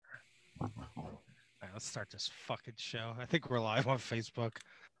Let's start this fucking show. I think we're live on Facebook.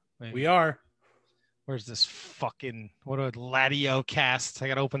 Maybe. We are. Where's this fucking, what a Ladio cast? I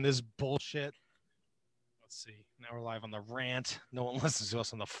got to open this bullshit. Let's see. Now we're live on the rant. No one listens to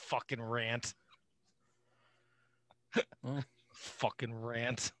us on the fucking rant. Fucking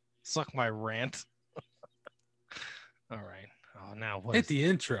rant. Suck my rant. All right. Oh, now what? Hit the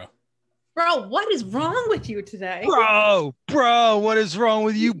intro. Bro, what is wrong with you today? Bro, what is wrong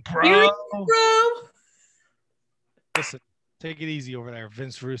with you, bro? Listen, take it easy over there,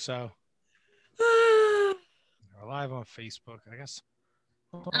 Vince Russo. We're live on Facebook, I guess.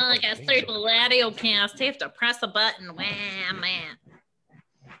 Oh, I got straight to Ladio cast. You have to press a button. Wham, man.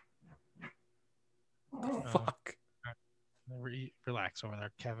 Oh, fuck. Right. Relax over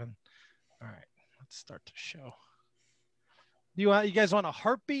there, Kevin. All right, let's start the show. You guys want a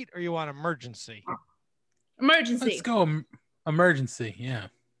heartbeat or you want emergency? Emergency. Let's go emergency, yeah.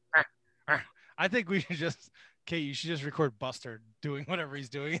 I think we should just, Kate, you should just record Buster doing whatever he's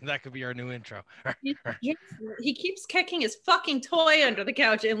doing. And that could be our new intro. He keeps kicking his fucking toy under the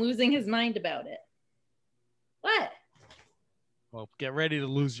couch and losing his mind about it. What? Well, get ready to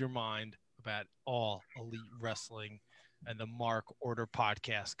lose your mind about all elite wrestling and the Mark Order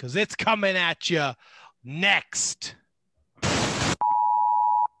podcast, because it's coming at you next.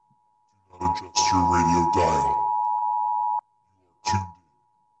 Adjust your radio dial. You are tuned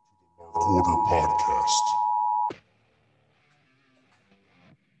in to the Mark Order podcast.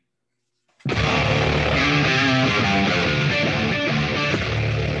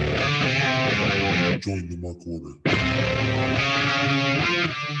 Join the Mark Order.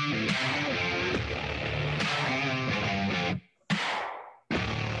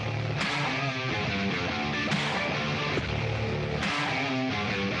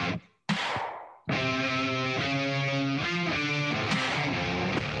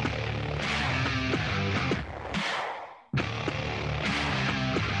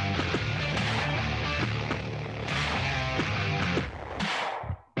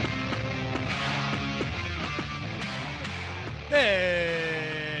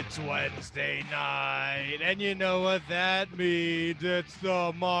 It's Wednesday night, and you know what that means. It's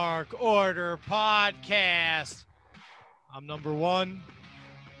the Mark Order podcast. I'm number one,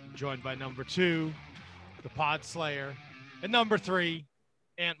 joined by number two, the Pod Slayer, and number three,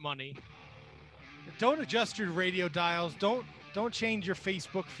 Ant Money. Don't adjust your radio dials. Don't change your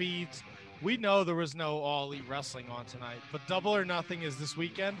Facebook feeds. We know there was no All Elite Wrestling on tonight, but Double or Nothing is this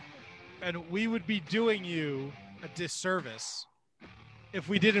weekend, and we would be doing you a disservice if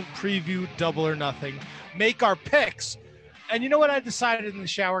we didn't preview Double or Nothing, make our picks. And you know what I decided in the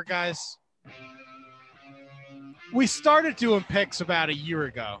shower, guys? We started doing picks about a year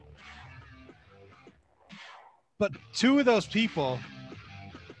ago, but two of those people,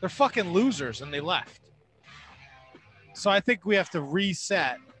 they're fucking losers and they left. So I think we have to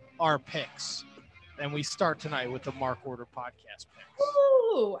reset our picks, and we start tonight with the Mark Order podcast picks.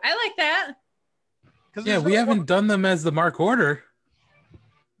 Ooh, I like that. Yeah, we haven't done them as the Mark Order.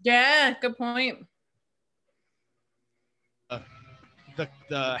 Yeah, good point.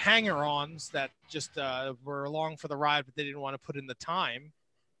 The hanger-ons that just were along for the ride, but they didn't want to put in the time.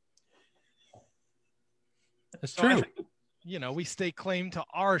 That's so true. I think, we stay claim to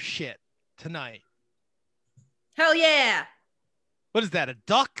our shit tonight. Hell yeah. What is that, a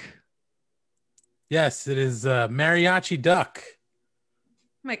duck? Yes, it is mariachi duck.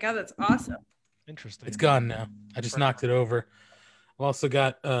 Oh my God, that's awesome. Interesting. It's gone now. I just knocked it over. I've also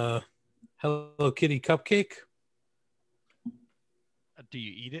got Hello Kitty cupcake. Do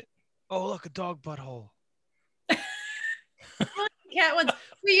you eat it? Oh, look, a dog butthole. Cat ones.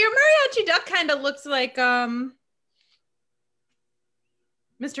 Wait, your mariachi duck kind of looks like Mr.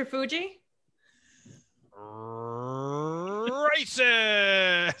 Fuji. Racist.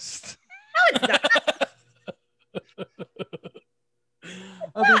 No, it's not.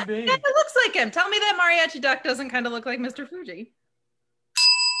 It looks like him. Tell me that mariachi duck doesn't kind of look like Mr. Fuji.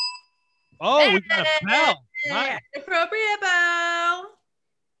 Oh, we got a bell. Nice. Appropriate bell.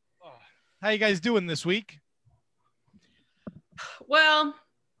 How you guys doing this week? Well,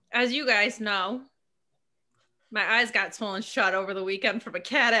 as you guys know, my eyes got swollen shut over the weekend from a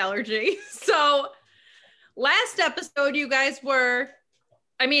cat allergy. So last episode, you guys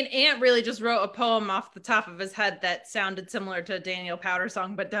Ant really just wrote a poem off the top of his head that sounded similar to a Daniel Powder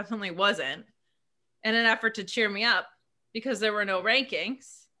song, but definitely wasn't, in an effort to cheer me up because there were no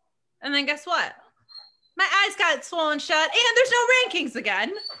rankings. And then guess what? My eyes got swollen shut and there's no rankings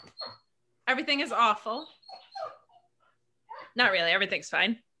again. Everything is awful. Not really. Everything's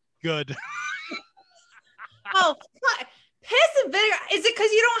fine. Good. Oh, fuck. Piss and vinegar. Is it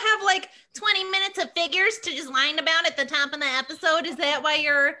because you don't have like 20 minutes minutes of figures to just whine about at the top of the episode? Is that why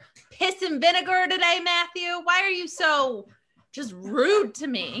you're piss and vinegar today, Matthew? Why are you so just rude to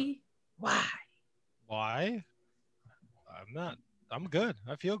me? Why? Why? I'm not. I'm good.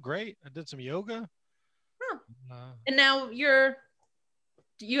 I feel great. I did some yoga. Huh. And now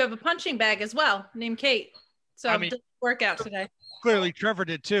you have a punching bag as well, named Kate. So I did workout today. Clearly, Trevor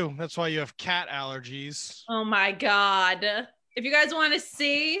did too. That's why you have cat allergies. Oh my God. If you guys want to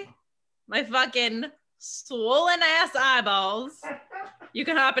see my fucking swollen ass eyeballs, you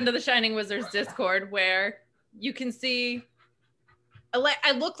can hop into the Shining Wizards Discord where you can see.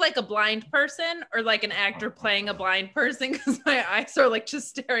 I look like a blind person or like an actor playing a blind person because my eyes are like just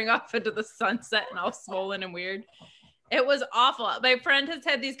staring off into the sunset and all swollen and weird. It was awful. My friend has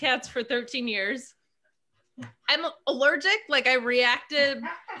had these cats for 13 years. I'm allergic. Like I reacted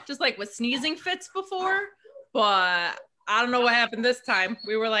just like with sneezing fits before, but I don't know what happened this time.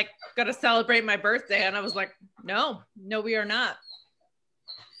 We were like going to celebrate my birthday and I was like, no, we are not.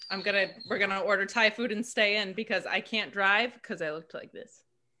 We're going to order Thai food and stay in because I can't drive because I looked like this.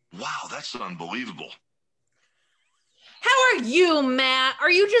 Wow, that's unbelievable. How are you, Matt?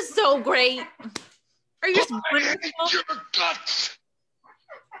 Are you just so great? Are you just wonderful? Your guts.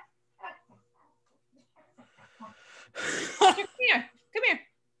 Come here.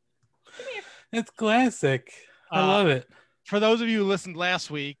 It's classic. I love it. For those of you who listened last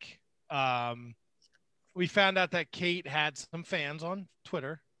week, we found out that Kate had some fans on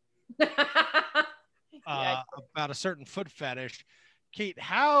Twitter about a certain foot fetish. Kate,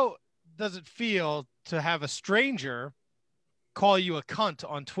 how does it feel to have a stranger call you a cunt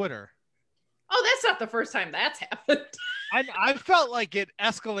on Twitter? Oh, that's not the first time that's happened. I felt like it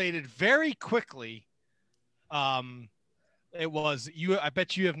escalated very quickly. It was you. I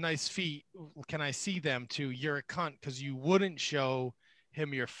bet you have nice feet. Can I see them? To you're a cunt because you wouldn't show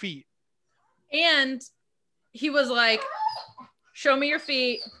him your feet. And he was like, show me your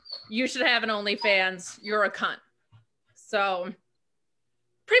feet. You should have an OnlyFans. You're a cunt. So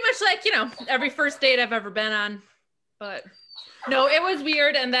pretty much like, every first date I've ever been on. But no, it was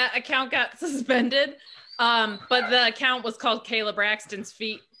weird. And that account got suspended. But the account was called Kayla Braxton's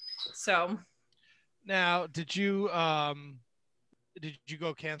Feet. So now, did you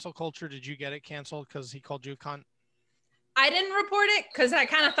go cancel culture? Did you get it canceled because he called you a cunt? I didn't report it because I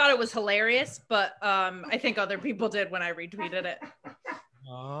kind of thought it was hilarious, but I think other people did when I retweeted it.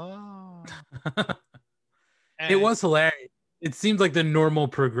 Oh. It was hilarious. It seems like the normal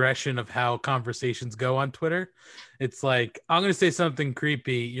progression of how conversations go on Twitter. It's like, I'm going to say something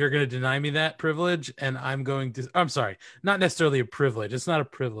creepy. You're going to deny me that privilege. And I'm sorry, not necessarily a privilege. It's not a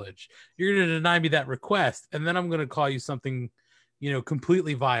privilege. You're going to deny me that request. And then I'm going to call you something,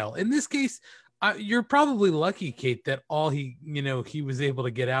 completely vile. In this case, you're probably lucky, Kate, that all he was able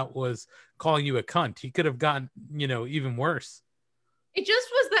to get out was calling you a cunt. He could have gotten, even worse. It just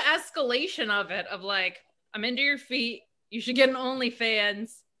was the escalation of it, of like, I'm into your feet. You should get an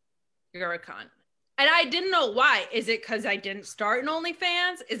OnlyFans. You're a cunt. And I didn't know why. Is it because I didn't start an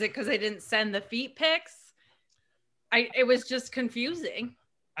OnlyFans? Is it because I didn't send the feet pics? It was just confusing.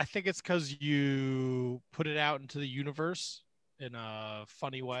 I think it's because you put it out into the universe in a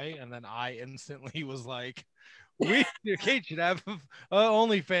funny way, and then I instantly was like, Kate should have an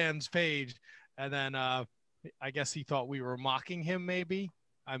OnlyFans page. And then I guess he thought we were mocking him, maybe.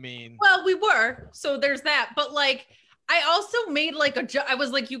 I mean, well, we were, so there's that. But like, I also made like I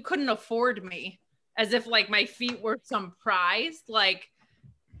was like, you couldn't afford me, as if like my feet were some prize, like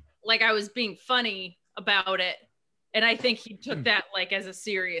I was being funny about it. And I think he took that like as a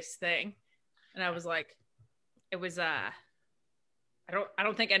serious thing. And I was like, it was I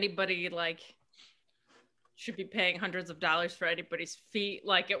don't think anybody like should be paying hundreds of dollars for anybody's feet.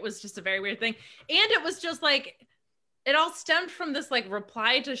 Like, it was just a very weird thing. And it was just like, it all stemmed from this like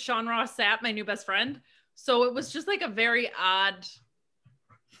reply to Sean Ross Sapp, my new best friend. So it was just like a very odd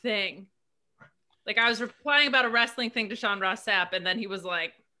thing. Like, I was replying about a wrestling thing to Sean Ross Sapp, and then he was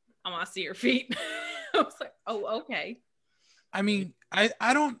like, I want to see your feet. I was like, oh, okay. I mean, I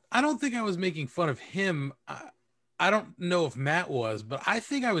don't think I was making fun of him. I don't know if Matt was, but I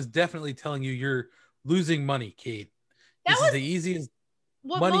think I was definitely telling you you're losing money, Kate. This is the easiest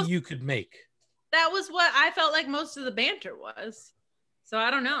money you could make. That was what I felt like most of the banter was. So I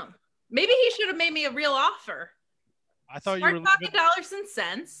don't know. Maybe he should have made me a real offer. I thought Start you were talking dollars and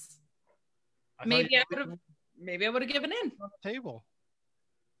cents. Maybe I would have given in on the table.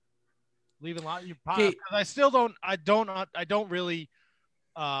 Leaving a lot you because I still don't really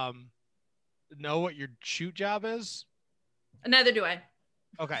know what your shoot job is. Neither do I.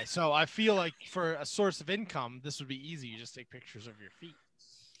 Okay, so I feel like for a source of income, this would be easy. You just take pictures of your feet.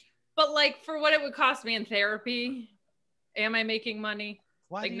 But like for what it would cost me in therapy, am I making money?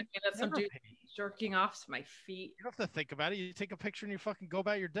 Why Like do you knowing that some never dude pay? jerking off to my feet. You don't have to think about it. You take a picture and you fucking go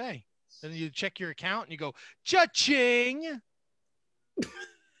about your day. Then you check your account and you go, cha-ching.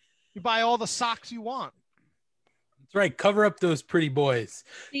 You buy all the socks you want. That's right. Cover up those pretty boys.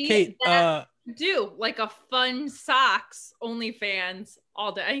 See, Kate, do like a fun socks OnlyFans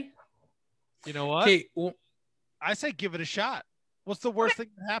all day. You know what? Kate, I say give it a shot. What's the worst thing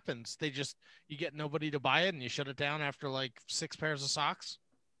that happens? You get nobody to buy it and you shut it down after like 6 pairs of socks?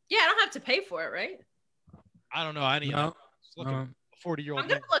 Yeah, I don't have to pay for it, right? I don't know any of that. Just look at a 40-year-old I'm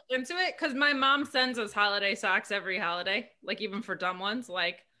gonna man. look into it because my mom sends us holiday socks every holiday, like even for dumb ones,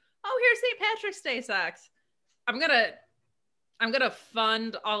 like, oh, here's St. Patrick's Day socks. I'm gonna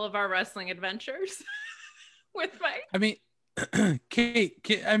fund all of our wrestling adventures with my. I mean,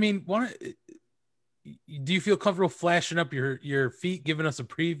 Kate, I mean, do you feel comfortable flashing up your feet, giving us a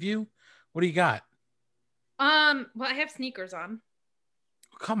preview? What do you got? Well, I have sneakers on.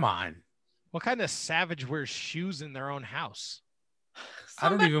 Come on. What kind of savage wears shoes in their own house? I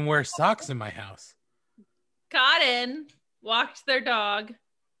don't even wear socks in my house. Got in, walked their dog,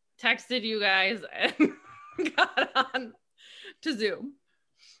 texted you guys, and got on to Zoom.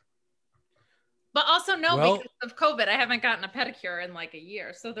 But also because of COVID, I haven't gotten a pedicure in like a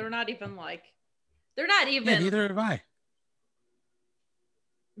year. So they're not even. Yeah, neither have I.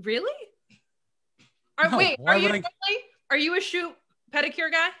 Really? No, Are you a shoot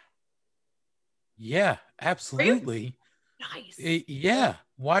pedicure guy? Yeah, absolutely. Nice. Yeah.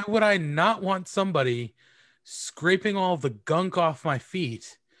 Why would I not want somebody scraping all the gunk off my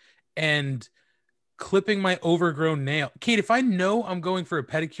feet and clipping my overgrown nail? Kate, if I know I'm going for a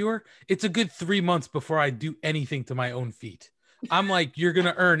pedicure, it's a good 3 months before I do anything to my own feet. I'm like, you're going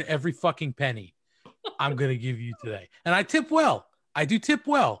to earn every fucking penny I'm going to give you today. And I tip well. I do tip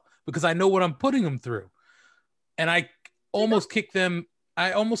well because I know what I'm putting them through. And I almost kick them.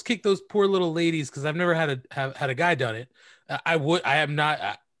 I almost kicked those poor little ladies because I've never had a guy done it. I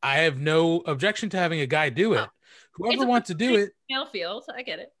have no objection to having a guy do it. Whoever wants to do it. Male field. I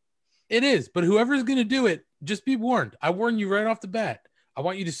get it. It is. But whoever's going to do it, just be warned. I warn you right off the bat. I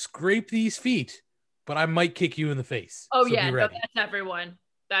want you to scrape these feet, but I might kick you in the face. Oh, so yeah. No, that's everyone.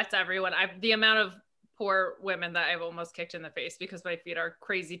 That's everyone. The amount of poor women that I've almost kicked in the face because my feet are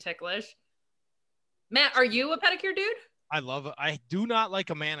crazy ticklish. Matt, are you a pedicure dude? I love it. I do not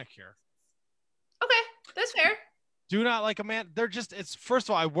like a manicure. Okay, that's fair. Do not like a man. They're just, first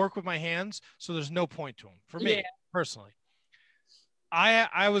of all, I work with my hands, so there's no point to them for me personally.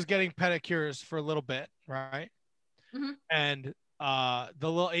 I was getting pedicures for a little bit, right? Mm-hmm. And the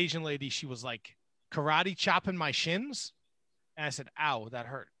little Asian lady, she was like karate chopping my shins. And I said, ow, that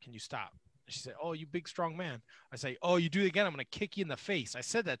hurt. Can you stop? She said, oh, you big, strong man. I say, oh, you do it again, I'm going to kick you in the face. I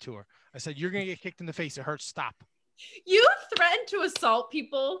said that to her. I said, you're going to get kicked in the face. It hurts. Stop. You threaten to assault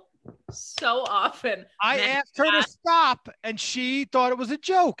people so often. I asked her to stop, and she thought it was a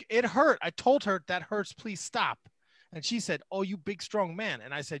joke. It hurt. I told her, that hurts. Please stop. And she said, oh, you big, strong man.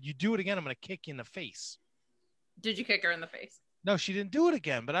 And I said, you do it again, I'm going to kick you in the face. Did you kick her in the face? No, she didn't do it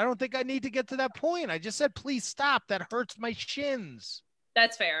again, but I don't think I need to get to that point. I just said, please stop. That hurts my shins.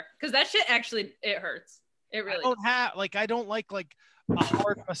 That's fair. Because that shit actually, it hurts. It really I don't like a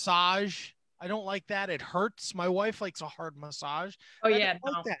hard massage. I don't like that. It hurts. My wife likes a hard massage. Oh, yeah.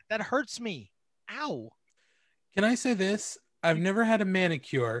 Like that. That hurts me. Ow. Can I say this? I've never had a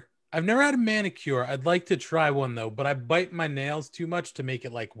manicure. I'd like to try one though, but I bite my nails too much to make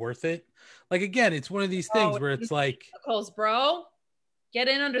it like worth it. Like, again, it's one of these things where it's like, bro, get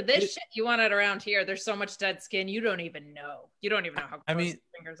in under this shit. You want it around here. There's so much dead skin. You don't even know. You don't even know how gross your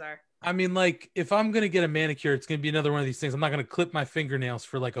fingers are. I mean, like, if I'm going to get a manicure, it's going to be another one of these things. I'm not going to clip my fingernails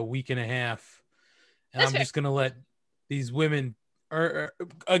for like a week and a half. And I'm just going to let these women, or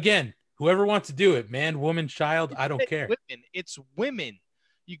again, whoever wants to do it, man, woman, child, I don't care. It's women.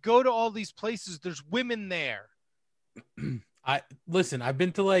 You go to all these places, there's women there. Listen, I've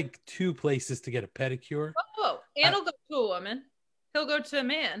been to like 2 places to get a pedicure. Oh, and he'll go to a woman. He'll go to a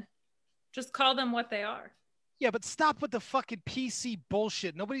man. Just call them what they are. Yeah, but stop with the fucking PC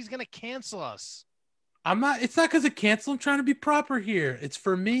bullshit. Nobody's going to cancel us. It's not because of cancel. I'm trying to be proper here. It's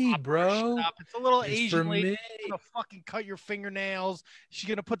for me, bro. It's a little Asian lady. She's going to fucking cut your fingernails. She's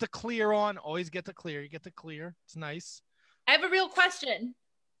going to put the clear on. Always get the clear. You get the clear. It's nice. I have a real question.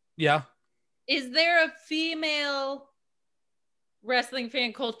 Yeah. Is there a female wrestling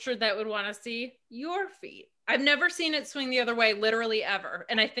fan culture that would want to see your feet? I've never seen it swing the other way, literally ever.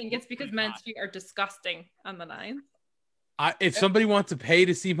 And I think it's because men's feet are disgusting on the 9th. If somebody wants to pay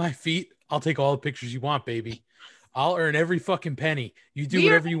to see my feet, I'll take all the pictures you want, baby. I'll earn every fucking penny. You do We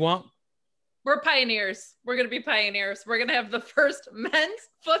are- whatever you want. We're pioneers. We're going to be pioneers. We're going to have the first men's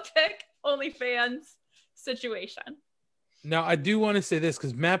foot pick OnlyFans situation. Now, I do want to say this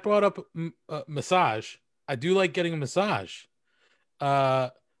because Matt brought up massage. I do like getting a massage.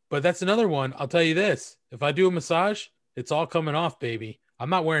 But that's another one. I'll tell you this. If I do a massage, it's all coming off, baby.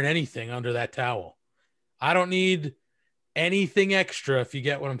 I'm not wearing anything under that towel. I don't need anything extra, if you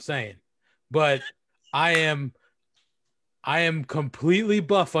get what I'm saying. But I am completely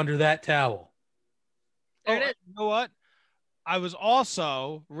buff under that towel. There it is. You know what? I was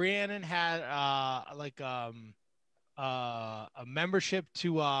also Rhiannon had a membership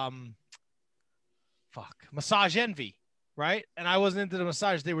to Massage Envy, right? And I wasn't into the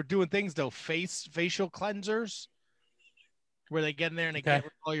massage. They were doing things though, facial cleansers, where they get in there and they get rid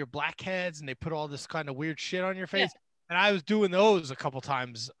of all your blackheads and they put all this kind of weird shit on your face. Yeah. And I was doing those a couple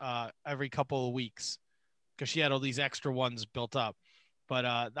times every couple of weeks because she had all these extra ones built up. But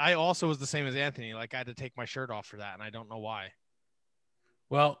I also was the same as Anthony. Like I had to take my shirt off for that, and I don't know why.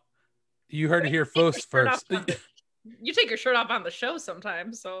 Well, you heard it here first. You take your shirt off on the show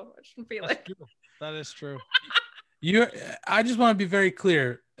sometimes, so I shouldn't feel like that is true. I just want to be very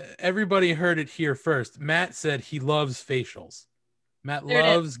clear. Everybody heard it here first. Matt said he loves facials. Matt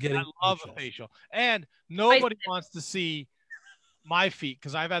loves getting. I love a facial, and nobody wants to see my feet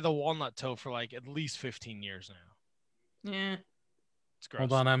because I've had the walnut toe for like at least 15 years now. Yeah, it's gross.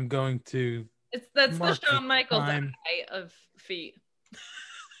 Hold on, I'm going to. That's the Shawn Michaels eye of feet.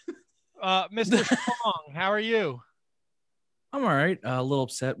 Mr. Strong, how are you? I'm all right. A little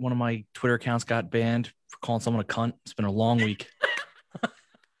upset. One of my Twitter accounts got banned for calling someone a cunt. It's been a long week.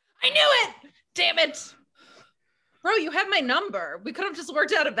 I knew it. Damn it. Bro, you have my number. We could have just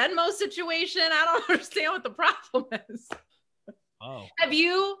worked out a Venmo situation. I don't understand what the problem is. Oh. Have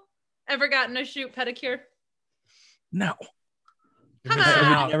you ever gotten a shoot pedicure? No. Come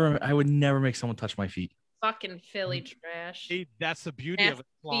on. I would never make someone touch my feet. Fucking Philly trash. See, that's the beauty of it.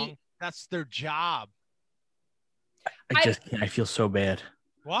 Long. That's their job. I just can't. I feel so bad.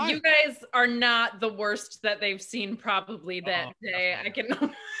 Why? You guys are not the worst that they've seen probably that day. I can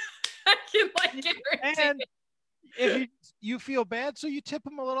like guarantee. And if you feel bad, so you tip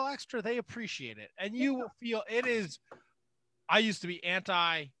them a little extra, they appreciate it. And you will feel it is. I used to be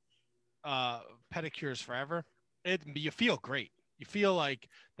anti pedicures forever. You feel great. You feel like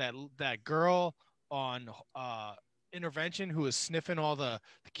that girl on Intervention who is sniffing all the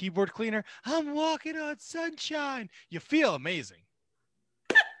keyboard cleaner. I'm walking on sunshine. You feel amazing.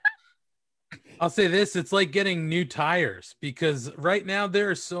 I'll say this, it's like getting new tires because right now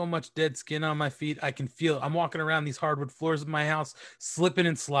there is so much dead skin on my feet. I can feel I'm walking around these hardwood floors of my house, slipping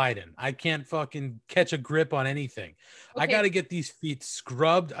and sliding. I can't fucking catch a grip on anything. Okay. I got to get these feet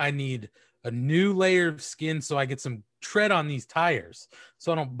scrubbed. I need a new layer of skin so I get some tread on these tires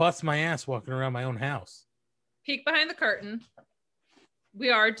so I don't bust my ass walking around my own house. Peek behind the curtain.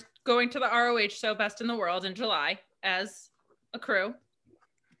 We are going to the ROH show Best in the World in July as a crew.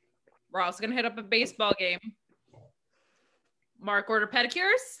 We're also going to hit up a baseball game. Mark order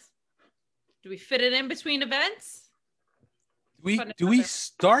pedicures. Do we fit it in between events? Do we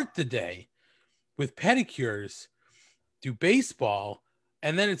start the day with pedicures, do baseball,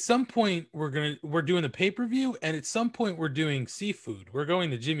 and then at some point we're doing the pay-per-view, and at some point we're doing seafood. We're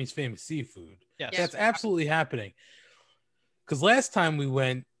going to Jimmy's Famous Seafood. Yes. That's absolutely happening. Because last time we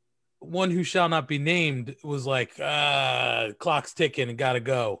went, one who shall not be named was like, clock's ticking and gotta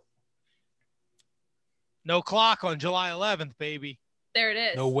go. No clock on July 11th, baby. There it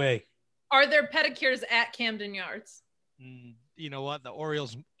is. No way. Are there pedicures at Camden Yards? You know what? The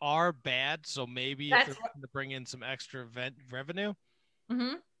Orioles are bad, so maybe if they're going to bring in some extra event revenue.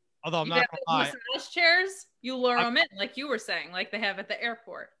 Mm-hmm. Although I'm not going to lie. Massage chairs, you lure them in, like you were saying, like they have at the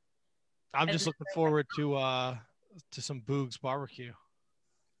airport. I'm just looking forward to some Boog's barbecue.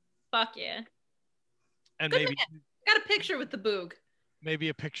 Fuck yeah! And good maybe man. Got a picture with the Boog. Maybe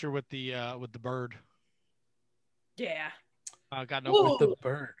a picture with the bird. Yeah. I got no. With the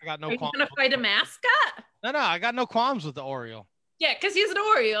bird. I got no. Are you gonna fight a mascot? No, I got no qualms with the Oriole. Yeah, because he's an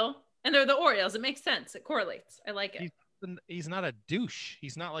Oriole, and they're the Orioles. It makes sense. It correlates. I like it. He's not a douche.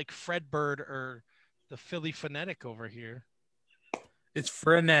 He's not like Fred Bird or the Philly Phonetic over here. It's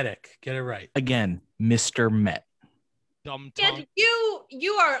frenetic. Get it right. Again, Mr. Met. Dumb tongue. And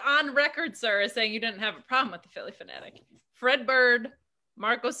you are on record, sir, as saying you didn't have a problem with the Philly Phonetic. Fred Bird,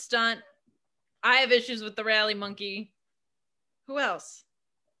 Marco Stunt. I have issues with the Rally Monkey. Who else?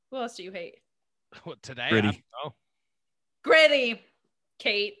 Who else do you hate? What, today? Gritty. I don't know. Gritty.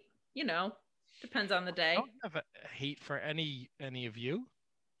 Kate. You know, depends on the day. I don't have a hate for any of you.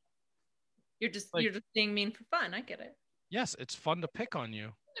 You're just being mean for fun. I get it. Yes, it's fun to pick on you.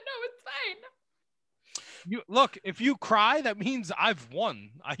 No, it's fine. You look, if you cry, that means I've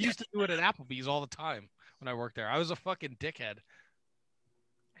won. I used to do it at Applebee's all the time when I worked there. I was a fucking dickhead.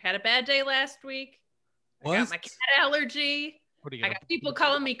 I had a bad day last week. What? I got my cat allergy. What are you I gonna got people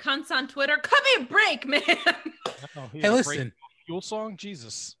calling me cunts on Twitter. Cut me a break, man. Hey, listen. Fuel song,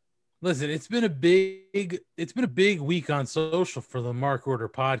 Jesus. Listen, it's been a big week on social for the Mark Order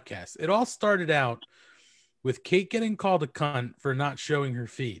podcast. It all started out with Kate getting called a cunt for not showing her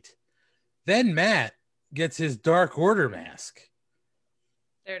feet. Then Matt gets his Dark Order mask.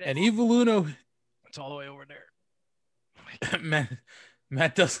 There it is. And Evil Uno, It's all the way over there.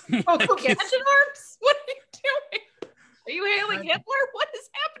 Matt doesn't Oh, like gadget his, arms? What are you doing? Are you hailing Hitler? What is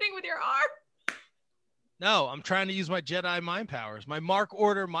happening with your arm? No, I'm trying to use my Jedi mind powers, my Mark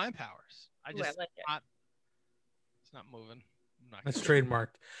Order mind powers. I Ooh, just like it. it's not moving. I'm not that's gonna-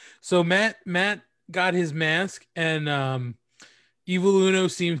 trademarked. So Matt got his mask, and Evil Uno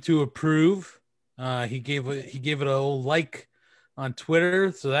seemed to approve. He gave it a little like on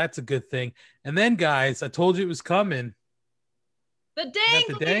Twitter, so that's a good thing. And then, guys, I told you it was coming. The Got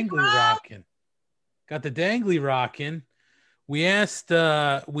the dangly, dangly bro. rocking. Got the dangly rocking. We asked,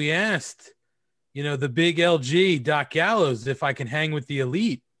 the big LG Doc Gallows if I can hang with the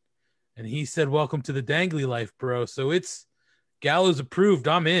elite, and he said, "Welcome to the dangly life, bro." So it's Gallows approved.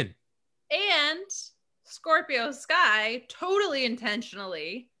 I'm in. And Scorpio Sky, totally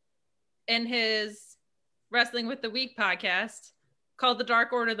intentionally, in his Wrestling with the Week podcast, called the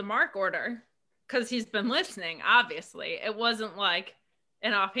Dark Order the Mark Order because he's been listening. Obviously, it wasn't like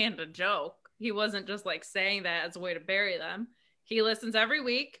an offhanded joke. He wasn't just like saying that as a way to bury them. He listens every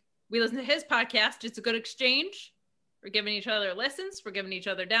week. We listen to his podcast. It's a good exchange. We're giving each other listens. We're giving each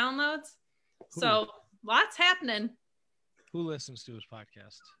other downloads. So lots happening. Who listens to his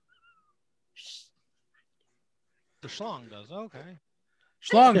podcast? The Schlong does. Okay.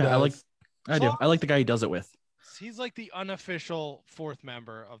 Schlong Yeah, does. I do. I like the guy he does it with. He's like the unofficial fourth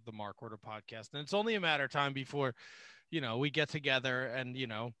member of the Mark Order podcast. And it's only a matter of time before, we get together and,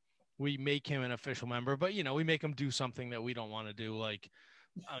 we make him an official member. But, we make him do something that we don't want to do, like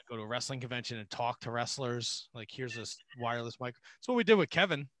go to a wrestling convention and talk to wrestlers. Like, here's this wireless mic. That's what we did with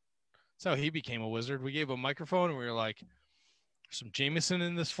Kevin. That's how he became a wizard. We gave him a microphone and we were like, there's some Jameson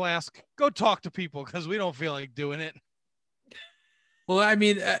in this flask. Go talk to people because we don't feel like doing it. Well, I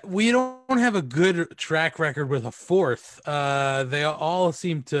mean, we don't have a good track record with a fourth. They all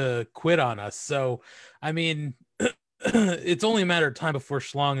seem to quit on us. So, I mean, it's only a matter of time before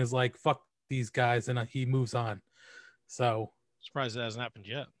Schlong is like, fuck these guys, and he moves on. So, Surprised it hasn't happened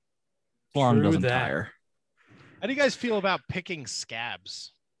yet. Long True doesn't that. tire. How do you guys feel about picking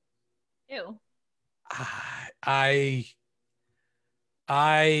scabs? Ew. I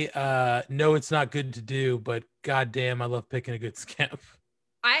know it's not good to do, but goddamn, I love picking a good scab.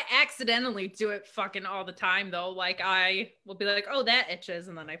 I accidentally do it fucking all the time though. Like I will be like, oh, that itches,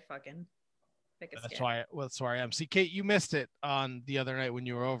 and then I fucking pick a That's scab. that's why I am. See, Kate, you missed it on the other night when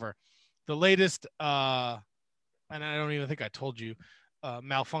you were over. The latest, and I don't even think I told you,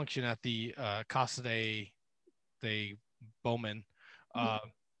 malfunction at the Casa de Bowman.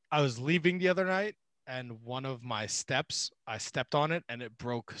 I was leaving the other night, and one of my steps, I stepped on it, and it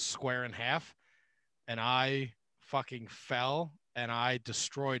broke square in half, and I fucking fell, and I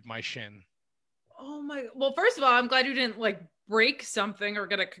destroyed my shin. Oh my! Well, first of all, I'm glad you didn't like break something or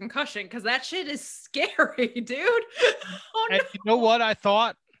get a concussion because that shit is scary, dude. Oh no! And you know what I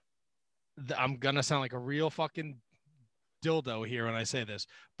thought? I'm gonna sound like a real fucking dildo here when I say this,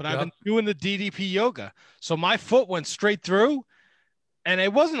 but I've been doing the DDP yoga, so my foot went straight through, and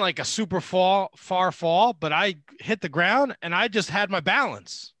it wasn't like a super far fall, but I hit the ground and I just had my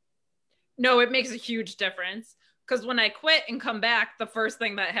balance. No, it makes a huge difference because when I quit and come back, the first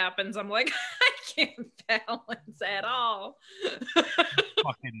thing that happens, I'm like, I can't balance at all.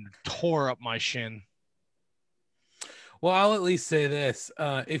 Fucking tore up my shin. Well, I'll at least say this.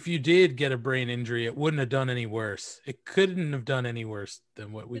 If you did get a brain injury, it wouldn't have done any worse. It couldn't have done any worse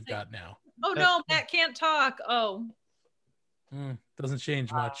than what we've got now. Oh no, Matt can't talk. Oh. Doesn't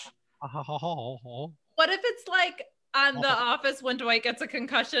change much. What if it's like on The Office when Dwight gets a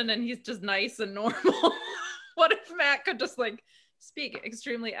concussion and he's just nice and normal? What if Matt could just like speak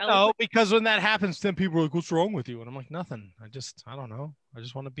extremely eloquently? No, because when that happens, then people are like, what's wrong with you? And I'm like, nothing. I don't know. I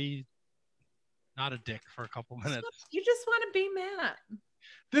just want to be not a dick for a couple minutes. You just want to be Matt.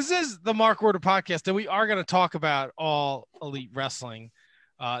 This is the Mark Order podcast, and we are going to talk about All Elite Wrestling.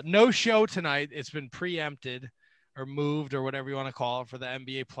 No show tonight. It's been preempted or moved or whatever you want to call it for the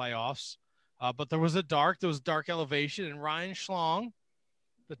NBA playoffs. But there was dark elevation, and Ryan Schlong,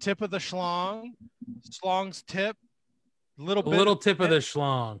 the tip of the schlong, schlong's tip, little tip of the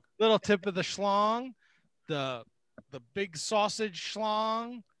schlong, little tip of the schlong, the big sausage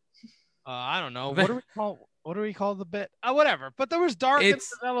schlong. I don't know. What do we call the bit? Whatever. But there was dark and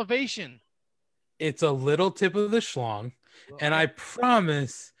elevation. It's a little tip of the schlong, and I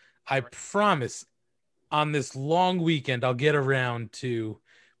promise, on this long weekend, I'll get around to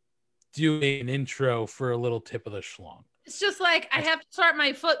doing an intro for a little tip of the schlong. It's just like I have to start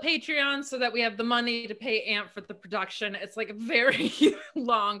my foot Patreon so that we have the money to pay Ant for the production. It's like a very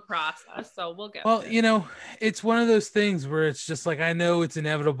long process. So we'll get well, you know, it's one of those things where it's just like, I know it's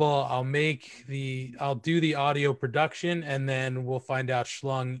inevitable. I'll do the audio production, and then we'll find out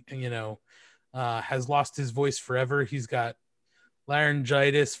Schlong, has lost his voice forever. He's got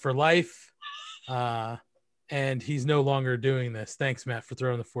laryngitis for life. And he's no longer doing this. Thanks, Matt, for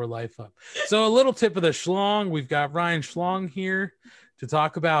throwing the 4 life up. So a little tip of the schlong. We've got Ryan Schlong here to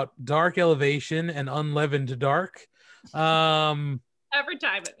talk about Dark Elevation and Unleavened Dark. Every time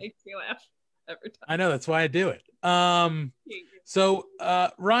it makes me laugh. Every time. I know, that's why I do it. So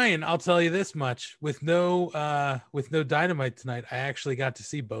Ryan, I'll tell you this much: with no Dynamite tonight, I actually got to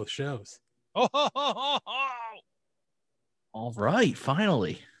see both shows. All right,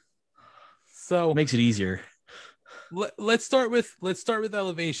 finally. So makes it easier. Let's start with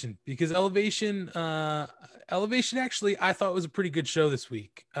Elevation, because Elevation actually I thought was a pretty good show this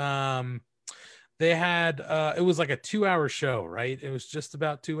week. They had it was like a 2-hour show, right? It was just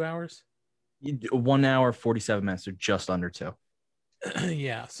about 2 hours. 1 hour 47 minutes, or just under 2.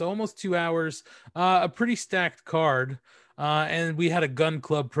 Yeah, so almost 2 hours. A pretty stacked card, and we had a Gun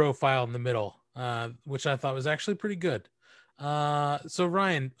Club profile in the middle, which I thought was actually pretty good. So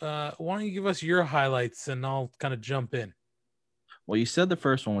Ryan, why don't you give us your highlights and I'll kind of jump in. Well, you said the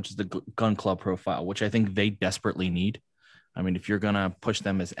first one, which is the Gun Club profile, which I think they desperately need. I mean, if you're going to push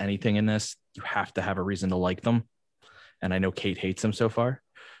them as anything in this, you have to have a reason to like them. And I know Kate hates them so far.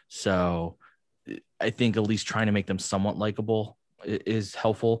 So I think at least trying to make them somewhat likable is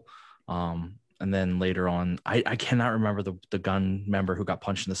helpful. And then later on, I cannot remember the Gun member who got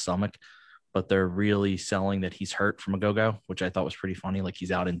punched in the stomach, but they're really selling that he's hurt from a go-go, which I thought was pretty funny. Like,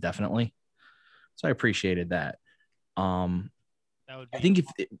 he's out indefinitely. So I appreciated that. That would be, I think that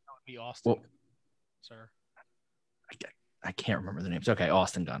would be Austin, sir. I can't remember the names. Okay,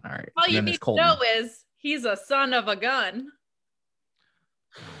 Austin Gunn. All right. All you need to know is he's a son of a gun.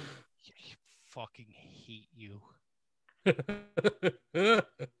 I fucking hate you. But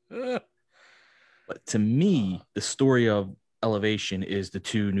to me, the story of Elevation is the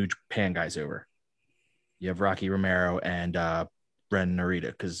 2 New Japan guys over. You have Rocky Romero and Ren Narita,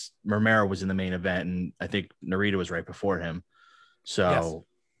 because Romero was in the main event, and I think Narita was right before him. So yes.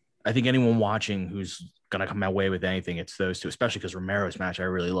 I think anyone watching who's going to come my way with anything, it's those 2, especially because Romero's match I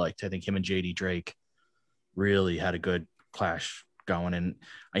really liked. I think him and JD Drake really had a good clash going, and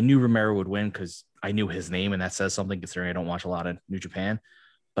I knew Romero would win because I knew his name, and that says something considering I don't watch a lot of New Japan.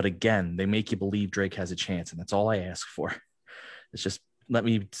 But again, they make you believe Drake has a chance, and that's all I ask for. It's just let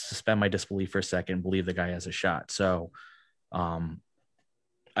me suspend my disbelief for a second, believe the guy has a shot. So I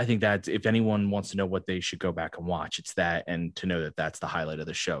think that if anyone wants to know what they should go back and watch, it's that, and to know that that's the highlight of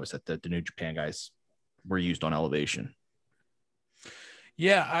the show, is that the New Japan guys were used on Elevation.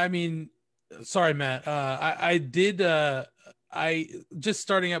 Yeah, I mean, sorry, Matt. I just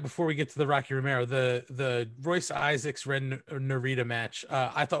starting out before we get to the Rocky Romero, the Royce Isaacs Ren Narita match,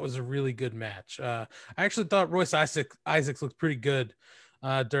 I thought was a really good match. I actually thought Royce Isaacs looked pretty good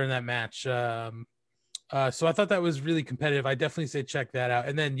during that match. So I thought that was really competitive. I definitely say check that out.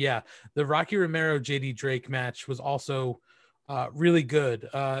 And then, yeah, the Rocky Romero JD Drake match was also really good.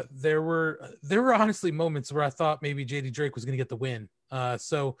 There were honestly moments where I thought maybe JD Drake was going to get the win.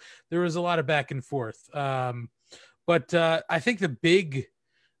 So there was a lot of back and forth. But I think the big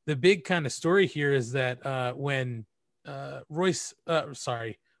kind of story here is that when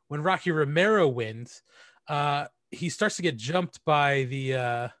Rocky Romero wins, he starts to get jumped by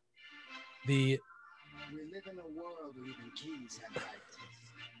the. We live in a world where even kings have rights.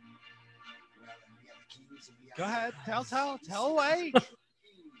 Go ahead, tell away.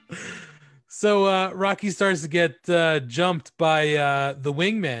 So Rocky starts to get jumped by the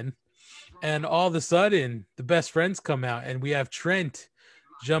wingmen. And all of a sudden, the best friends come out, and we have Trent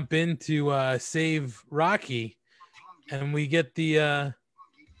jump in to save Rocky, and we get the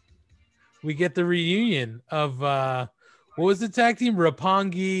reunion of what was the tag team?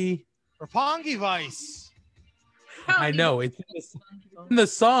 Roppongi Vice. I know, it's in the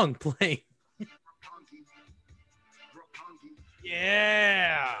song playing.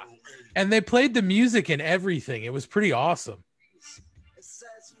 Yeah, and they played the music and everything. It was pretty awesome.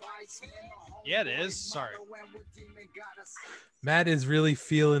 Yeah, it is. Sorry. Matt is really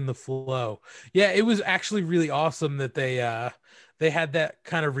feeling the flow. Yeah, it was actually really awesome that they had that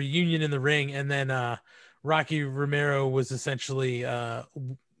kind of reunion in the ring, and then Rocky Romero was essentially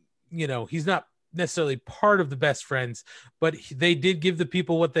he's not necessarily part of the best friends, but they did give the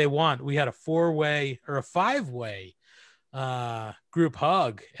people what they want. We had a 4-way or a 5-way group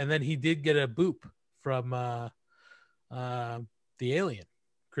hug, and then he did get a boop from the alien,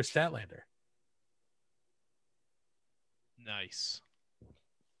 Chris Statlander. Nice.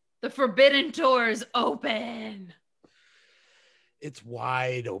 The forbidden doors open. It's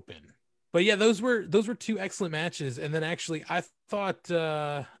wide open. But yeah, those were 2 excellent matches. And then actually I thought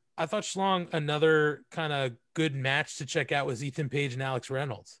Schlong, another kind of good match to check out was Ethan Page and Alex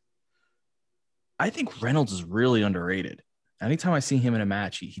Reynolds. I think Reynolds is really underrated. Anytime I see him in a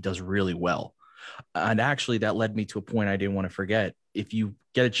match, he does really well. And actually, that led me to a point I didn't want to forget. If you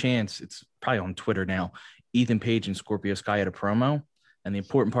get a chance, it's probably on Twitter now. Ethan Page and Scorpio Sky had a promo. And the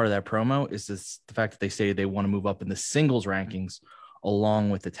important part of that promo is the fact that they say they want to move up in the singles rankings along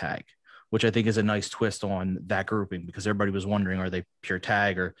with the tag, which I think is a nice twist on that grouping, because everybody was wondering, are they pure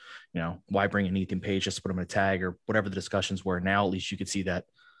tag, or, why bring in Ethan Page just to put him in a tag, or whatever the discussions were. Now, at least you could see that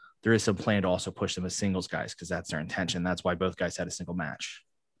there is some plan to also push them as singles guys, because that's their intention. That's why both guys had a single match.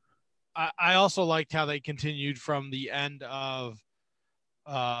 I also liked how they continued from the end of,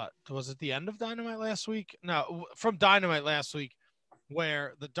 was it the end of Dynamite last week? No, from Dynamite last week,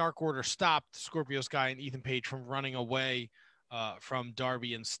 where the Dark Order stopped Scorpio Sky and Ethan Page from running away from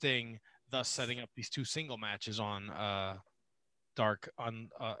Darby and Sting, thus setting up these 2 single matches on Dark Elevation.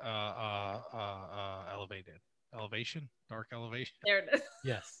 There it is.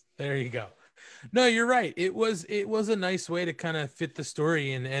 Yes, there you go. No, you're right. It was a nice way to kind of fit the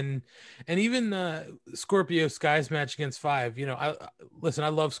story, and even Scorpio Sky's match against 5. I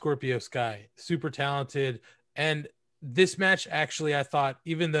love Scorpio Sky, super talented, and this match actually, I thought,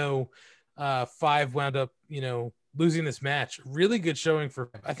 even though 5 wound up losing this match, really good showing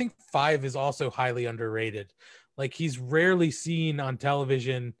for. I think 5 is also highly underrated. Like, he's rarely seen on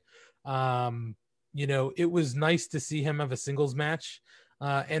television. It was nice to see him have a singles match.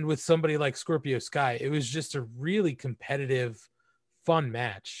 And with somebody like Scorpio Sky, it was just a really competitive, fun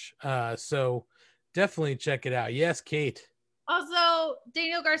match. So definitely check it out. Yes, Kate. Also,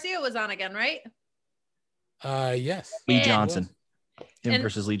 Daniel Garcia was on again, right? Yes. Lee Johnson. Him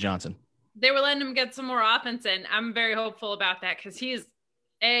versus Lee Johnson. They were letting him get some more offense in. I'm very hopeful about that, because he's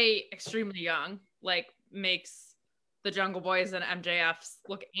extremely young, like makes the Jungle Boys and MJFs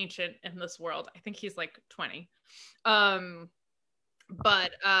look ancient in this world. I think he's like 20.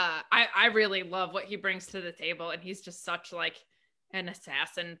 But I really love what he brings to the table, and he's just such like an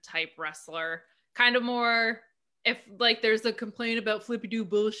assassin type wrestler. Kind of more, if like there's a complaint about flippy do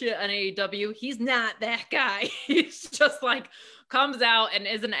bullshit on AEW, he's not that guy. He's just like comes out and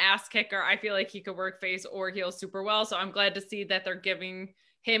is an ass kicker. I feel like he could work face or heel super well. So I'm glad to see that they're giving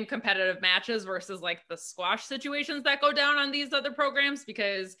him competitive matches versus like the squash situations that go down on these other programs,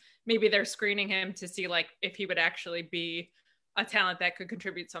 because maybe they're screening him to see like if he would actually be a talent that could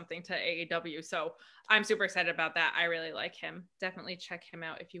contribute something to AEW. So I'm super excited about that. I really like him. Definitely check him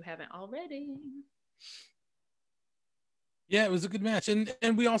out if you haven't already. Yeah, it was a good match. And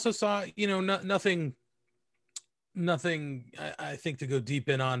we also saw, nothing I think to go deep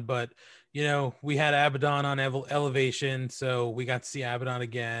in on, but we had Abaddon on Elevation, so we got to see Abaddon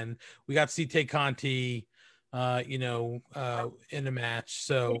again. We got to see Tay Conti in a match.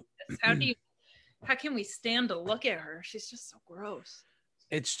 So how can we stand to look at her? She's just so gross.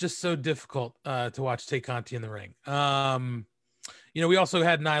 It's just so difficult to watch Tay Conti in the ring. We also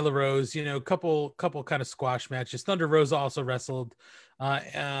had Nyla Rose, a couple kind of squash matches. Thunder Rosa also wrestled.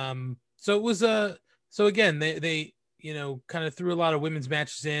 So it was so again, they kind of threw a lot of women's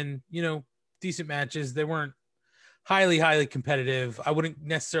matches in, decent matches. They weren't highly competitive. I wouldn't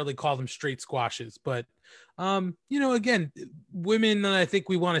necessarily call them straight squashes, but again, women that I think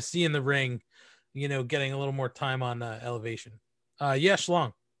we want to see in the ring, getting a little more time on Elevation. Yeah,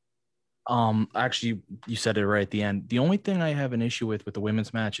 Schlong. Actually, you said it right at the end. The only thing I have an issue with the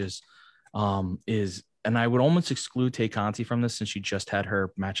women's matches is, and I would almost exclude Tay Conti from this since she just had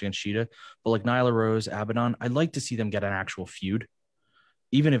her match against Sheeta, but like Nyla Rose, Abaddon, I'd like to see them get an actual feud,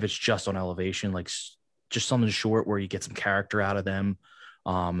 even if it's just on Elevation, like just something short where you get some character out of them,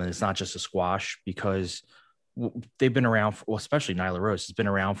 and it's not just a squash, because they've been around for, well, especially Nyla Rose has been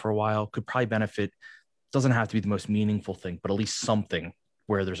around for a while, could probably benefit. Doesn't have to be the most meaningful thing, but at least something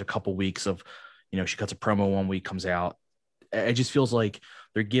where there's a couple weeks of, she cuts a promo one week, comes out. It just feels like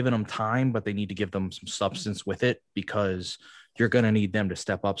they're giving them time, but they need to give them some substance with it, because you're going to need them to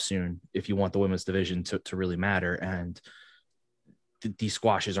step up soon if you want the women's division to really matter. And these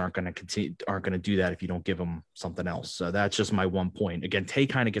squashes aren't going to do that if you don't give them something else. So that's just my one point. Again, Tay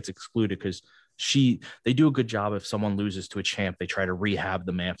kind of gets excluded because they do a good job. If someone loses to a champ, they try to rehab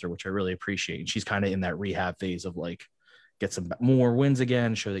them after, which I really appreciate. And she's kind of in that rehab phase of like, get some more wins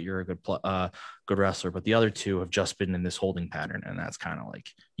again, show that you're a good wrestler. But the other two have just been in this holding pattern, and that's kind of like,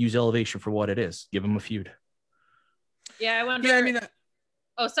 use Elevation for what it is. Give them a feud. Yeah, I wonder. Yeah, I mean,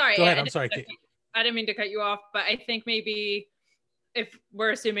 oh, sorry. Go ahead. I'm sorry. I didn't mean to cut you off, but I think maybe if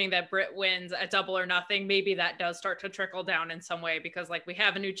we're assuming that Britt wins at Double or Nothing, maybe that does start to trickle down in some way, because like we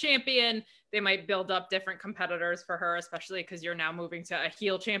have a new champion, they might build up different competitors for her, especially because you're now moving to a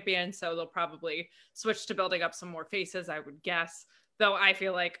heel champion. So they'll probably switch to building up some more faces, I would guess. Though I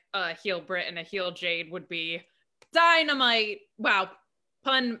feel like a heel Britt and a heel Jade would be dynamite. Wow.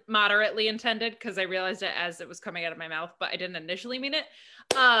 Pun moderately intended, because I realized it as it was coming out of my mouth, but I didn't initially mean it.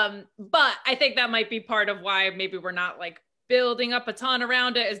 But I think that might be part of why maybe we're not like building up a ton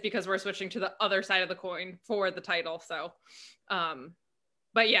around it, is because we're switching to the other side of the coin for the title. So,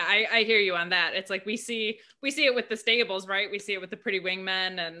 but yeah, I hear you on that. It's like we see it with the stables, right? We see it with the Pretty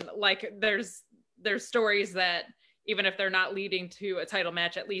Wingmen, and like there's stories that even if they're not leading to a title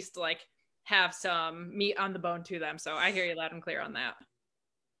match, at least like have some meat on the bone to them. So I hear you loud and clear on that.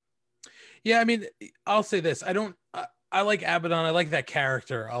 Yeah, I mean, I'll say this. I like Abaddon. I like that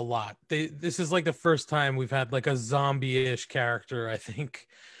character a lot. This is like the first time we've had like a zombie-ish character, I think,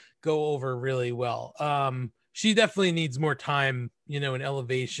 go over really well. She definitely needs more time, in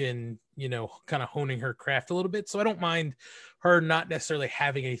Elevation, kind of honing her craft a little bit. So I don't mind her not necessarily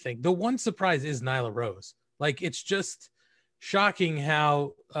having anything. The one surprise is Nyla Rose. Like, it's just shocking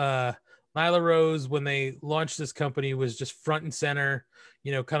how Nyla Rose, when they launched this company, was just front and center,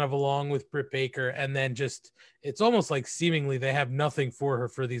 kind of along with Britt Baker. And then just, it's almost like seemingly they have nothing for her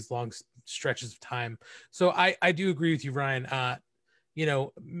for these long stretches of time. So I do agree with you, Ryan.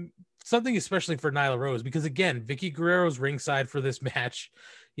 Something especially for Nyla Rose, because again, Vicky Guerrero's ringside for this match,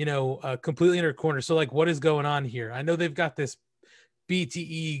 completely in her corner. So like, what is going on here? I know they've got this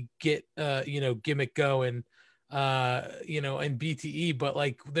BTE gimmick going, and BTE, but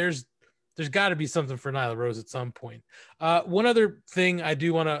like there's got to be something for Nyla Rose at some point. One other thing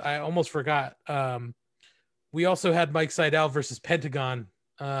I almost forgot. We also had Mike Seidel versus Pentagon,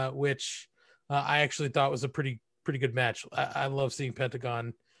 which I actually thought was a pretty good match. I love seeing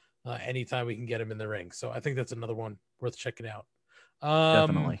Pentagon anytime we can get him in the ring. So I think that's another one worth checking out.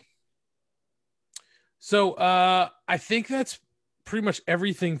 Definitely. So I think that's pretty much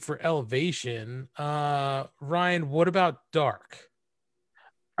everything for Elevation. Ryan, what about Dark?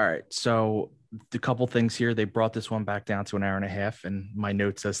 All right. So the couple things here, they brought this one back down to an hour and a half, and my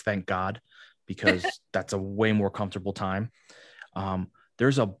note says, thank God, because that's a way more comfortable time.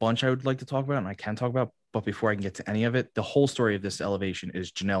 There's a bunch I would like to talk about, and I can talk about, but before I can get to any of it, the whole story of this Elevation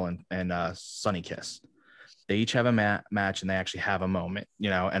is Janelle and Sunny Kiss. They each have a match, and they actually have a moment,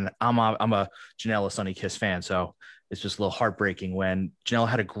 and I'm a Janelle Sunny Kiss fan. So it's just a little heartbreaking when Janelle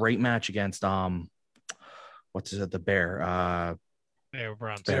had a great match against, the Bear, Bear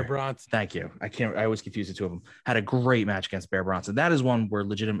Bronson. Bear Bronson. Thank you. I always confuse the two of them. Had a great match against Bear Bronson. That is one where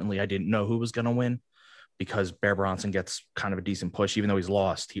legitimately I didn't know who was going to win, because Bear Bronson gets kind of a decent push. Even though he's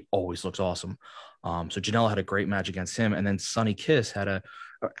lost, he always looks awesome. So Janelle had a great match against him. And then Sunny Kiss had a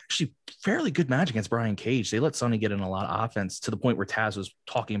actually fairly good match against Brian Cage. They let Sunny get in a lot of offense, to the point where Taz was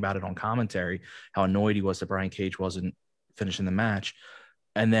talking about it on commentary, how annoyed he was that Brian Cage wasn't finishing the match.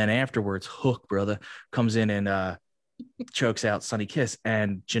 And then afterwards, Hook, brother, comes in and chokes out Sunny Kiss,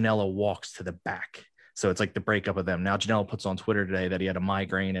 and Janela walks to the back. So it's like the breakup of them. Now Janela puts on Twitter today that he had a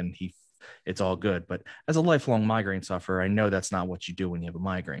migraine and it's all good. But as a lifelong migraine sufferer, I know that's not what you do when you have a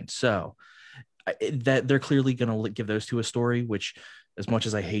migraine. So that they're clearly going to give those two a story, which, as much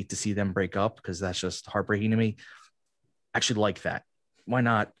as I hate to see them break up, because that's just heartbreaking to me, I actually like that. Why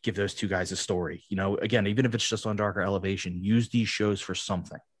not give those two guys a story? Again, even if it's just on Darker Elevation, use these shows for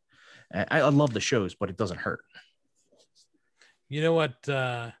something. I love the shows, but it doesn't hurt. You know what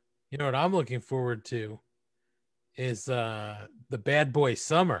I'm looking forward to is the Bad Boy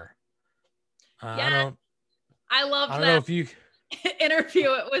Summer. I loved I don't that know if you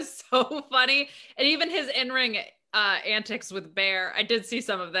interview. It was so funny. And even his in-ring antics with Bear, I did see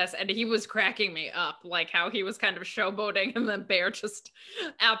some of this, and he was cracking me up, like how he was kind of showboating and then Bear just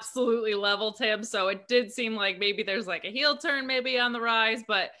absolutely leveled him. So it did seem like maybe there's like a heel turn maybe on the rise.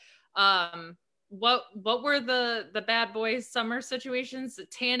 But what were the Bad Boys Summer situations?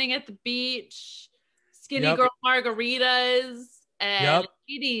 Tanning at the beach, skinny girl margaritas, and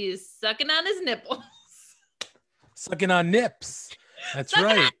ladies sucking on his nipples. sucking on nips. That's Sucking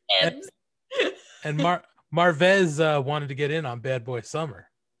right. on nips. And Marvez wanted to get in on Bad Boy Summer.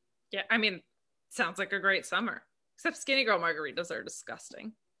 Yeah, I mean, sounds like a great summer. Except skinny girl margaritas are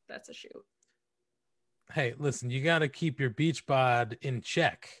disgusting. That's a shoot. Hey, listen, you got to keep your beach bod in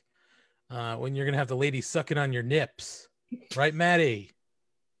check when you're going to have the lady sucking on your nips. Right, Maddie?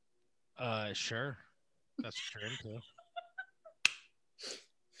 Sure. That's what you're into.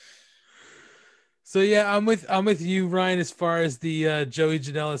 So yeah, I'm with you, Ryan, as far as the Joey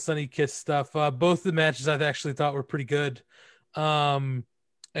Janela Sunny Kiss stuff. Both the matches I actually thought were pretty good. And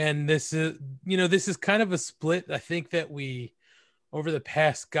this is kind of a split. I think that we, over the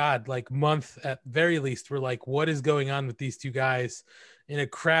past month at very least, we're like, what is going on with these two guys in a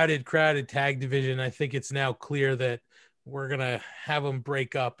crowded tag division? I think it's now clear that we're gonna have them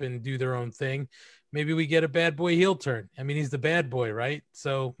break up and do their own thing. Maybe we get a bad boy heel turn. I mean, he's the bad boy, right?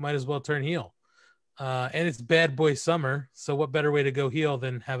 So might as well turn heel. And it's Bad Boy Summer, so what better way to go heel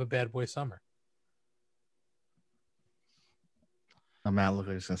than have a Bad Boy Summer? Matt, look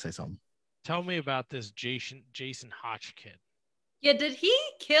like he's gonna say something. Tell me about this Jason Hotch kid. Yeah, did he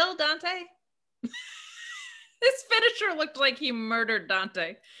kill Dante? His finisher looked like he murdered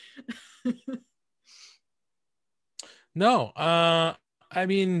Dante. No, I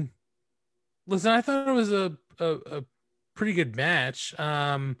mean, listen, I thought it was a pretty good match.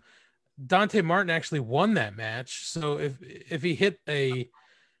 Dante Martin actually won that match. So if he hit a,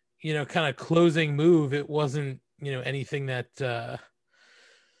 kind of closing move, it wasn't, anything that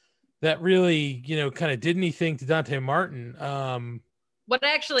that really, kind of did anything to Dante Martin. What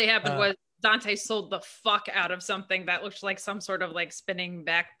actually happened was Dante sold the fuck out of something that looked like some sort of like spinning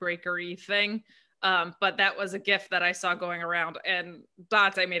backbreakery thing. But that was a gift that I saw going around, and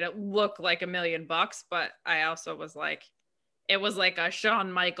Dante made it look like $1 million. But I also was like, it was like a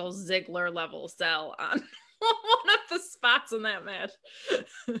Shawn Michaels Ziggler level sell on one of the spots in that match.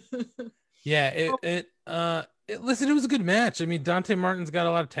 Yeah, listen, it was a good match. I mean, Dante Martin's got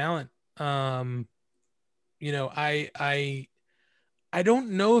a lot of talent. I don't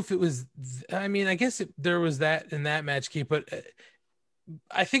know if it was. I mean, I guess there was that in that match, Keith, but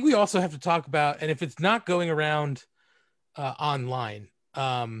I think we also have to talk about, and if it's not going around online,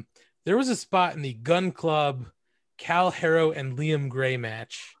 there was a spot in the Gun Club, Cal Harrow and Liam Gray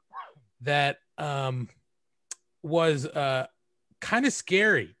match that was kind of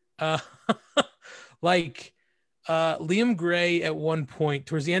scary. Liam Gray at one point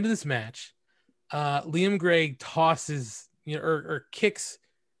towards the end of this match, Liam Gray tosses or kicks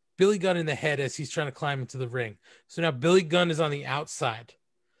Billy Gunn in the head as he's trying to climb into the ring. So now Billy Gunn is on the outside.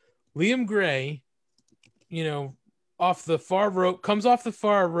 Liam Gray, off the far rope, comes off the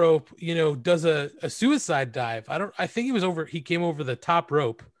far rope, does a suicide dive. I think he came over the top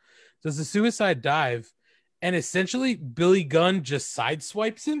rope, does a suicide dive, and essentially Billy Gunn just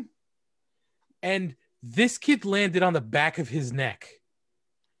sideswipes him. And this kid landed on the back of his neck.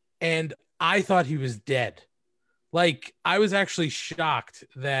 And I thought he was dead. Like, I was actually shocked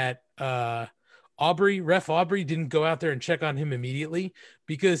that Ref Aubrey didn't go out there and check on him immediately,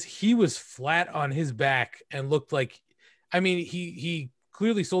 because he was flat on his back and looked like, I mean, he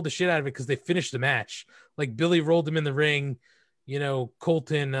clearly sold the shit out of it because they finished the match. Like, Billy rolled him in the ring,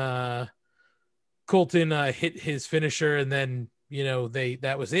 Colton hit his finisher, and then,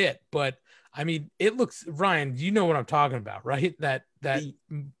 that was it. But I mean, it looks, Ryan, you know what I'm talking about, right? That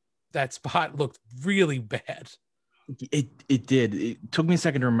spot looked really bad. It did. It took me a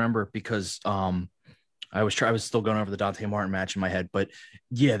second to remember because I was still going over the Dante Martin match in my head, but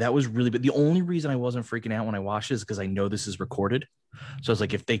yeah, that was really. But the only reason I wasn't freaking out when I watched it is because I know this is recorded. So it's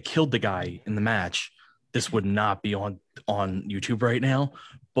like, if they killed the guy in the match, this would not be on YouTube right now.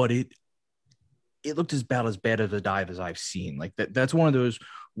 But it looked as bad of a dive as I've seen. Like that's one of those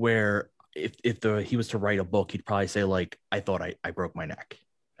where if he was to write a book, he'd probably say, like, I thought I broke my neck,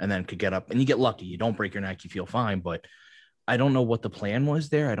 and then could get up, and you get lucky. You don't break your neck, you feel fine. But I don't know what the plan was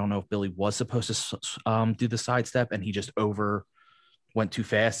there. I don't know if Billy was supposed to do the sidestep and he just went too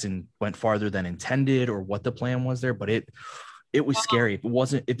fast and went farther than intended, or what the plan was there. But it was scary.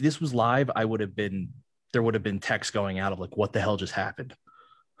 If this was live, there would have been text going out of like, what the hell just happened?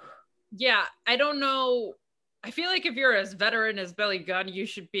 Yeah, I don't know. I feel like if you're as veteran as Billy Gunn, you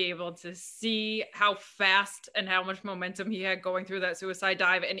should be able to see how fast and how much momentum he had going through that suicide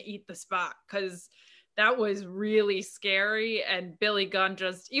dive and eat the spot, because that was really scary. And Billy Gunn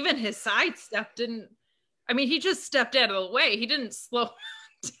just, even his sidestep he just stepped out of the way. He didn't slow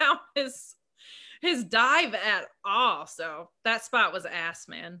down his dive at all. So that spot was ass,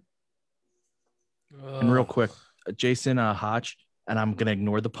 man. And real quick, Jason Hotch, and I'm gonna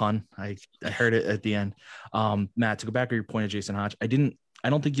ignore the pun. I heard it at the end. Matt, to go back to your point of Jason Hodge, I don't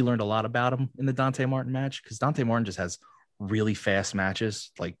think you learned a lot about him in the Dante Martin match, because Dante Martin just has really fast matches.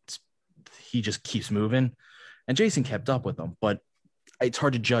 Like, he just keeps moving, and Jason kept up with him. But it's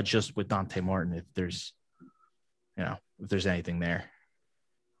hard to judge just with Dante Martin if there's anything there.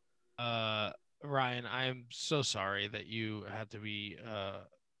 Ryan, I'm so sorry that you had to be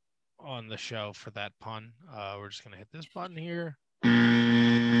on the show for that pun. We're just gonna hit this button here.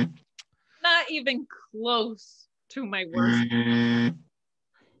 Not even close to my worst.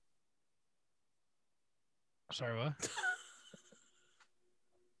 Sorry, what?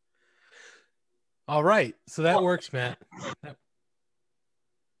 All right, so that works, Matt.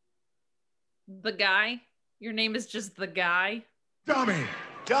 The guy. Your name is just the guy. Dummy.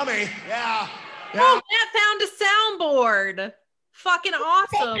 Yeah. Oh, Matt found a soundboard. Fucking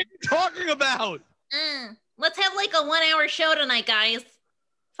awesome. What are you talking about? Let's have like a 1 hour show tonight, guys.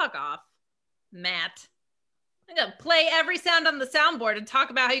 Fuck off, Matt. I'm gonna play every sound on the soundboard and talk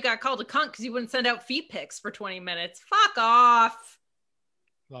about how you got called a cunt because you wouldn't send out feet pics for 20 minutes. Fuck off.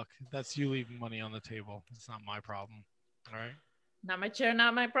 Look, that's you leaving money on the table. It's not my problem. All right. Not my chair,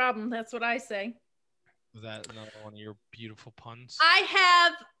 not my problem. That's what I say. Is that another one of your beautiful puns? I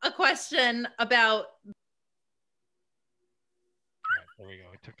have a question about. All right, there we go.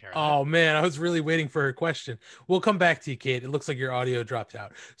 We took care of Oh man, I was really waiting for her question. We'll come back to you, Kate. It looks like your audio dropped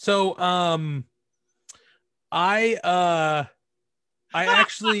out. So, I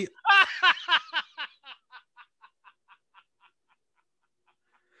actually.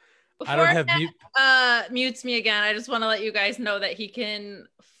 Before I don't have mute. Mutes me again. I just want to let you guys know that he can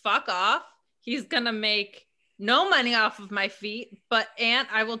fuck off. He's gonna make no money off of my feet, but Aunt,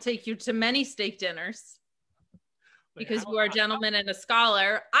 I will take you to many steak dinners because you are a gentleman and a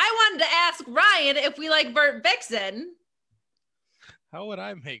scholar. I wanted to ask Ryan if we like Bert Vixen. How would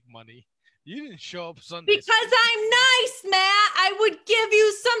I make money? You didn't show up Sunday. Because I'm nice, Matt. I would give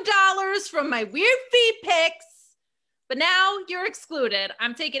you some dollars from my weird feet pics. But now you're excluded.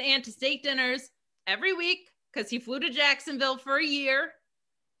 I'm taking Aunt to steak dinners every week because he flew to Jacksonville for a year,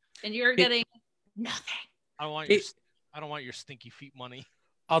 and you're getting nothing. I don't want your stinky feet money.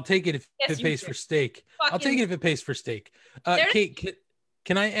 I'll take it if it pays for steak. I'll take it if it pays for steak. Kate,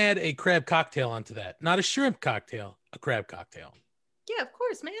 can I add a crab cocktail onto that? Not a shrimp cocktail, a crab cocktail. Yeah, of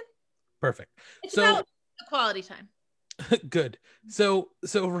course, man. Perfect. It's about the quality time. Good. So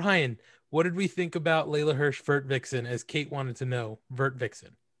Ryan, what did we think about Layla Hirsch, Vert Vixen, as Kate wanted to know? Vert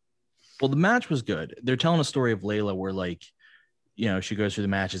Vixen. Well, the match was good. They're telling a story of Layla where, like, she goes through the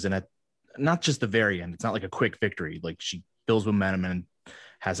matches, and at not just the very end, it's not like a quick victory. Like, she builds momentum and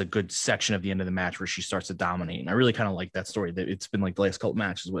has a good section of the end of the match where she starts to dominate. And I really kind of like that story. That it's been like the last couple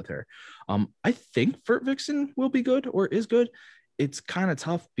matches with her. I think Vert Vixen will be good or is good. It's kind of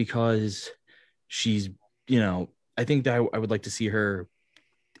tough because she's, I think that I would like to see her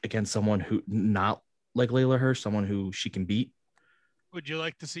against someone who not like Layla Hirsch, someone who she can beat. Would you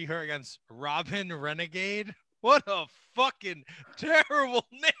like to see her against Robin Renegade? What a fucking terrible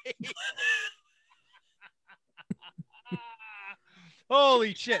name.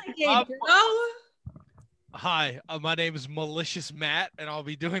 Holy shit. Hi, my name is Malicious Matt, and I'll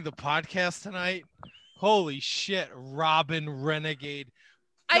be doing the podcast tonight. Holy shit, Robin Renegade.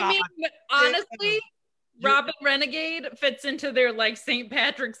 God, I mean, honestly, Robin Renegade fits into their like St.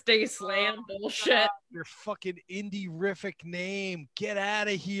 Patrick's Day slam bullshit. God, your fucking indie-rific name. Get out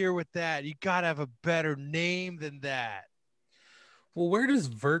of here with that. You gotta have a better name than that. Well, where does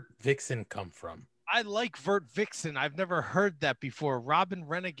Vert Vixen come from? I like Vert Vixen. I've never heard that before. Robin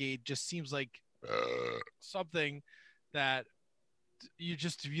Renegade just seems like something that you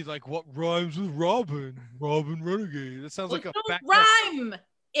just be like, what rhymes with Robin? Robin Renegade. That sounds like a rhyme,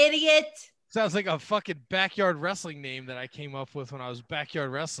 idiot. Sounds like a fucking backyard wrestling name that I came up with when I was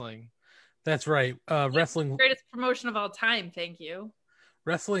backyard wrestling. That's right. Wrestling, greatest promotion of all time. Thank you.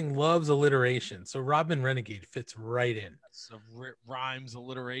 Wrestling loves alliteration, so Robin Renegade fits right in. So rhymes,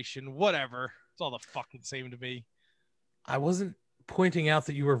 alliteration, whatever. It's all the fucking same to me. I wasn't pointing out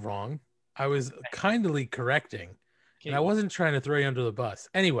that you were wrong. I was kindly correcting. And I wasn't trying to throw you under the bus.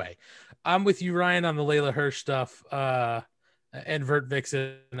 Anyway, I'm with you, Ryan, on the Layla Hirsch stuff and Vert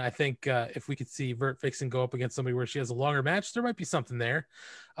Vixen. I think if we could see Vert Vixen go up against somebody where she has a longer match, there might be something there.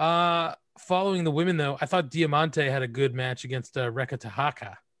 Following the women, though, I thought Diamante had a good match against Reka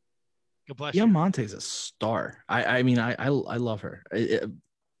Tahaka. God bless you. Diamante's a star. I mean, I love her.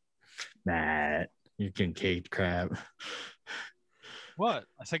 Matt, you can Kate crap. What?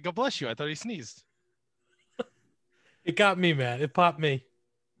 I said, God bless you. I thought he sneezed. It got me, man. It popped me.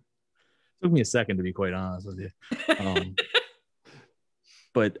 Took me a second, to be quite honest with you.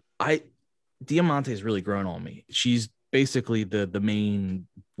 But Diamante has really grown on me. She's basically the main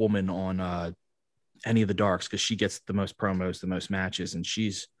woman on any of the darks because she gets the most promos, the most matches, and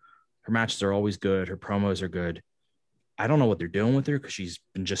her matches are always good. Her promos are good. I don't know what they're doing with her because she's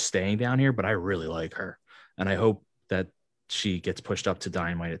been just staying down here, but I really like her. And I hope that she gets pushed up to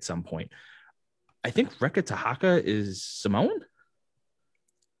Dynamite at some point. I think Reka Tahaka is Samoan.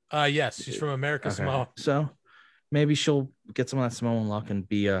 Yes, she's from America Samoa. So maybe she'll get some of that Samoan luck and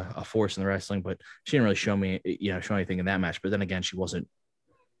be a force in the wrestling, but she didn't really show anything in that match. But then again, she wasn't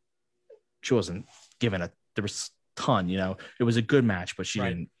given there was a ton, it was a good match, but she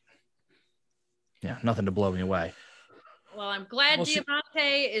didn't, nothing to blow me away. Well, I'm glad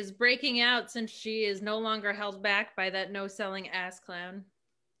Diamante is breaking out since she is no longer held back by that no-selling ass clown.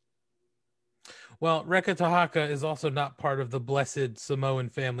 Well, Reka Tahaka is also not part of the blessed Samoan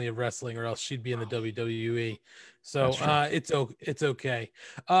family of wrestling, or else she'd be in the WWE. So it's okay.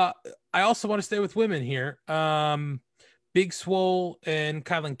 I also want to stay with women here. Big Swole and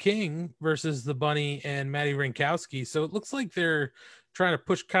Kylan King versus the Bunny and Maddie Rinkowski. So it looks like they're trying to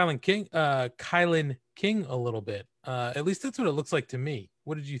push Kylan King a little bit. At least that's what it looks like to me.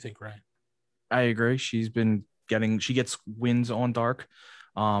 What did you think, Ryan? I agree. She gets wins on Dark.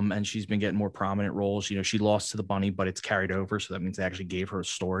 And she's been getting more prominent roles. She lost to the Bunny, but it's carried over. So that means they actually gave her a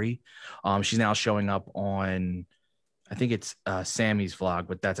story. She's now showing up on, I think it's Sammy's vlog,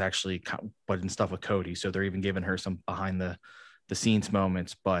 but that's actually, but in stuff with Cody. So they're even giving her some behind the scenes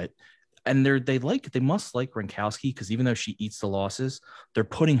moments, and they must like Rinkowski because even though she eats the losses, they're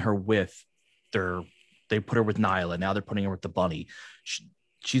putting her they put her with Nyla. Now they're putting her with the Bunny.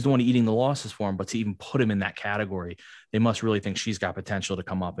 She's the one eating the losses for him, but to even put him in that category, they must really think she's got potential to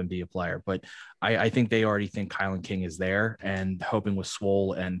come up and be a player. But I think they already think Kylan King is there and hoping with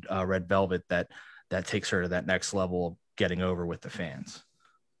Swole and Red Velvet that takes her to that next level of getting over with the fans.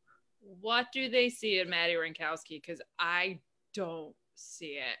 What do they see in Maddie Rinkowski? Because I don't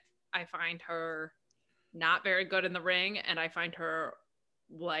see it. I find her not very good in the ring, and I find her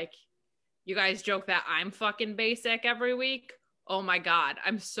like, you guys joke that I'm fucking basic every week. Oh my God,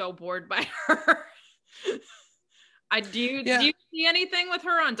 I'm so bored by her. Do you see anything with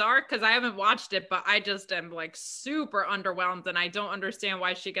her on Dark? Because I haven't watched it, but I just am like super underwhelmed, and I don't understand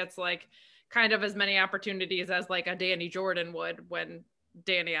why she gets like kind of as many opportunities as like a Danny Jordan would. When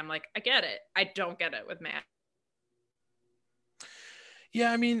Danny, I'm like, I get it. I don't get it with Matt.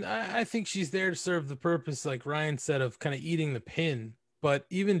 Yeah, I mean, I think she's there to serve the purpose, like Ryan said, of kind of eating the pin. But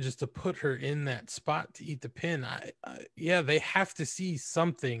even just to put her in that spot to eat the pin, they have to see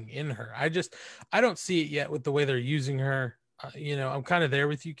something in her. I don't see it yet with the way they're using her. I'm kind of there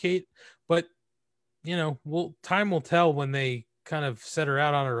with you, Kate, but time will tell when they kind of set her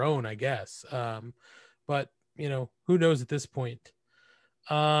out on her own, I guess. But who knows at this point?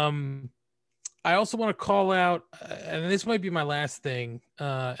 I also want to call out, and this might be my last thing,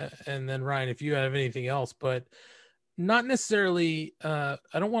 and then Ryan, if you have anything else, but not necessarily, I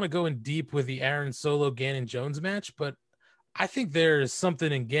don't want to go in deep with the Aaron Solo Gannon Jones match, but I think there's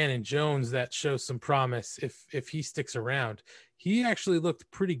something in Gannon Jones that shows some promise if he sticks around. He actually looked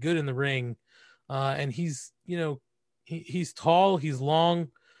pretty good in the ring, and he's he's tall, he's long,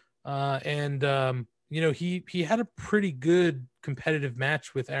 and he had a pretty good competitive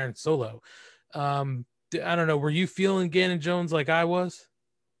match with Aaron Solo. I don't know, were you feeling Gannon Jones like I was?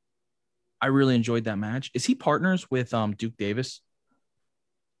 I really enjoyed that match. Is he partners with Duke Davis?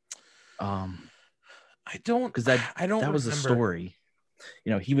 I don't, because that was the story.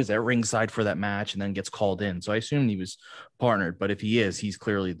 He was at ringside for that match and then gets called in. So I assumed he was partnered, but if he is, he's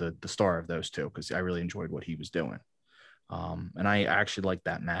clearly the star of those two because I really enjoyed what he was doing. And I actually liked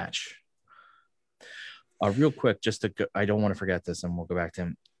that match. Real quick, I don't want to forget this and we'll go back to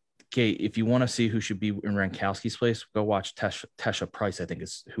him. Okay, if you want to see who should be in Rinkowski's place, go watch Tesha Price. I think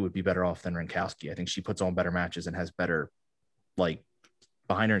is who would be better off than Rinkowski. I think she puts on better matches and has better, like,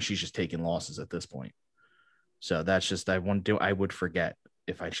 behind her, and she's just taking losses at this point. So that's just I would forget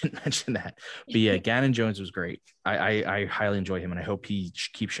if I didn't mention that. But yeah, Gannon Jones was great. I highly enjoy him, and I hope he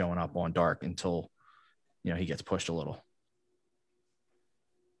keeps showing up on Dark until he gets pushed a little.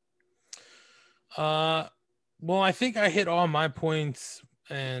 Well, I think I hit all my points.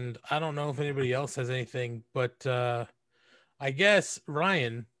 And I don't know if anybody else has anything, but I guess,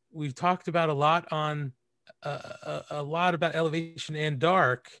 Ryan, we've talked about a lot about Elevation and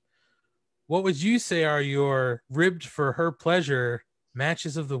Dark. What would you say are your ribbed for her pleasure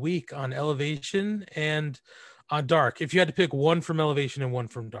matches of the week on Elevation and on Dark? If you had to pick one from Elevation and one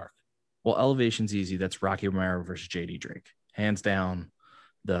from Dark. Well, Elevation's easy. That's Rocky Romero versus JD Drake. Hands down,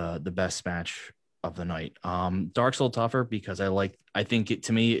 the best match of the night. Dark's a little tougher because I think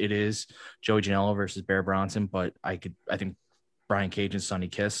to me it is Joey Janela versus Bear Bronson, but I think Brian Cage and Sonny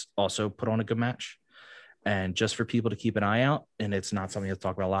Kiss also put on a good match. And just for people to keep an eye out, and it's not something to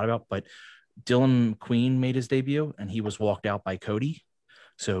talk about a lot about, but Dylan McQueen made his debut and he was walked out by Cody.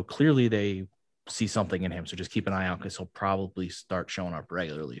 So clearly they see something in him. So just keep an eye out because he'll probably start showing up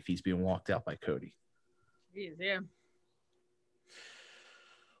regularly if he's being walked out by Cody. Jeez, yeah.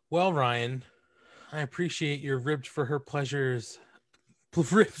 Well, Ryan, I appreciate your ribbed for her pleasure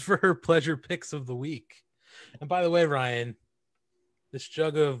picks of the week. And by the way, Ryan, this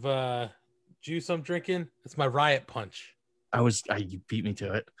jug of juice I'm drinking, it's my Riot Punch. You beat me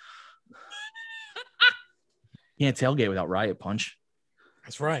to it. You can't tailgate without Riot Punch.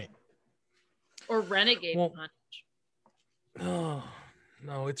 That's right. Or Renegade Punch. Oh,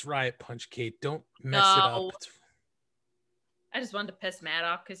 no, it's Riot Punch, Kate. Don't mess it up. I just wanted to piss Matt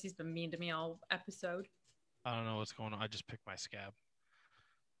off because he's been mean to me all episode. I don't know what's going on. I just picked my scab.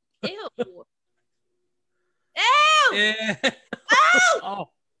 Ew. Ew! Yeah. Oh.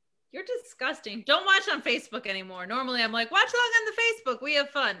 You're disgusting. Don't watch on Facebook anymore. Normally I'm like, watch along on the Facebook. We have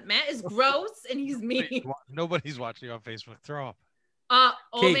fun. Matt is gross and he's mean. Nobody's watching on Facebook. Throw up.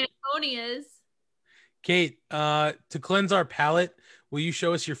 Old man Tony is. Kate, to cleanse our palate, will you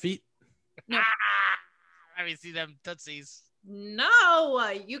show us your feet? No. Let me see them tootsies. No,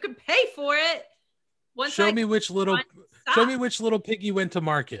 you can pay for it. Show me which little piggy went to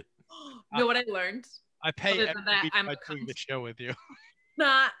market. You know what I learned? I pay every week by doing the show with you.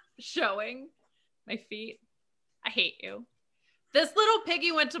 Not showing my feet. I hate you. This little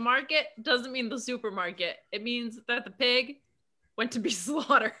piggy went to market doesn't mean the supermarket. It means that the pig went to be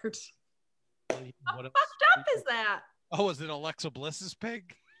slaughtered. How fucked up is that? Oh, is it Alexa Bliss's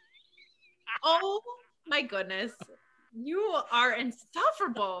pig? Oh my goodness. You are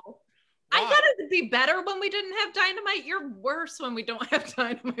insufferable. Why? I thought it would be better when we didn't have Dynamite. You're worse when we don't have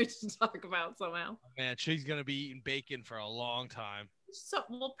Dynamite to talk about somehow. Man, she's going to be eating bacon for a long time.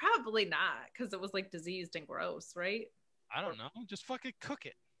 Well, probably not, because it was like diseased and gross, right? I don't know. Just fucking cook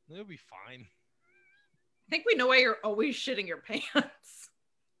it. It'll be fine. I think we know why you're always shitting your pants.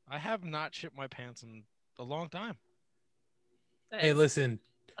 I have not shit my pants in a long time. Hey, listen.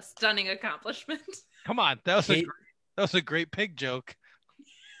 A stunning accomplishment. Come on. That was a great pig joke.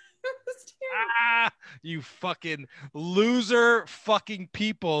 You fucking loser fucking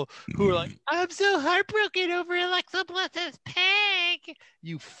people who are like, I'm so heartbroken over Alexa Bliss's pig.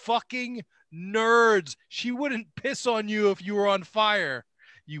 You fucking nerds. She wouldn't piss on you if you were on fire.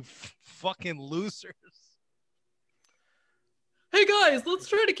 You fucking losers. Hey guys, let's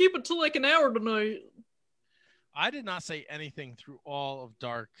try to keep it to like an hour tonight. I did not say anything through all of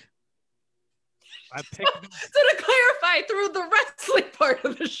Dark. I picked so to clarify, through the wrestling part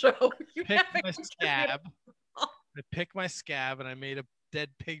of the show, you picked my scab. I picked my scab and I made a dead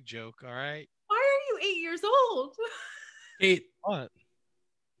pig joke. All right. Why are you 8 years old? Kate. What?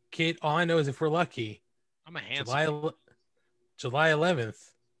 Kate, all I know is if we're lucky, I'm a handsome. July 11th.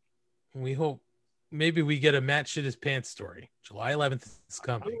 We hope maybe we get a Matt shit his pants story. July 11th is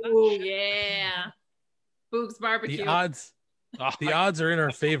coming. Oh yeah. Boog's barbecue. The odds are in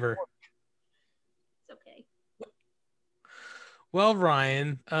our favor. Okay. Well,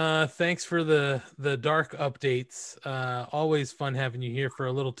 Ryan, thanks for the Dark updates. Always fun having you here for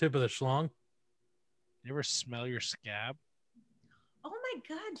a little tip of the schlong. You ever smell your scab? Oh my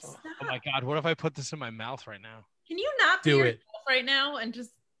God, stop. Oh my God, what if I put this in my mouth right now? Can you not do it right now and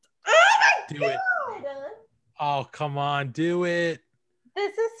just do it? Oh, come on, do it.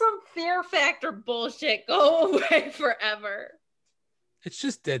 This is some Fear Factor bullshit. Go away forever. It's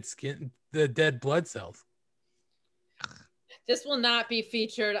just dead skin, the dead blood cells. This will not be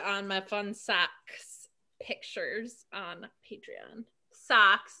featured on my fun socks pictures on Patreon.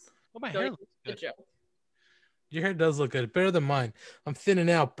 Socks. Oh, my hair looks good. Joke. Your hair does look good. Better than mine. I'm thinning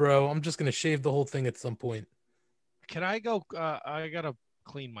out, bro. I'm just going to shave the whole thing at some point. Can I go? I got to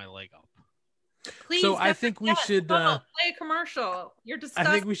clean my leg up. Please, so I think we should play a commercial. You're disgusting.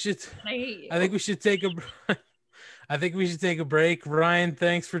 I think we should. I hate you. I think we should take a. I think we should take a break. Ryan,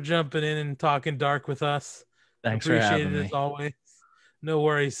 thanks for jumping in and talking Dark with us. Thanks for having me. As always. No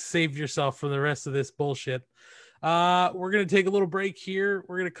worries. Save yourself from the rest of this bullshit. We're gonna take a little break here.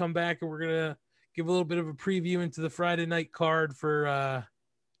 We're gonna come back and we're gonna give a little bit of a preview into the Friday night card for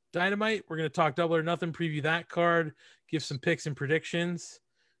Dynamite. We're gonna talk Double or Nothing, preview that card, give some picks and predictions.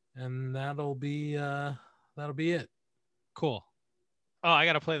 And that'll be it. Cool. Oh, I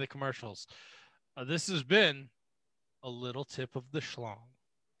got to play the commercials. This has been a little tip of the schlong.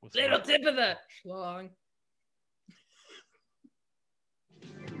 Little tip of the schlong.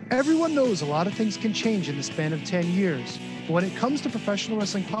 Everyone knows a lot of things can change in the span of 10 years. But when it comes to professional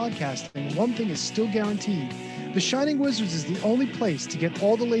wrestling podcasting, one thing is still guaranteed. The Shining Wizards is the only place to get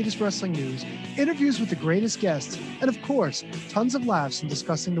all the latest wrestling news, interviews with the greatest guests, and of course, tons of laughs in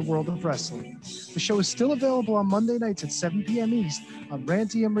discussing the world of wrestling. The show is still available on Monday nights at 7 p.m. East on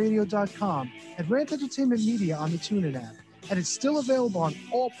rantemradio.com and Rant Entertainment Media on the TuneIn app. And it's still available on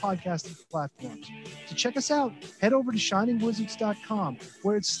all podcasting platforms. To check us out, head over to shiningwizards.com,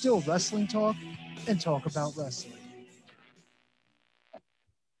 where it's still wrestling talk and talk about wrestling.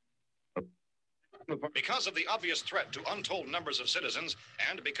 Because of the obvious threat to untold numbers of citizens,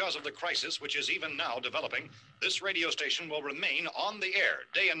 and because of the crisis which is even now developing, this radio station will remain on the air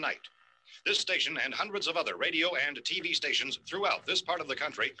day and night. This station and hundreds of other radio and TV stations throughout this part of the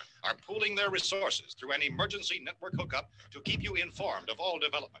country are pooling their resources through an emergency network hookup to keep you informed of all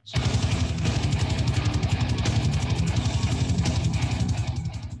developments.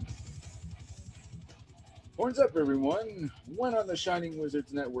 Horns up, everyone. When on the Shining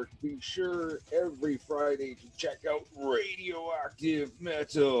Wizards Network, be sure every Friday to check out Radioactive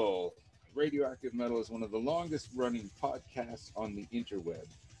Metal. Radioactive Metal is one of the longest running podcasts on the interweb.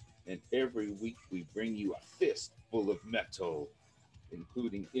 And every week we bring you a fist full of metal,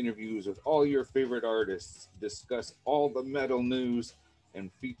 including interviews with all your favorite artists, discuss all the metal news,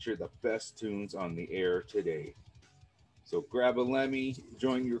 and feature the best tunes on the air today. So grab a Lemmy,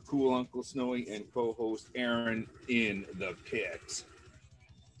 join your cool Uncle Snowy and co-host Aaron in the pit.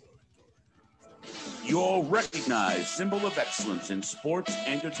 Your recognized symbol of excellence in sports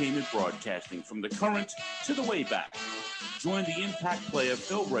entertainment broadcasting from the current to the way back. Join the impact player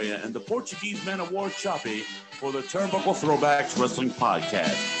Phil Rea and the Portuguese man of war Chape for the Turnbuckle Throwbacks Wrestling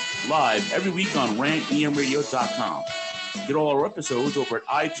Podcast, live every week on rantemradio.com. Get all our episodes over at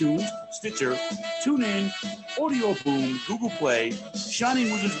iTunes, Stitcher, TuneIn, Audio Boom, Google Play,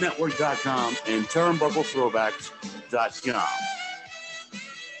 ShiningWizardsNetwork.com, and TurnbuckleThrowbacks.com.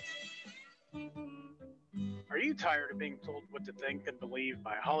 Are you tired of being told what to think and believe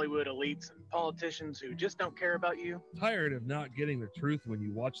by Hollywood elites and politicians who just don't care about you? Tired of not getting the truth when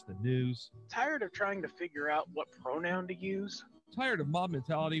you watch the news? Tired of trying to figure out what pronoun to use? Tired of mob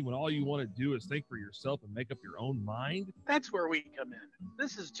mentality when all you want to do is think for yourself and make up your own mind? That's where we come in.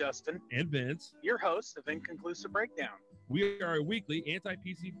 This is Justin. And Vince. Your host of Inconclusive Breakdown. We are a weekly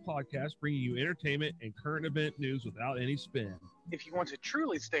anti-PC podcast bringing you entertainment and current event news without any spin. If you want to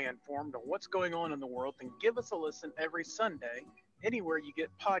truly stay informed on what's going on in the world, then give us a listen every Sunday, anywhere you get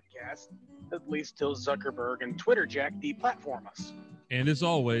podcasts, at least till Zuckerberg and Twitter Jack deplatform us. And as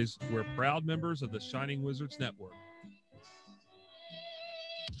always, we're proud members of the Shining Wizards Network.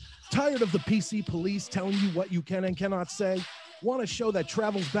 Tired of the PC police telling you what you can and cannot say? Want a show that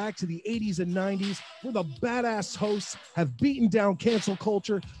travels back to the 80s and 90s, where the badass hosts have beaten down cancel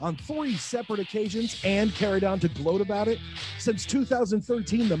culture on 3 separate occasions and carried on to gloat about it? Since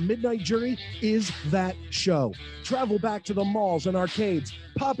 2013, The Midnight Jury is that show. Travel back to the malls and arcades,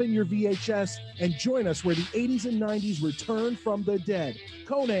 pop in your VHS, and join us where the 80s and 90s return from the dead.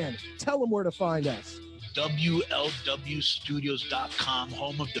 Conan, tell them where to find us. WLWstudios.com,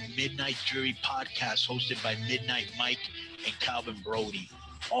 home of the Midnight Jury podcast, hosted by Midnight Mike and Calvin Brody.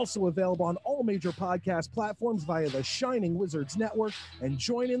 Also available on all major podcast platforms via the Shining Wizards Network, and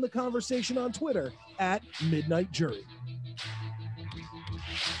join in the conversation on Twitter at Midnight Jury.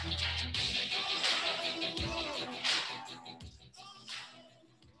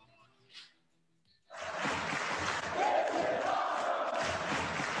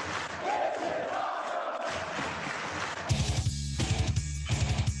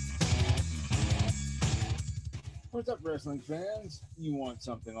 What's up, wrestling fans? You want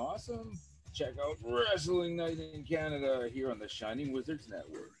something awesome? Check out Wrestling Night in Canada here on the Shining Wizards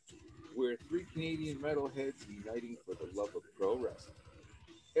Network. We're 3 Canadian metalheads uniting for the love of pro wrestling.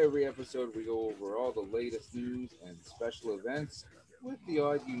 Every episode we go over all the latest news and special events with the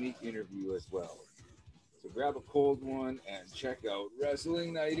odd unique interview as well. So grab a cold one and check out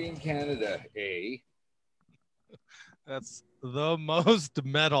Wrestling Night in Canada, eh? That's the most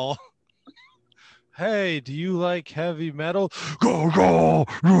metal. Hey, do you like heavy metal? Go, go,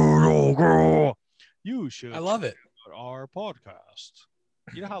 go, go. You should. I love it. Our podcast.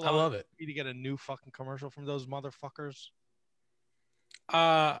 You know how long I love it. To get a new fucking commercial from those motherfuckers?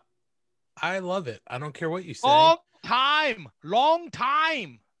 I love it. I don't care what you say. Long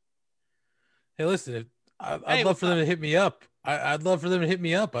time. Hey, listen, I'd love for them to hit me up. I'd love for them to hit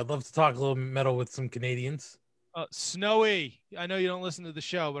me up. I'd love to talk a little metal with some Canadians. Snowy, I know you don't listen to the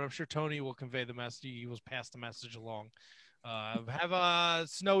show, but I'm sure Tony will convey the message. He will pass the message along. Have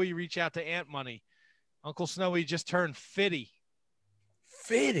Snowy reach out to Ant Money. Uncle Snowy just turned 50.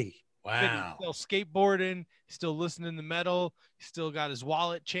 Fitty. Wow. Still skateboarding, still listening to metal, still got his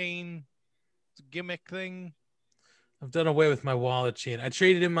wallet chain gimmick thing. I've done away with my wallet chain. I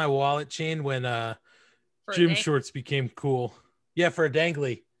traded in my wallet chain when gym shorts became cool. Yeah, for a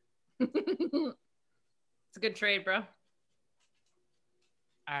dangly. It's a good trade, bro. All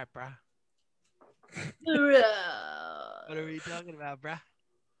right, bro. What are we talking about, bro?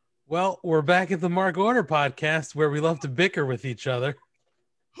 Well, we're back at the Mark Order podcast where we love to bicker with each other.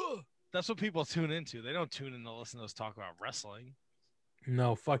 That's what people tune into. They don't tune in to listen to us talk about wrestling.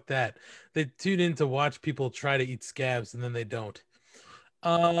 No, fuck that. They tune in to watch people try to eat scabs and then they don't.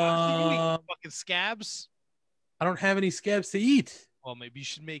 You eat fucking scabs? I don't have any scabs to eat. Well, maybe you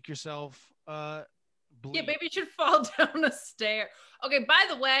should make yourself bleed. Yeah, maybe you should fall down a stair. Okay, by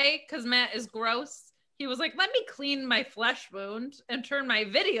the way, because Matt is gross, he was like, let me clean my flesh wound and turn my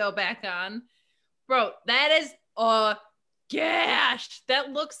video back on. Bro, that is a gash.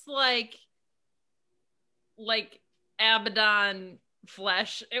 That looks like Abaddon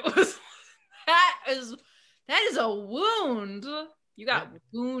flesh. It was that is a wound. You got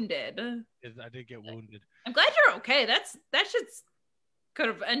wounded. I did get wounded. I'm glad you're okay. That shit's could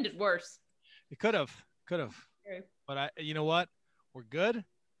have ended worse. It could have. Okay. But you know what? We're good.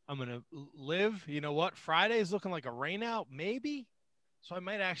 I'm gonna live. You know what? Friday is looking like a rain out, maybe. So I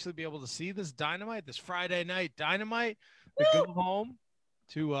might actually be able to see this Dynamite, this Friday night Dynamite. To go home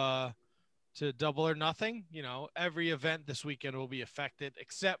to Double or Nothing. You know, every event this weekend will be affected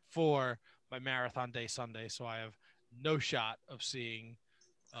except for my marathon day Sunday. So I have no shot of seeing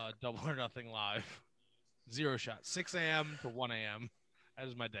Double or Nothing live. Zero shot. 6 a.m. to 1 a.m. That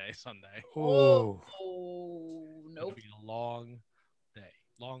is my day Sunday. Oh, nope. It'll be a long day.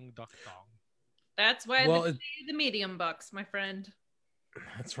 Long duck dong. That's why they pay the medium bucks, my friend.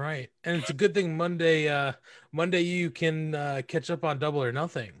 That's right. And it's a good thing Monday you can catch up on Double or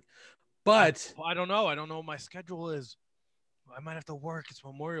Nothing. But I don't know. I don't know what my schedule is. I might have to work. It's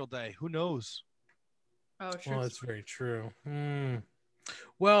Memorial Day. Who knows? Oh, true. Well, that's very true.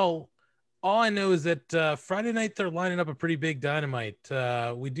 Well, all I know is that Friday night they're lining up a pretty big Dynamite.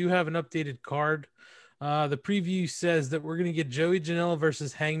 We do have an updated card. The preview says that we're going to get Joey Janela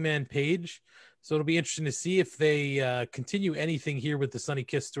versus Hangman Page. So it'll be interesting to see if they continue anything here with the Sunny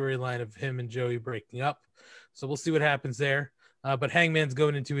Kiss storyline of him and Joey breaking up. So we'll see what happens there. But Hangman's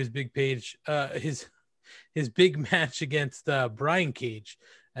going into his big his big match against Brian Cage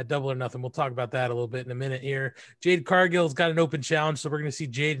at Double or Nothing. We'll talk about that a little bit in a minute here. Jade Cargill's got an open challenge, so we're going to see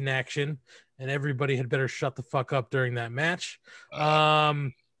Jade in action, and everybody had better shut the fuck up during that match. It's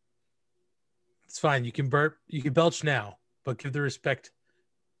fine. You can burp, you can belch now, but give the respect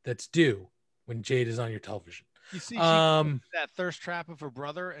that's due when Jade is on your television. You see, that thirst trap of her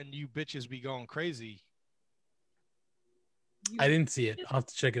brother, and you bitches be going crazy. I didn't see it. I'll have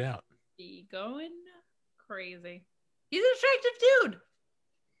to check it out. Be going crazy. He's an attractive dude.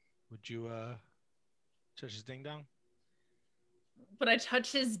 Would you touch his ding dong? Would I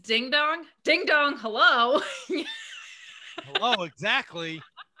touch his ding dong? Ding dong, hello. Hello, exactly.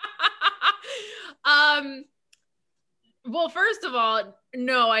 Well, first of all,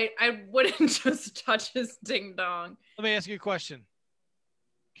 no, I wouldn't just touch his ding dong. Let me ask you a question,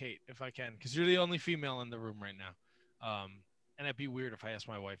 Kate, if I can, because you're the only female in the room right now. And it'd be weird if I asked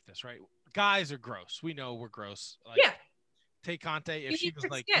my wife this, right? Guys are gross. We know we're gross. Like, yeah. Tay Conte, if she was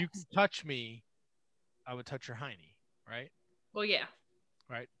like, you can touch me, I would touch her hiney, right? Well, yeah.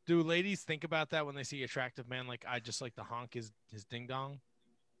 Right. Do ladies think about that when they see attractive man? Like, I just like to honk his ding dong?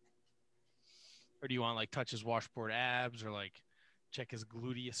 Or do you want like touch his washboard abs or like check his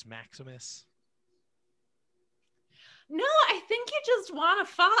gluteus maximus? No, I think you just want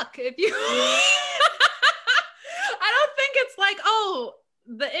to fuck. If you, I don't think it's like, oh,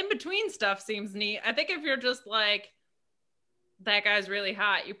 the in between stuff seems neat. I think if you're just like, that guy's really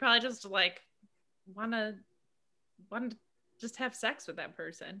hot, you probably just like want to just have sex with that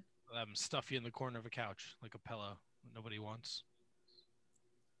person. Stuff you in the corner of a couch like a pillow nobody wants.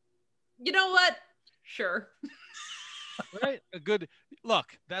 You know what? Sure. Right? A good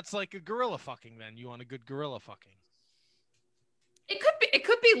look. That's like a gorilla fucking. Then you want a good gorilla fucking. It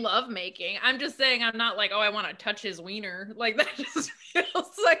could be love making. I'm just saying. I'm not like, oh, I want to touch his wiener. Like that just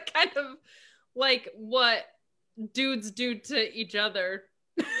feels like kind of like what dudes do to each other,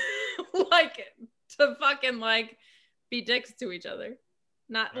 like to fucking like be dicks to each other.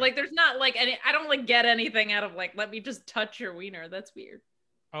 Not right. Like there's not like any. I don't like get anything out of like let me just touch your wiener. That's weird.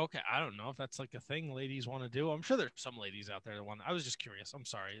 Okay, I don't know if that's like a thing ladies want to do. I'm sure there's some ladies out there that want. I was just curious. I'm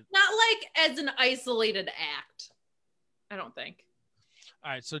sorry. Not like as an isolated act. I don't think.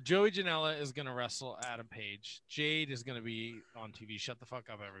 All right, so Joey Janela is going to wrestle Adam Page. Jade is going to be on TV. Shut the fuck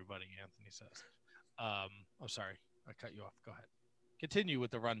up, everybody, Anthony says. I'm sorry. I cut you off. Go ahead. Continue with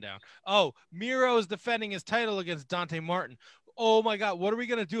the rundown. Oh, Miro is defending his title against Dante Martin. Oh, my God. What are we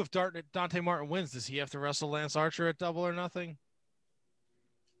going to do if Dante Martin wins? Does he have to wrestle Lance Archer at Double or Nothing?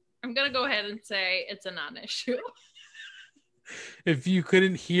 I'm going to go ahead and say it's a non-issue. If you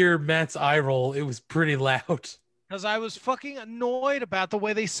couldn't hear Matt's eye roll, it was pretty loud. Because I was fucking annoyed about the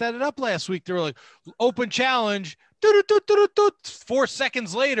way they set it up last week. They were like, open challenge. 4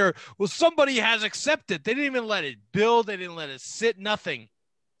 seconds later, well, somebody has accepted. They didn't even let it build. They didn't let it sit. Nothing.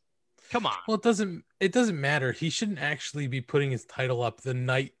 Come on. Well, it doesn't matter. He shouldn't actually be putting his title up the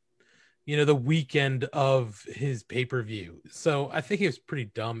night, the weekend of his pay-per-view. So I think it was pretty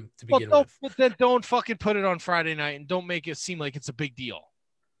dumb to begin with. But then don't fucking put it on Friday night and don't make it seem like it's a big deal.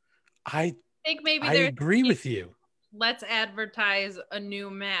 I think maybe I agree with you. Let's advertise a new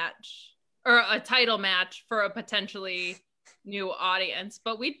match or a title match for a potentially new audience.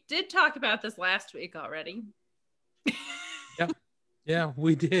 But we did talk about this last week already. Yeah,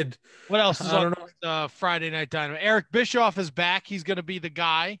 we did. What else is on Friday Night Dynamite? Eric Bischoff is back. He's going to be the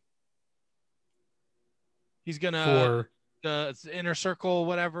guy. He's going to the Inner Circle,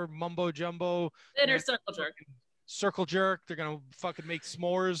 whatever, mumbo jumbo. Inner Circle Jerk. Circle Jerk. They're going to fucking make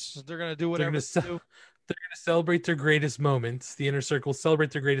s'mores. They're going to do whatever They're going to celebrate their greatest moments. The Inner Circle celebrate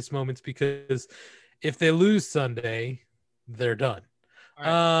their greatest moments because if they lose Sunday, they're done. All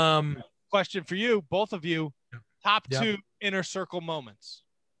right. Question for you, both of you. Top 2 Inner Circle moments.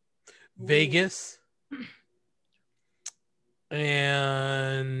 Vegas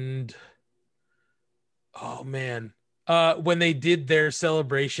and oh man, when they did their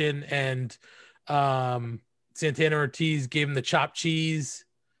celebration and Santana Ortiz gave him the chopped cheese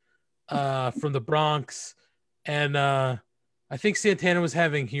from the Bronx, and I think Santana was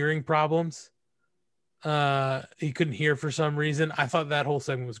having hearing problems. He couldn't hear for some reason. I thought that whole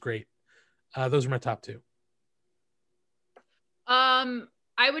segment was great. Those are my top 2. I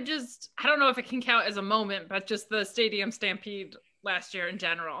don't know if it can count as a moment, but just the Stadium Stampede last year in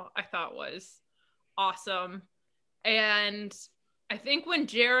general, I thought was awesome. And I think when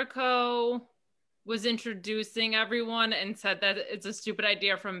Jericho was introducing everyone and said that it's a stupid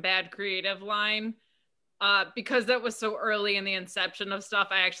idea from Bad Creative line, because that was so early in the inception of stuff,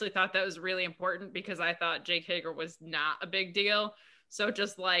 I actually thought that was really important because I thought Jake Hager was not a big deal. So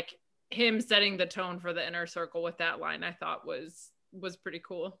just like him setting the tone for the Inner Circle with that line, I thought was pretty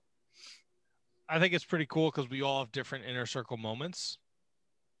cool. I think it's pretty cool because we all have different Inner Circle moments.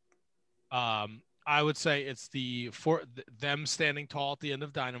 I would say it's them standing tall at the end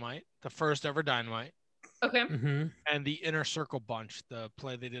of Dynamite, the first ever Dynamite. Okay. Mm-hmm. And the Inner Circle bunch, the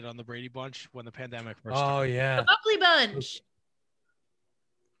play they did on the Brady Bunch when the pandemic first started. Oh, yeah. The Bubbly Bunch.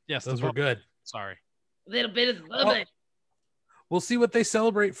 Yes, those were good. Sorry. A little bit of the bubbly. We'll see what they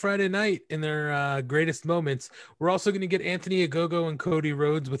celebrate Friday night in their greatest moments. We're also going to get Anthony Ogogo and Cody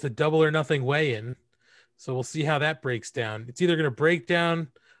Rhodes with a Double or Nothing weigh-in. So we'll see how that breaks down. It's either going to break down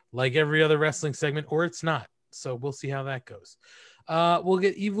like every other wrestling segment or it's not. So we'll see how that goes. We'll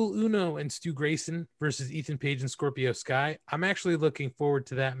get Evil Uno and Stu Grayson versus Ethan Page and Scorpio Sky. I'm actually looking forward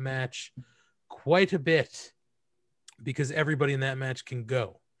to that match quite a bit because everybody in that match can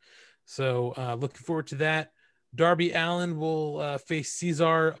go. So looking forward to that. Darby Allin will face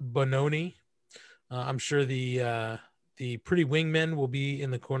Cesar Bononi. I'm sure the pretty wingmen will be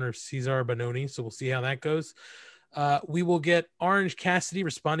in the corner of Cesar Bononi, so we'll see how that goes. We will get Orange Cassidy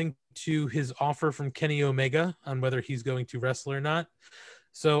responding to his offer from Kenny Omega on whether he's going to wrestle or not.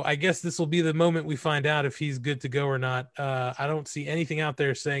 So I guess this will be the moment we find out if he's good to go or not. I don't see anything out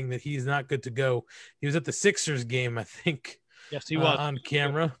there saying that he's not good to go. He was at the Sixers game, I think. Yes, he was on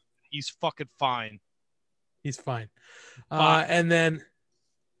camera. He's fucking fine. He's fine. And then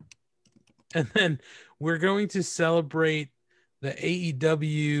we're going to celebrate the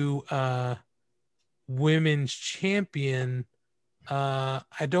AEW women's champion.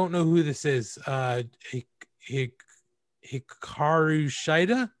 I don't know who this is. Hikaru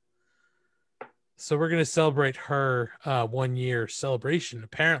Shida. So we're going to celebrate her 1 year celebration,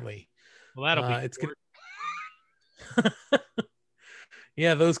 apparently. Well, that'll be it's good.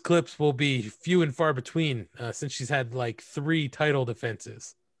 Yeah, those clips will be few and far between since she's had like 3 title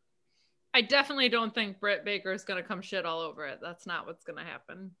defenses. I definitely don't think Britt Baker is going to come shit all over it. That's not what's going to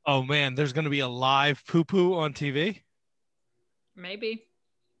happen. Oh, man, there's going to be a live poo-poo on TV? Maybe.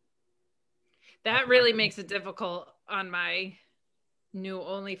 That really makes it difficult on my new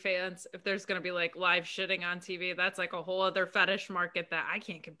OnlyFans. If there's going to be like live shitting on TV, that's like a whole other fetish market that I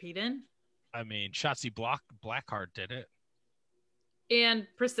can't compete in. I mean, Shotzi Blackheart did it. And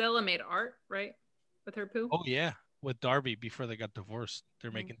Priscilla made art, right? With her poo. Oh yeah, with Darby before they got divorced,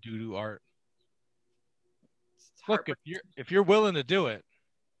 they're making doo-doo art. Look, if you're willing to do it,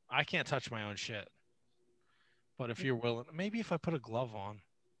 I can't touch my own shit. But if you're willing, maybe if I put a glove on.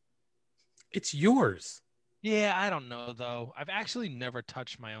 It's yours. Yeah, I don't know though. I've actually never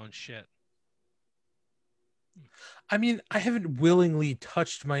touched my own shit. I mean, I haven't willingly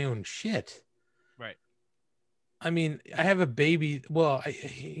touched my own shit. Right. I mean, I have a baby. Well,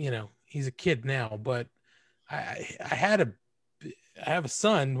 he's a kid now, but I have a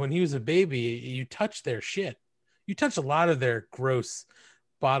son. When he was a baby, you touch their shit. You touch a lot of their gross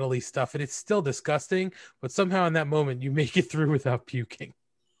bodily stuff, and it's still disgusting, but somehow in that moment you make it through without puking.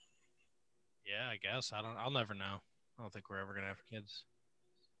 Yeah, I guess. I'll never know. I don't think we're ever gonna have kids.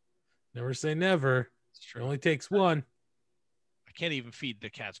 Never say never. It only takes one. I can't even feed the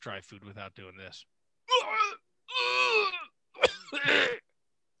cats dry food without doing this.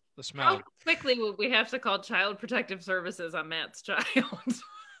 The smell. How quickly would we have to call Child Protective Services on Matt's child?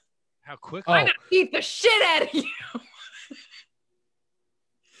 How quickly? I'm gonna beat the shit out of you.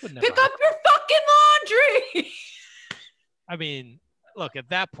 Pick up your fucking laundry. I mean, look, at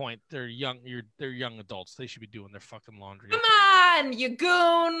that point, they're young. They're young adults. They should be doing their fucking laundry. Come on, you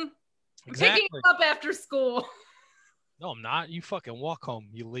goon. Exactly. I'm picking you up after school. No, I'm not. You fucking walk home,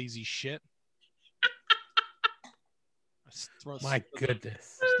 you lazy shit. My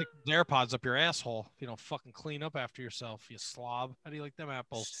goodness. Stick the AirPods up your asshole if you don't fucking clean up after yourself, you slob. How do you like them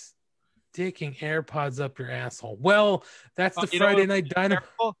apples? Sticking AirPods up your asshole. Well, that's the You know Friday what Night Dynamite.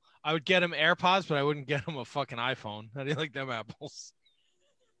 I would get him AirPods, but I wouldn't get him a fucking iPhone. How do you like them apples?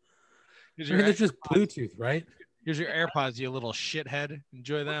 They're just Bluetooth, right? Here's your AirPods, you little shithead.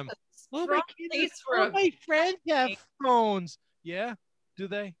 Enjoy them. Oh, my friends have phones. Yeah? Do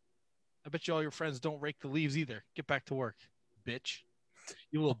they? I bet you all your friends don't rake the leaves either. Get back to work, bitch.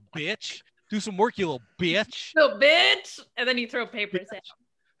 You little bitch. Do some work, you little bitch. Little bitch. And then you throw papers at him.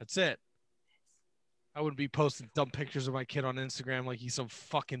 That's it. I wouldn't be posting dumb pictures of my kid on Instagram like he's some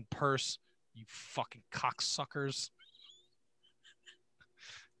fucking purse. You fucking cocksuckers.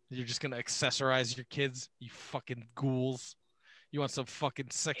 You're just going to accessorize your kids, you fucking ghouls. You want some fucking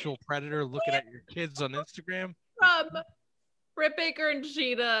sexual predator looking at your kids on Instagram? From Britt Baker and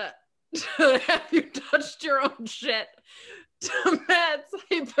Sheeta to have you touched your own shit to Matt's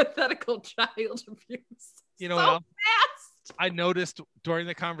hypothetical child abuse. You know so what else? Fast. I noticed during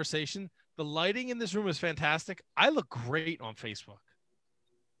the conversation, the lighting in this room is fantastic. I look great on Facebook.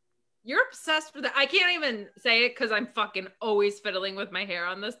 You're obsessed with that. I can't even say it because I'm fucking always fiddling with my hair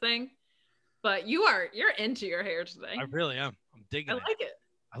on this thing. But you're into your hair today. I really am. I'm digging it. I like it.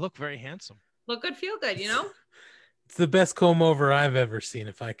 I look very handsome. Look good, feel good, you know? It's the best comb over I've ever seen,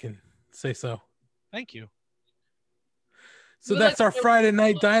 if I can say so. Thank you. So that's our Friday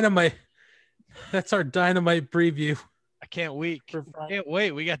Night Dynamite. That's our Dynamite preview. I can't wait. Can't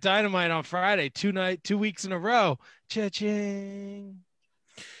wait. We got Dynamite on Friday, 2 weeks in a row. Cha-ching.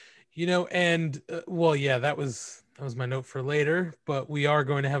 You know, and well, yeah, that was my note for later, but we are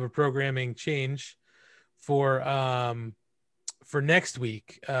going to have a programming change for next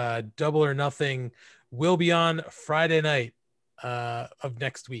week. Double or Nothing will be on Friday night of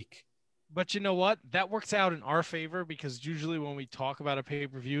next week. But you know what? That works out in our favor because usually when we talk about a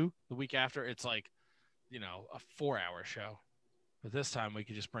pay-per-view the week after, it's like, a 4-hour show. But this time we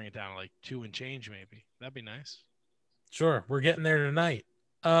could just bring it down to like 2 and change, maybe. That'd be nice. Sure, we're getting there tonight.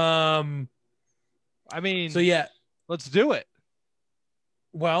 I mean, so yeah, let's do it.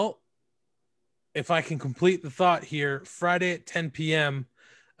 Well, if I can complete the thought here, Friday at 10 p.m.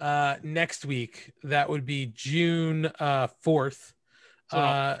 Next week, that would be June 4th.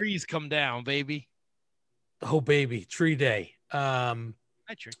 So trees come down, baby. Oh, baby, tree day.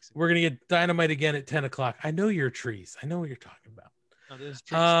 Hi, Trixie. We're gonna get Dynamite again at 10 o'clock. I know your trees. I know what you're talking about. Oh, this is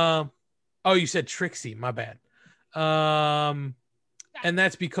Trixie. Oh, you said Trixie. My bad. And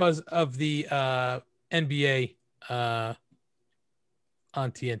that's because of the NBA on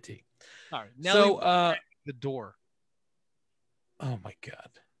TNT. All right. Nelly, So the door. Oh my God.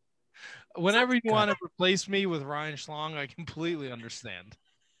 Whenever you want to replace me with Ryan Schlong, I completely understand.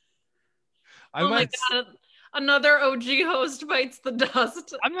 My God. Another OG host bites the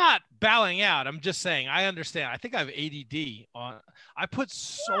dust. I'm not bowing out. I'm just saying I understand. I think I have ADD on. I put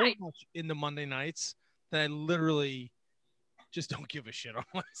so much in the Monday nights that I literally just don't give a shit on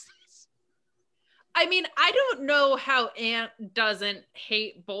Wednesdays. I mean, I don't know how Ant doesn't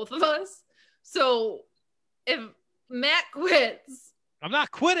hate both of us. So if Matt quits, I'm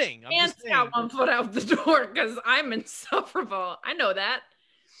not quitting. Ant's got one foot out the door because I'm insufferable. I know that.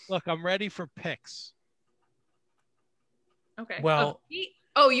 Look, I'm ready for picks. Okay. Well,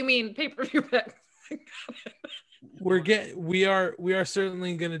 you mean pay-per-view bet? we are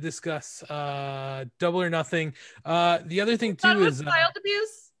certainly going to discuss Double or Nothing. The other thing too is child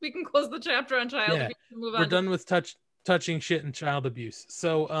abuse. We can close the chapter on child abuse and move on. We're done with touching shit and child abuse.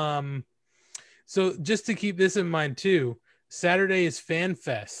 So just to keep this in mind too, Saturday is Fan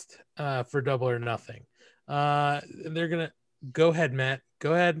Fest for Double or Nothing. They're gonna go ahead, Matt.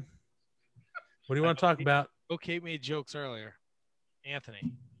 Go ahead. What do you want to talk about? Kate made jokes earlier.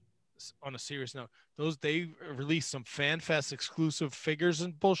 Anthony, on a serious note, they released some Fan Fest exclusive figures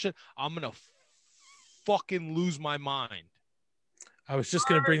and bullshit. I'm gonna fucking lose my mind. I was just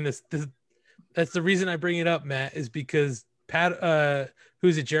gonna bring this. That's the reason I bring it up, Matt, is because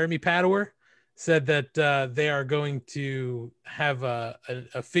who's it? Jeremy Padower said that they are going to have a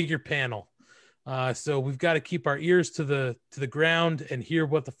figure panel. So we've got to keep our ears to the ground and hear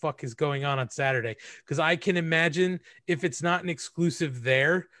what the fuck is going on Saturday. Because I can imagine if it's not an exclusive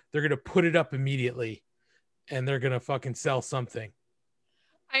there, they're going to put it up immediately and they're going to fucking sell something.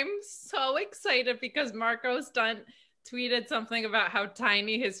 I'm so excited because Marco Stunt tweeted something about how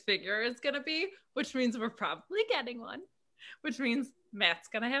tiny his figure is going to be, which means we're probably getting one, which means Matt's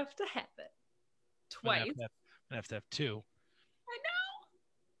going to have it twice. I have to have two. I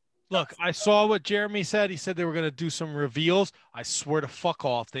know. Look, I saw what Jeremy said. He said they were going to do some reveals. I swear to fuck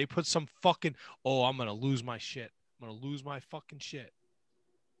off. They put some fucking, I'm going to lose my shit. I'm going to lose my fucking shit.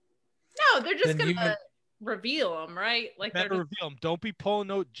 No, they're just going to reveal them, right? Like better reveal them. Don't be pulling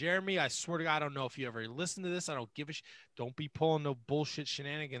no Jeremy. I swear to God, I don't know if you ever listen to this. I don't give a shit. Don't be pulling no bullshit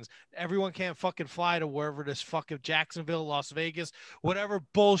shenanigans. Everyone can't fucking fly to wherever this fucking Jacksonville, Las Vegas, whatever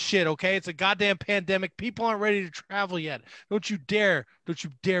bullshit. Okay, it's a goddamn pandemic. People aren't ready to travel yet. Don't you dare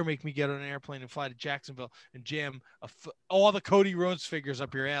make me get on an airplane and fly to Jacksonville and jam all the Cody Rhodes figures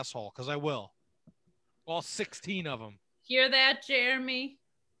up your asshole, because I will. All 16 of them. Hear that, Jeremy?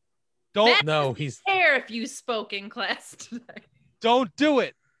 He's care if you spoke in class today. Don't do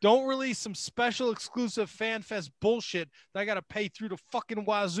it. Don't release some special exclusive Fan Fest bullshit that I got to pay through the fucking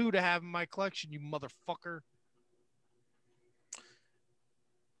wazoo to have in my collection, you motherfucker.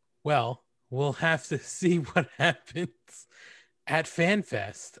 Well, we'll have to see what happens at Fan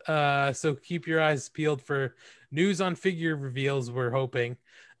Fest. So keep your eyes peeled for news on figure reveals, we're hoping.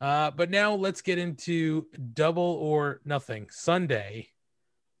 But now let's get into Double or Nothing Sunday.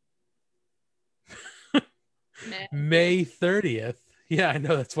 May 30th. Yeah, I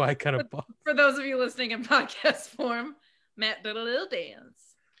know. That's why I kind of for those of you listening in podcast form, Matt did a little dance.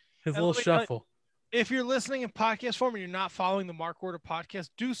 His little shuffle. If you're listening in podcast form and you're not following the Mark Order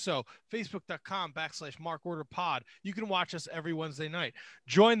podcast, do so. Facebook.com/MarkOrderPod. You can watch us every Wednesday night.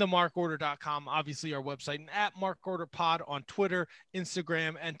 Join the MarkOrder.com, obviously our website, and at MarkOrderPod on Twitter,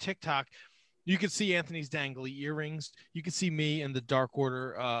 Instagram, and TikTok. You can see Anthony's dangly earrings. You can see me in the Dark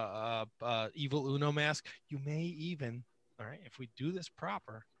Order Evil Uno mask. You may even, all right, if we do this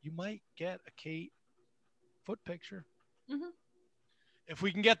proper, you might get a Kate foot picture. Mm-hmm. If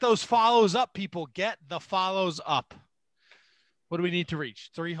we can get those follows up, people, get the follows up. What do we need to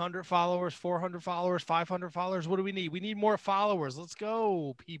reach? 300 followers, 400 followers, 500 followers? What do we need? We need more followers. Let's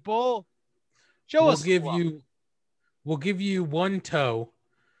go, people. We'll give you one toe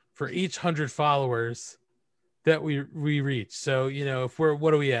for each 100 followers that we reach. So, if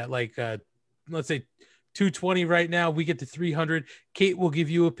what are we at? Like, let's say 220 right now, we get to 300. Kate will give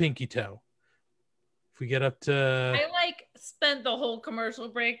you a pinky toe. If we get up to... I spent the whole commercial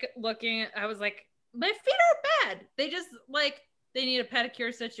break looking. I was like, my feet are bad. They just they need a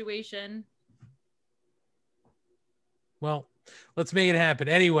pedicure situation. Well, let's make it happen.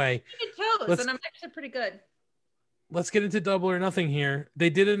 Anyway. Toes, and I'm actually pretty good. Let's get into Double or Nothing here. They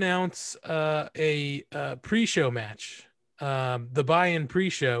did announce a pre-show match. The buy-in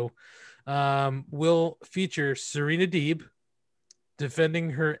pre-show will feature Serena Deeb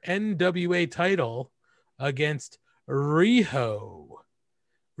defending her NWA title against Riho.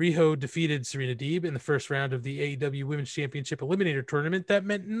 Riho defeated Serena Deeb in the first round of the AEW Women's Championship Eliminator Tournament. That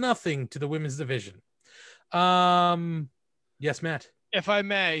meant nothing to the women's division. Yes, Matt. If I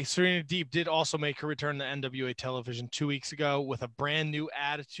may, Serena Deeb did also make her return to NWA television 2 weeks ago with a brand new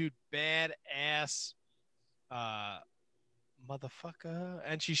attitude, badass motherfucker.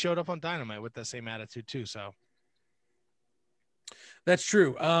 And she showed up on Dynamite with that same attitude too. So that's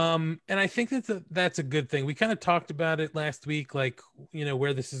true. And I think that's a good thing. We kind of talked about it last week,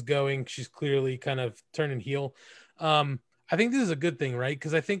 where this is going. She's clearly kind of turning heel. I think this is a good thing, right?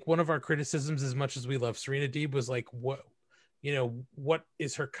 Because I think one of our criticisms, as much as we love Serena Deeb, was what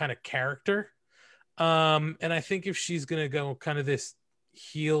is her kind of character? And I think if she's going to go kind of this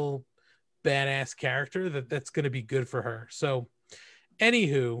heel badass character that's going to be good for her. So,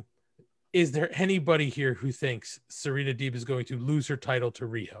 anywho, is there anybody here who thinks Serena Deeb is going to lose her title to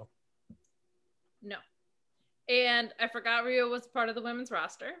Riho? No. And I forgot Riho was part of the women's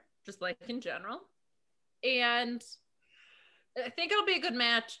roster, just like in general. And I think it'll be a good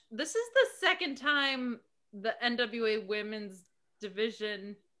match. This is the second time the NWA women's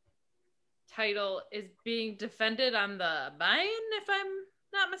division title is being defended on the buy-in, if I'm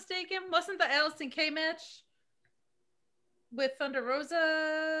not mistaken. Wasn't the Allison K match with Thunder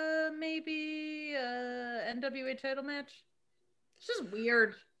Rosa maybe a NWA title match? It's just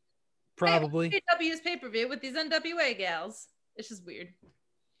weird. Probably. AEW's pay-per-view with these NWA gals. It's just weird.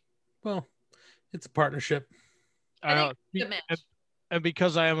 Well, it's a partnership. I don't, and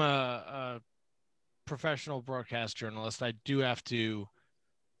because I am a professional broadcast journalist, I do have to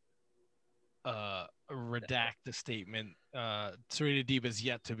redact the statement. Serena Deeb is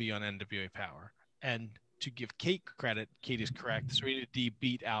yet to be on NWA Power. And to give Kate credit, Kate is correct. Serena Deeb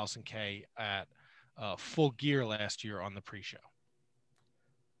beat Allison Kay at Full Gear last year on the pre-show.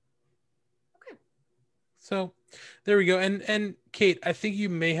 So there we go. And Kate, I think you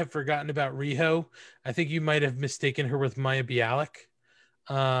may have forgotten about Riho. I think you might have mistaken her with Maya Bialik.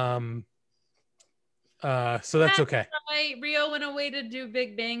 So that's okay. Right. Riho went away to do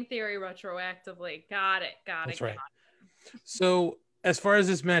Big Bang Theory retroactively. Got it. That's right. So as far as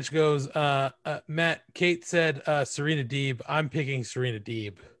this match goes, Matt, Kate said Serena Deeb. I'm picking Serena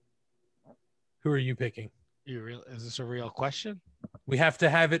Deeb. Who are you picking? Is this a real question? We have to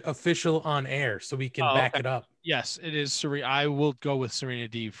have it official on air so we can back it up. Yes, it is Serena. I will go with Serena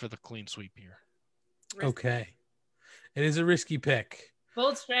Deeb for the clean sweep here. Okay. It is a risky pick.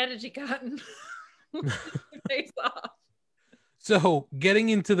 Bold strategy, Cotton. Face off. So getting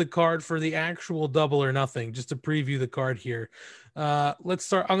into the card for the actual Double or Nothing, just to preview the card here. Let's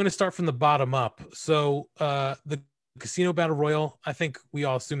start. I'm going to start from the bottom up. So the Casino Battle Royal, I think we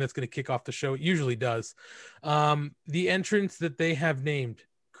all assume that's going to kick off the show. It usually does. The entrants that they have named: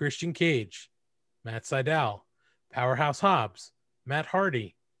 Christian Cage, Matt Sydal, Powerhouse Hobbs, Matt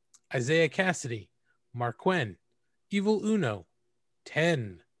Hardy, Isaiah Cassidy, Mark Quinn, Evil Uno,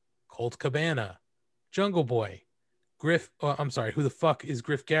 10, Colt Cabana, Jungle Boy, Griff. Oh, I'm sorry. Who the fuck is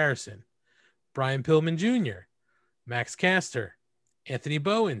Griff Garrison? Brian Pillman Jr., Max Caster, Anthony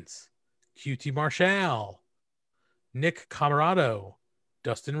Bowens, QT Marshall, Nick Camarado,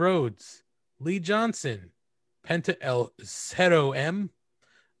 Dustin Rhodes, Lee Johnson, Penta El Zero M,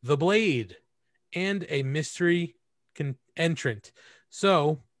 The Blade, and a mystery entrant.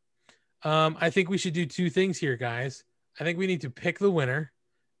 So I think we should do two things here, guys. I think we need to pick the winner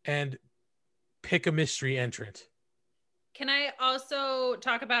and pick a mystery entrant. Can I also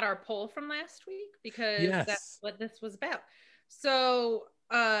talk about our poll from last week? Because that's what this was about. So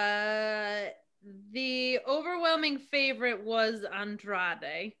the overwhelming favorite was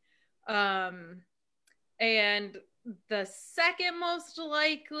Andrade. And the second most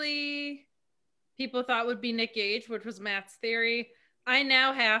likely people thought would be Nick Gage, which was Matt's theory. I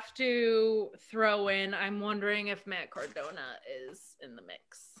now have to throw in, I'm wondering if Matt Cardona is in the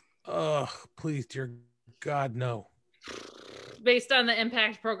mix. Oh, please, dear God, no. Based on the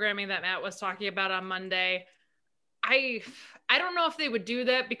Impact programming that Matt was talking about on Monday, I don't know if they would do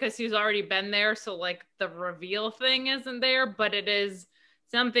that because he's already been there. So like the reveal thing isn't there, but it is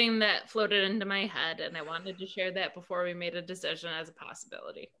something that floated into my head. And I wanted to share that before we made a decision as a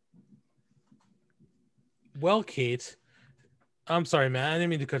possibility. Well, Kate, I'm sorry, Matt. I didn't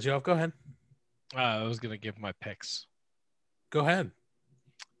mean to cut you off. Go ahead. I was going to give my picks. Go ahead.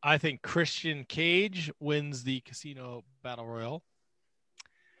 I think Christian Cage wins the Casino Battle Royal.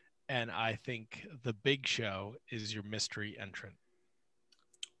 And I think the Big Show is your mystery entrant.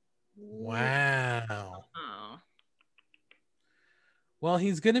 Wow. Oh. Well,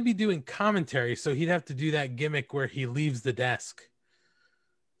 he's going to be doing commentary, so he'd have to do that gimmick where he leaves the desk.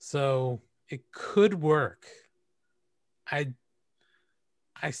 So it could work. I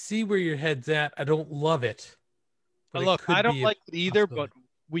see where your head's at. I don't love it. But look, I don't like it either, but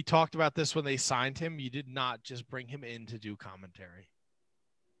we talked about this when they signed him. You did not just bring him in to do commentary.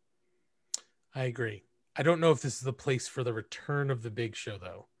 I agree. I don't know if this is the place for the return of the Big Show,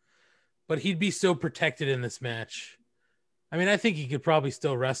 though. But he'd be so protected in this match. I mean, I think he could probably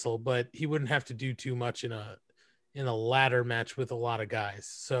still wrestle, but he wouldn't have to do too much in a ladder match with a lot of guys.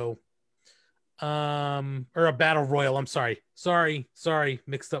 So, or a battle royal. I'm sorry.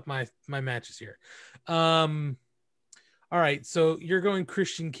 Mixed up my matches here. All right. So you're going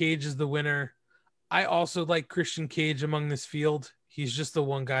Christian Cage as the winner. I also like Christian Cage among this field. He's just the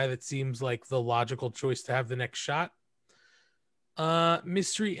one guy that seems like the logical choice to have the next shot.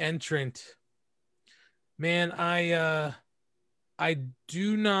 Mystery entrant. Man, I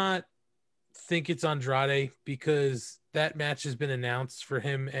do not think it's Andrade because that match has been announced for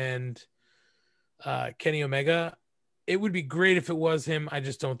him and Kenny Omega. It would be great if it was him. I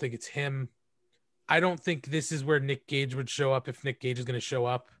just don't think it's him. I don't think this is where Nick Gage would show up if Nick Gage is going to show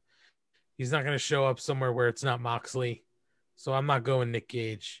up. He's not going to show up somewhere where it's not Moxley. So I'm not going Nick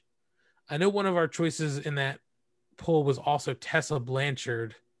Gage. I know one of our choices in that poll was also Tessa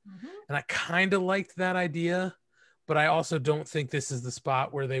Blanchard. Mm-hmm. And I kind of liked that idea, but I also don't think this is the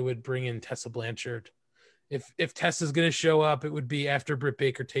spot where they would bring in Tessa Blanchard. If Tessa's going to show up, it would be after Britt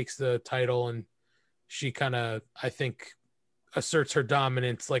Baker takes the title and she kind of, I think, asserts her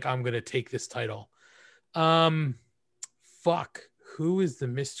dominance, like, I'm going to take this title. Fuck. Who is the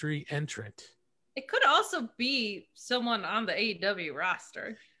mystery entrant? It could also be someone on the AEW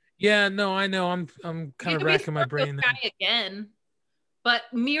roster. Yeah, no, I know. I'm kind of racking my brain there. Again. But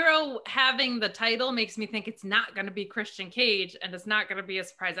Miro having the title makes me think it's not going to be Christian Cage, and it's not going to be a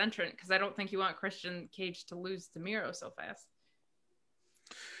surprise entrant because I don't think you want Christian Cage to lose to Miro so fast.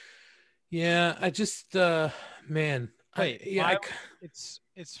 Yeah, I just, man. Wait, it's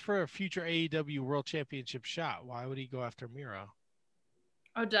for a future AEW World Championship shot. Why would he go after Miro?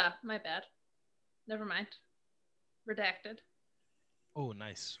 Oh, duh. My bad. Never mind. Redacted. Oh,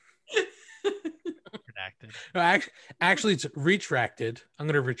 nice. Redacted. No, actually, it's retracted. I'm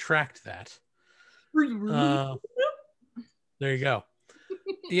going to retract that. There you go.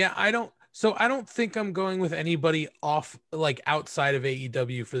 Yeah, I don't think I'm going with anybody off, like, outside of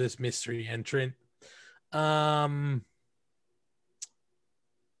AEW for this mystery entrant. Fuck.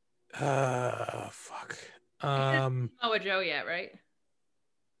 Samoa Joe yet, right?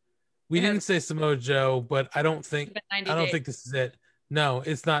 We didn't say Samoa Joe, but I don't think this is it. No,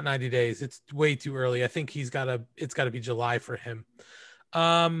 it's not 90 days. It's way too early. I think it's got to be July for him.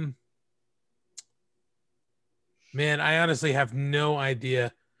 Man, I honestly have no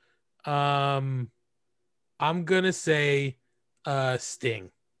idea. I'm going to say Sting.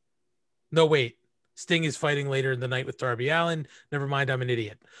 No, wait. Sting is fighting later in the night with Darby Allin. Never mind, I'm an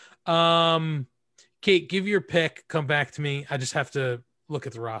idiot. Kate, give your pick. Come back to me. I just have to look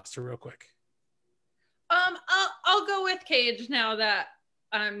at the roster real quick. I'll go with Cage now that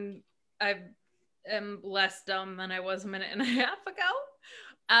I am less dumb than I was a minute and a half ago.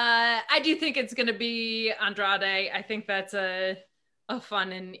 I do think it's going to be Andrade. I think that's a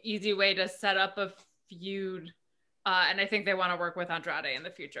fun and easy way to set up a feud. And I think they want to work with Andrade in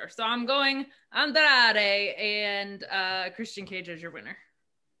the future. So I'm going Andrade and Christian Cage as your winner.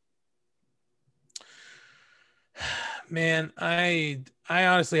 Man, I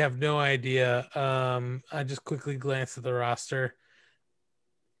honestly have no idea. I just quickly glanced at the roster.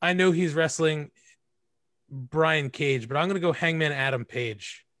 I know he's wrestling Brian Cage, but I'm going to go Hangman Adam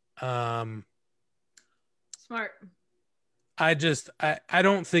Page. Smart. I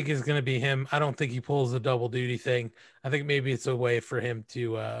don't think it's going to be him. I don't think he pulls the double duty thing. I think maybe it's a way for him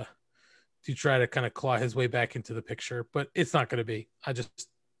to try to kind of claw his way back into the picture, but it's not going to be. I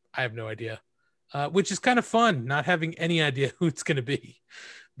have no idea. Which is kind of fun, not having any idea who it's going to be,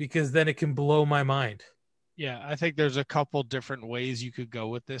 because then it can blow my mind. Yeah, I think there's a couple different ways you could go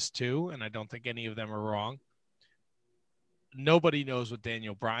with this too, and I don't think any of them are wrong. Nobody knows what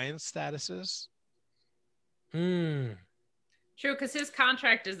Daniel Bryan's status is. True, because his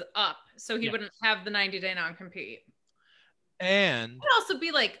contract is up, so he wouldn't have the 90-day non-compete. And it could also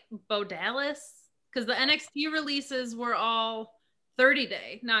be like Bo Dallas, because the NXT releases were all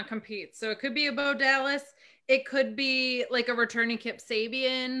 30-day non-compete. So it could be a Bo Dallas. It could be like a returning Kip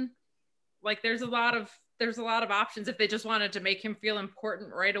Sabian. Like there's a lot of options if they just wanted to make him feel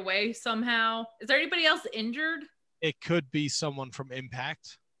important right away somehow. Is there anybody else injured? It could be someone from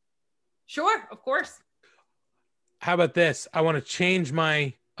Impact. Sure, of course. How about this? I want to change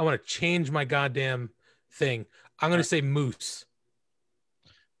my goddamn thing. I'm going to say Moose.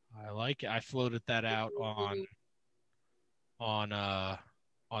 I like it. I floated that out on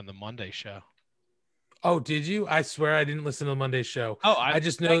the Monday show. Oh, did you? I swear I didn't listen to the Monday show. Oh, I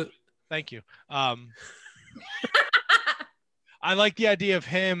just know. Thank you. I like the idea of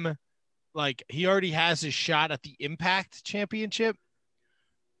him. Like he already has his shot at the Impact Championship,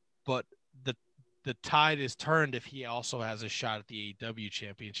 but the tide is turned if he also has a shot at the AEW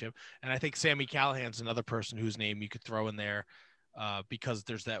Championship. And I think Sami Callihan's another person whose name you could throw in there. Because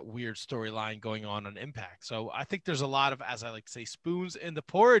there's that weird storyline going on Impact. So I think there's a lot of, as I like to say, spoons in the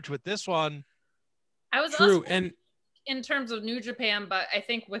porridge with this one. I was true. Also, and in terms of New Japan, but I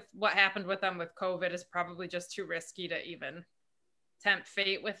think with what happened with them with COVID is probably just too risky to even tempt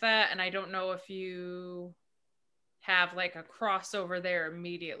fate with that. And I don't know if you have like a crossover there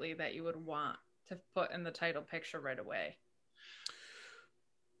immediately that you would want to put in the title picture right away.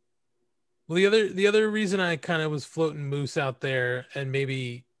 Well, the other reason I kind of was floating Moose out there, and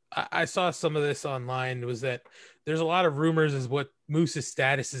maybe I saw some of this online, was that there's a lot of rumors as what Moose's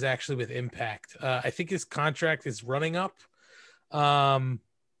status is actually with Impact. I think his contract is running up.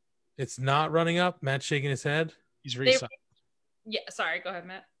 It's not running up. Matt's shaking his head. He's re-signed. Yeah, sorry. Go ahead,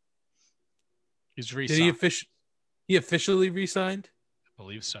 Matt. He's re-signed. Did he officially re-signed? I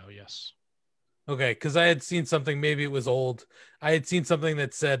believe so, yes. Okay, because I had seen something, maybe it was old. I had seen something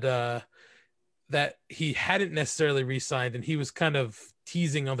that said that he hadn't necessarily re-signed and he was kind of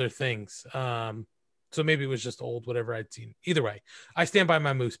teasing other things. So maybe it was just old, whatever I'd seen. Either way, I stand by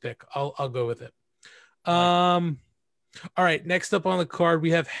my Moose pick. I'll go with it. All right, next up on the card,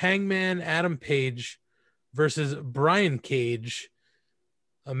 we have Hangman Adam Page versus Brian Cage.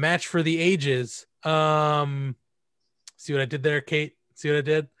 A match for the ages. See what I did there, Kate? See what I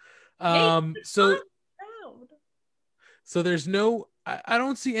did? So there's no, I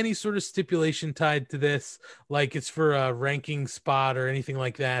don't see any sort of stipulation tied to this, like it's for a ranking spot or anything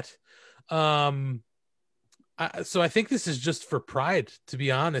like that. So I think this is just for pride, to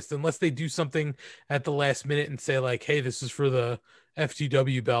be honest, unless they do something at the last minute and say like, hey, this is for the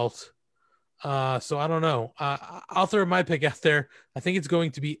FTW belt. So I don't know. I'll throw my pick out there. I think it's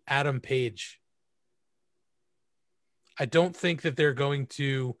going to be Adam Page. I don't think that they're going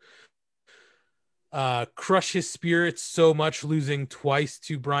to crush his spirits so much, losing twice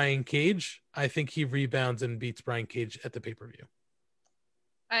to Brian Cage. I think he rebounds and beats Brian Cage at the pay-per-view.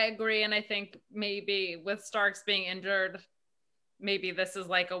 I agree. And I think maybe with Starks being injured, maybe this is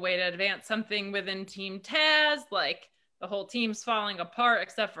like a way to advance something within Team Taz. Like the whole team's falling apart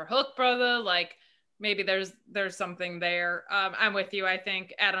except for Hook Brother. Like maybe there's something there. I'm with you. I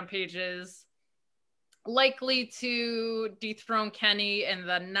think Adam Page is likely to dethrone Kenny in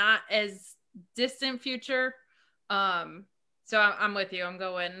the not as distant future. So I'm with you. I'm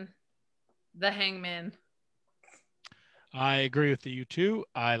going the Hangman. I agree with you too.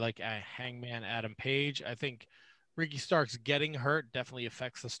 I like Hangman Adam Page. I think Ricky Starks getting hurt definitely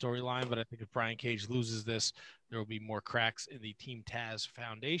affects the storyline, but I think if Brian Cage loses this, there will be more cracks in the Team Taz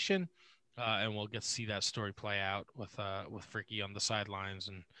foundation, and we'll get to see that story play out with Ricky on the sidelines.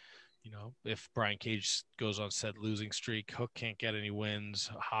 And you know, if Brian Cage goes on said losing streak, Hook can't get any wins,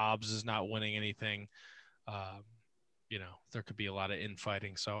 Hobbs is not winning anything. You know, there could be a lot of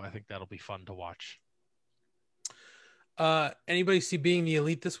infighting, so I think that'll be fun to watch. Anybody see Being the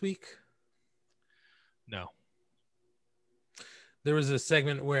Elite this week? No. There was a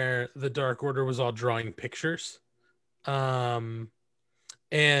segment where the Dark Order was all drawing pictures. And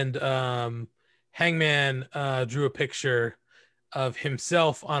Hangman drew a picture of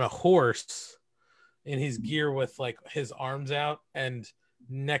himself on a horse in his gear with like his arms out, and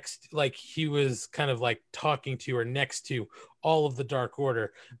next, like he was kind of like talking to or next to all of the Dark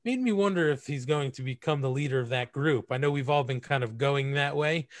Order. Made me wonder if he's going to become the leader of that group. I know we've all been kind of going that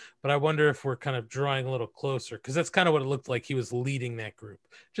way, but I wonder if we're kind of drawing a little closer, because that's kind of what it looked like. He was leading that group.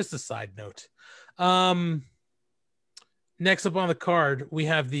 Just a side note. Next up on the card, we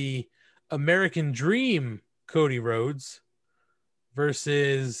have the American Dream, Cody Rhodes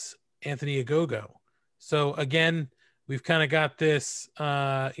versus Anthony Ogogo. So again, we've kind of got this,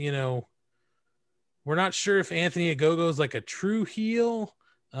 you know, we're not sure if Anthony Ogogo is like a true heel.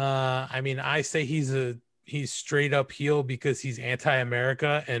 I mean, I say he's straight up heel because he's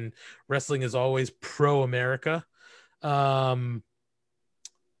anti-America and wrestling is always pro-America. You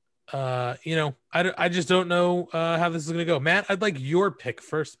know, I just don't know how this is going to go. Matt, I'd like your pick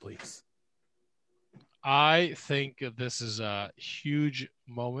first, please. I think this is a huge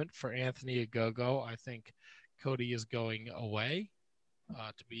moment for Anthony Ogogo. I think Cody is going away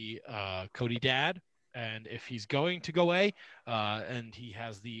to be Cody Dad. And if he's going to go away and he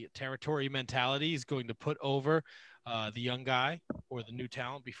has the territory mentality, he's going to put over the young guy or the new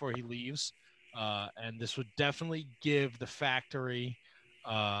talent before he leaves. And this would definitely give the factory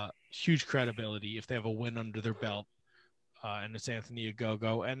huge credibility if they have a win under their belt. And it's Anthony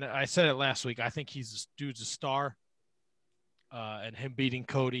Ogogo. And I said it last week. I think dude's a star. And him beating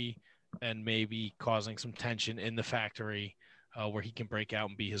Cody and maybe causing some tension in the factory where he can break out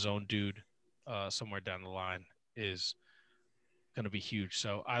and be his own dude somewhere down the line is going to be huge.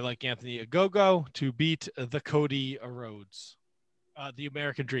 So I like Anthony Ogogo to beat the Cody Rhodes, the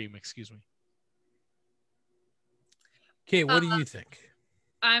American Dream, excuse me. Kate, what do you think?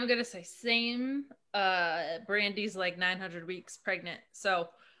 I'm going to say same. Brandy's like 900 weeks pregnant. So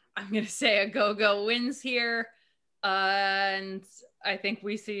I'm going to say Ogogo wins here. And I think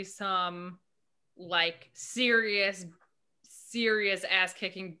we see some like serious ass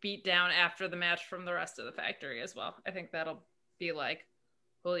kicking beat down after the match from the rest of the factory as well. I think that'll be like,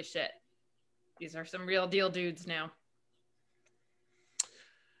 holy shit, these are some real deal dudes now.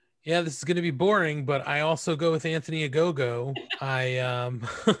 Yeah, this is going to be boring, but I also go with Anthony Ogogo.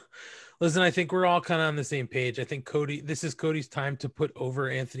 Listen, I think we're all kind of on the same page. I think this is Cody's time to put over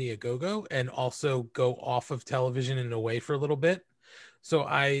Anthony Ogogo and also go off of television and away for a little bit. So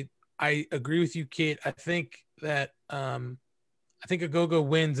I agree with you, Kate. I think that I think Ogogo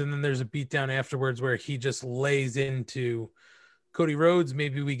wins, and then there's a beatdown afterwards where he just lays into Cody Rhodes.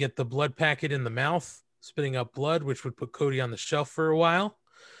 Maybe we get the blood packet in the mouth, spitting out blood, which would put Cody on the shelf for a while.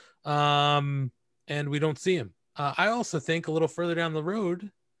 And we don't see him. I also think a little further down the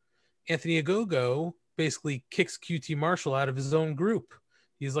road, Anthony Ogogo basically kicks QT Marshall out of his own group.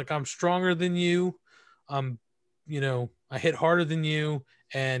 He's like, I'm stronger than you. I hit harder than you.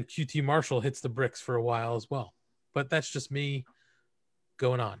 And QT Marshall hits the bricks for a while as well. But that's just me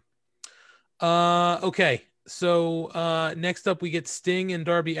going on. Okay. So next up, we get Sting and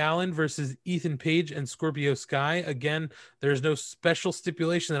Darby Allin versus Ethan Page and Scorpio Sky. Again, there's no special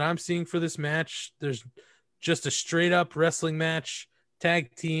stipulation that I'm seeing for this match. There's just a straight up wrestling match,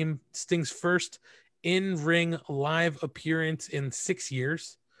 tag team. Sting's first in-ring live appearance in 6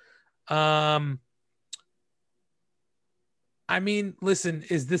 years. I mean, listen,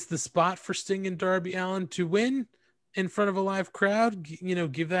 is this the spot for Sting and Darby Allin to win in front of a live crowd?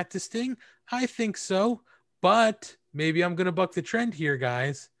 Give that to Sting? I think so, but maybe I'm going to buck the trend here,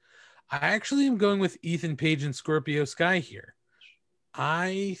 guys. I actually am going with Ethan Page and Scorpio Sky here.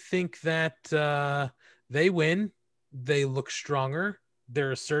 I think that they win. They look stronger.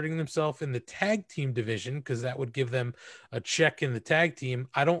 They're asserting themselves in the tag team division because that would give them a check in the tag team.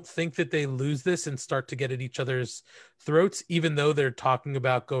 I don't think that they lose this and start to get at each other's throats, even though they're talking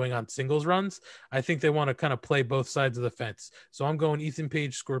about going on singles runs. I think they want to kind of play both sides of the fence. So I'm going Ethan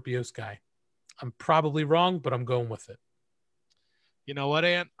Page, Scorpio Sky. I'm probably wrong, but I'm going with it. You know what,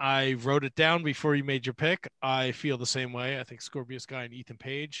 Ant? I wrote it down before you made your pick. I feel the same way. I think Scorpio Sky and Ethan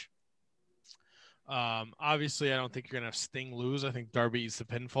Page. Obviously, I don't think you're going to have Sting lose. I think Darby eats the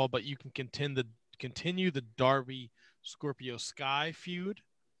pinfall, but you can continue the Darby Scorpio Sky feud.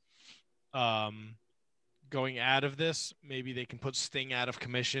 Going out of this, maybe they can put Sting out of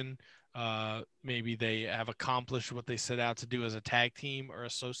commission. Maybe they have accomplished what they set out to do as a tag team or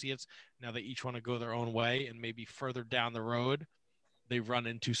associates. Now they each want to go their own way, and maybe further down the road, they run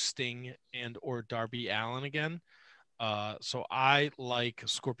into Sting and or Darby Allin again. So I like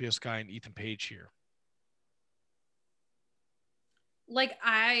Scorpio Sky and Ethan Page here. Like,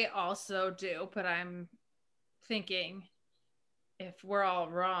 I also do, but I'm thinking, if we're all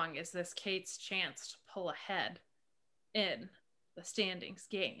wrong, is this Kate's chance to pull ahead in the standings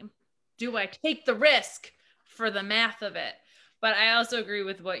game? Do I take the risk for the math of it? But I also agree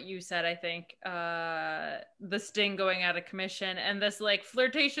with what you said. I think the Sting going out of commission and this like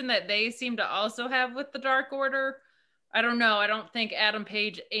flirtation that they seem to also have with the Dark Order. I don't know. I don't think Adam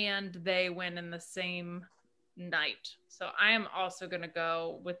Page and they win in the same night. So I am also going to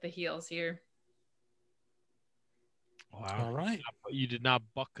go with the heels here. Wow. All right. You did not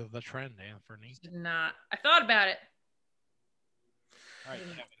buck the trend, Anthony. Did not. I thought about it. All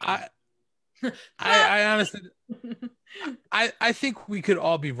right. I honestly, I think we could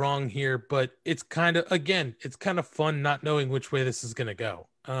all be wrong here, but it's kind of fun not knowing which way this is going to go.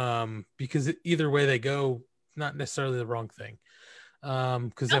 Because either way they go, not necessarily the wrong thing.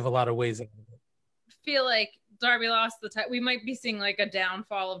 Because they have a lot of ways. I feel like Darby lost the title. We might be seeing like a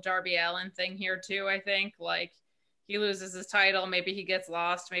downfall of Darby Allin thing here too. I think like he loses his title, maybe he gets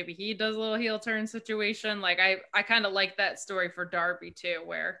lost, maybe he does a little heel turn situation. Like I kind of like that story for Darby too,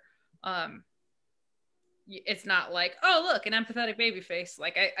 where it's not like, oh look, an empathetic babyface.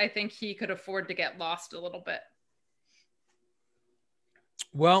 Like I think he could afford to get lost a little bit.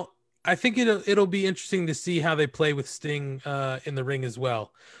 Well, I think it'll be interesting to see how they play with Sting in the ring as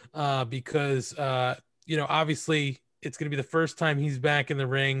well, because obviously it's going to be the first time he's back in the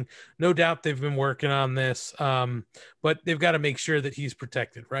ring. No doubt they've been working on this, but they've got to make sure that he's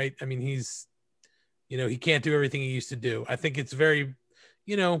protected, right? I mean, he's, he can't do everything he used to do. I think it's very,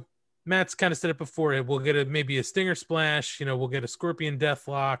 Matt's kind of said it before. We'll get maybe a Stinger Splash. We'll get a Scorpion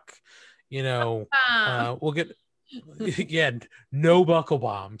Deathlock. We'll get. Yeah, no buckle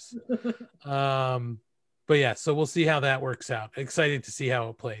bombs. But yeah, so we'll see how that works out. Excited to see how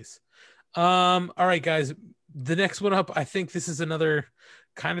it plays. All right, guys. The next one up, I think this is another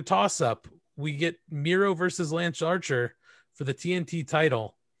kind of toss up. We get Miro versus Lance Archer for the TNT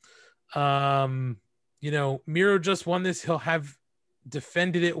title. Miro just won this. He'll have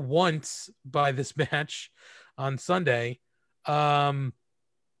defended it once by this match on Sunday.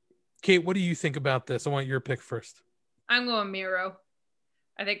 Kate, what do you think about this? I want your pick first. I'm going Miro.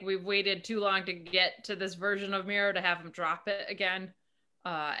 I think we've waited too long to get to this version of Miro to have him drop it again.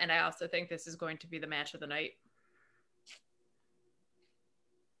 And I also think this is going to be the match of the night.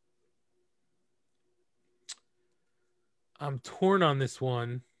 I'm torn on this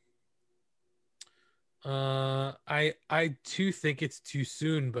one. I too think it's too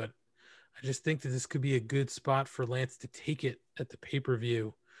soon, but I just think that this could be a good spot for Lance to take it at the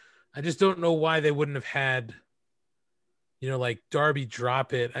pay-per-view. I just don't know why they wouldn't have had, like Darby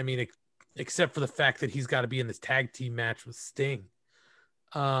drop it. I mean, except for the fact that he's got to be in this tag team match with Sting.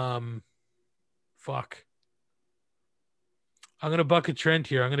 Fuck. I'm going to buck a trend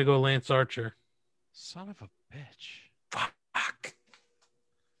here. I'm going to go Lance Archer. Son of a bitch. Fuck.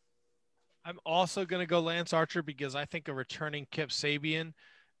 I'm also going to go Lance Archer because I think a returning Kip Sabian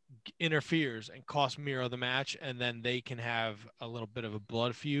interferes and costs Miro the match, and then they can have a little bit of a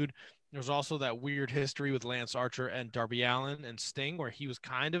blood feud. There's also that weird history with Lance Archer and Darby Allin and Sting where he was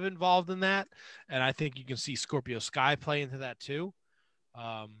kind of involved in that, and I think you can see Scorpio Sky play into that too,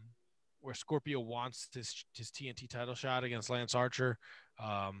 where Scorpio wants his TNT title shot against Lance Archer,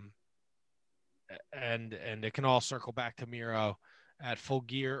 and it can all circle back to Miro at Full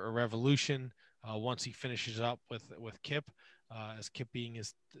Gear or Revolution once he finishes up with Kip. As Kip being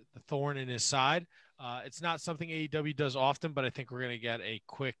the thorn in his side. It's not something AEW does often, but I think we're going to get a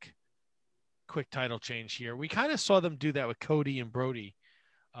quick title change here. We kind of saw them do that with Cody and Brody.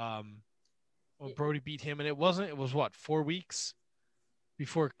 When Brody beat him, and it was what, 4 weeks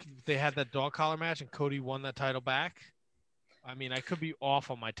before they had that dog collar match and Cody won that title back. I mean, I could be off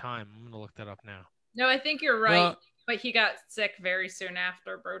on my time. I'm going to look that up now. No, I think you're right. But he got sick very soon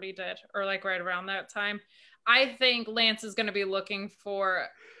after Brody did, or like right around that time. I think Lance is going to be looking for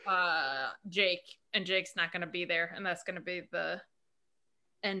Jake, and Jake's not going to be there, and that's going to be the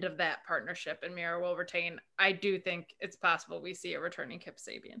end of that partnership, and Miro will retain. I do think it's possible we see a returning Kip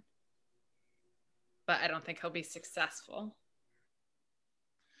Sabian, but I don't think he'll be successful.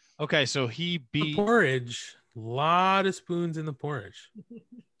 Okay, so he beat... The porridge. A lot of spoons in the porridge.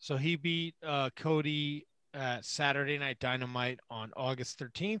 So he beat Cody at Saturday Night Dynamite on August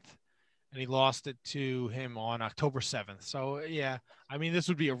 13th. And he lost it to him on October 7th. So, yeah, I mean, this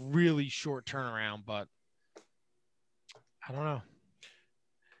would be a really short turnaround, but I don't know.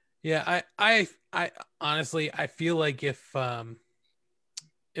 Yeah, I honestly, I feel like if Brody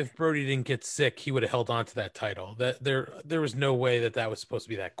didn't get sick, he would have held on to that title. That there was no way that was supposed to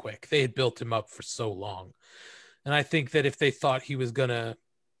be that quick. They had built him up for so long. And I think that if they thought he was going to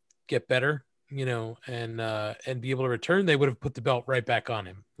get better, and be able to return, they would have put the belt right back on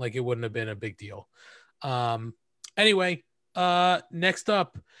him. Like, it wouldn't have been a big deal. Anyway, next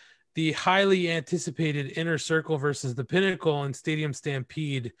up, the highly anticipated Inner Circle versus the Pinnacle in Stadium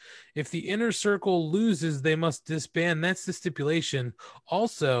Stampede. If the Inner Circle loses, they must disband. That's the stipulation.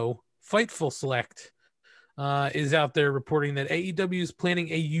 Also, Fightful Select is out there reporting that AEW is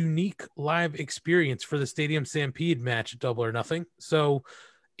planning a unique live experience for the Stadium Stampede match at Double or Nothing. So,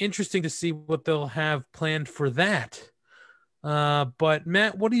 interesting to see what they'll have planned for that. But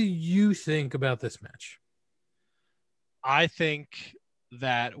Matt, what do you think about this match? I think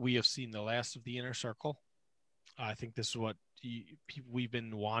that we have seen the last of the Inner Circle. I think this is what we've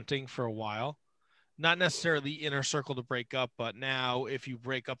been wanting for a while. Not necessarily Inner Circle to break up, but now if you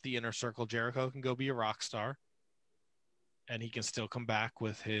break up the Inner Circle, Jericho can go be a rock star. And he can still come back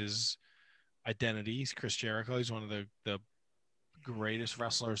with his identity. He's Chris Jericho. He's one of the greatest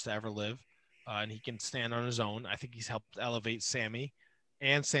wrestlers to ever live, and he can stand on his own. I think he's helped elevate Sammy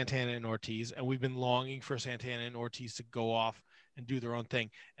and Santana and Ortiz, and we've been longing for Santana and Ortiz to go off and do their own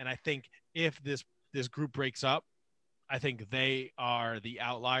thing. And I think if this group breaks up, I think they are the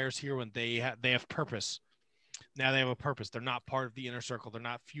outliers here when they have purpose. Now they have a purpose. They're not part of the Inner Circle. They're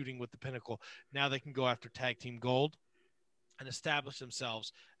not feuding with the Pinnacle. Now they can go after Tag Team Gold and establish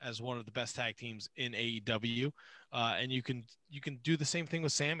themselves as one of the best tag teams in AEW. And you can do the same thing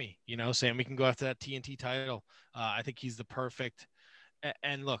with Sammy. Sammy can go after that TNT title. I think he's the perfect.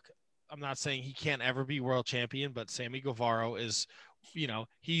 And look, I'm not saying he can't ever be world champion, but Sammy Guevara is,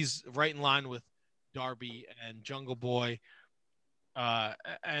 he's right in line with Darby and Jungle Boy,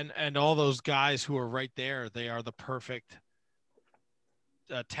 and all those guys who are right there. They are the perfect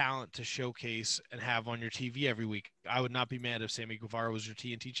talent to showcase and have on your TV every week. I would not be mad if Sammy Guevara was your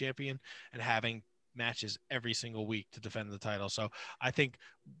TNT champion and having matches every single week to defend the title. So I think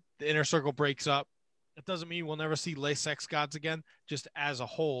the Inner Circle breaks up. It doesn't mean we'll never see Les Sex Gods again. Just as a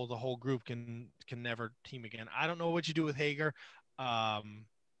whole, the whole group can never team again. I don't know what you do with Hager.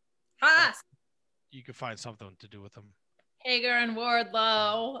 Haas. You could find something to do with them. Hager and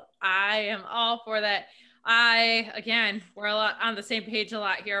Wardlow. I am all for that. We're a lot on the same page a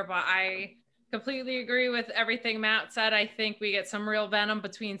lot here, but I completely agree with everything Matt said. I think we get some real venom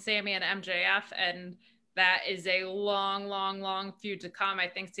between Sammy and MJF, and that is a long, long, long feud to come. I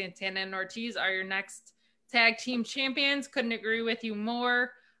think Santana and Ortiz are your next tag team champions. Couldn't agree with you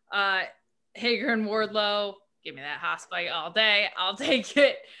more. Hager and Wardlow, give me that Haas fight all day. I'll take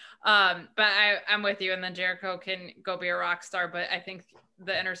it. But I'm with you. And then Jericho can go be a rock star. But I think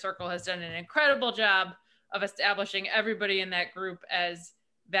the Inner Circle has done an incredible job of establishing everybody in that group as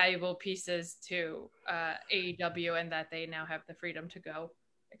valuable pieces to AEW, and that they now have the freedom to go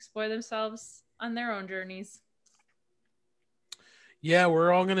explore themselves on their own journeys. Yeah,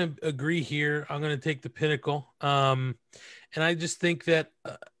 we're all going to agree here. I'm going to take the Pinnacle. And I just think that,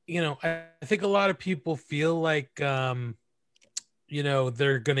 I think a lot of people feel like, they're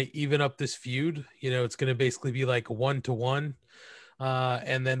going to even up this feud. It's going to basically be like 1-1.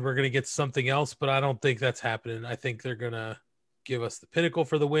 And then we're going to get something else, but I don't think that's happening. I think they're going to give us the Pinnacle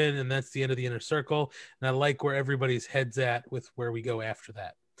for the win, and that's the end of the Inner Circle. And I like where everybody's head's at with where we go after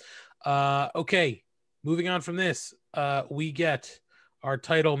that. Okay, moving on from this, we get our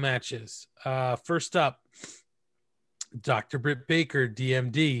title matches. First up, Dr. Britt Baker,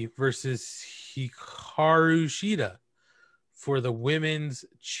 DMD, versus Hikaru Shida for the Women's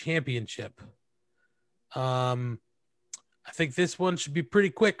Championship. I think this one should be pretty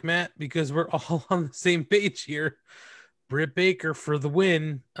quick, Matt, because we're all on the same page here. Britt Baker for the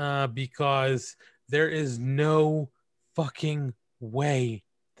win, because there is no fucking way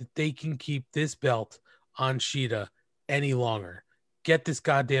that they can keep this belt on Shida any longer. Get this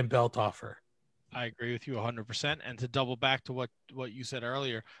goddamn belt off her. I agree with you 100%. And to double back to what you said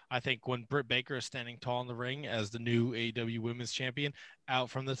earlier, I think when Britt Baker is standing tall in the ring as the new AEW Women's Champion, out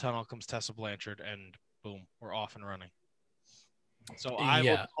from the tunnel comes Tessa Blanchard, and boom, we're off and running. So I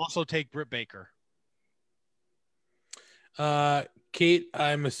will also take Britt Baker. Kate,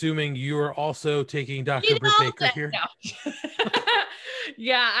 I'm assuming you are also taking Dr. Britt Baker here. No.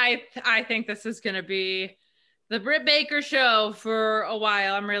 Yeah, I think this is going to be the Britt Baker show for a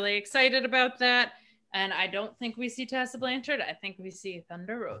while. I'm really excited about that. And I don't think we see Tessa Blanchard. I think we see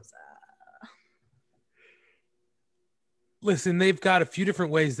Thunder Rosa. Listen, they've got a few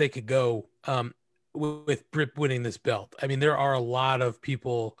different ways they could go with Britt winning this belt. I mean, there are a lot of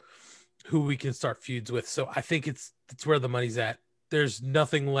people who we can start feuds with. So I think it's where the money's at. There's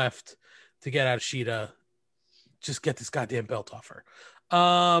nothing left to get out of Shida. Just get this goddamn belt off her.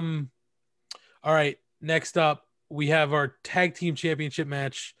 All right. Next up, we have our tag team championship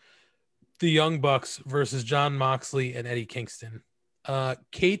match. The Young Bucks versus Jon Moxley and Eddie Kingston.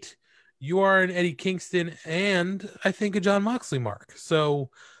 Kate, you are an Eddie Kingston and I think a Jon Moxley mark. So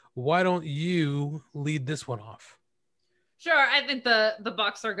why don't you lead this one off? Sure, I think the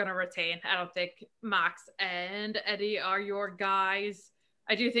Bucks are going to retain. I don't think Mox and Eddie are your guys.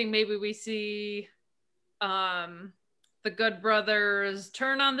 I do think maybe we see the Good Brothers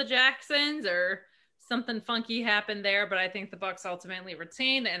turn on the Jacksons or something funky happened there, but I think the Bucks ultimately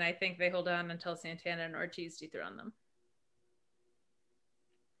retain, and I think they hold on until Santana and Ortiz dethrone them.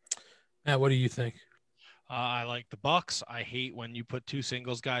 Matt, what do you think? I like the Bucks. I hate when you put two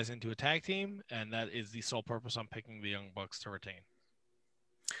singles guys into a tag team, and that is the sole purpose I'm picking the Young Bucks to retain.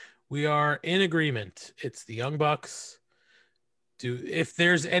 We are in agreement. It's the Young Bucks. If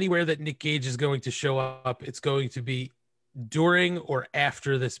there's anywhere that Nick Gage is going to show up, it's going to be during or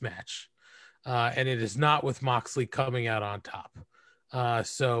after this match. And it is not with Moxley coming out on top.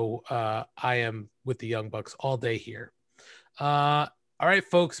 So I am with the Young Bucks all day here. All right,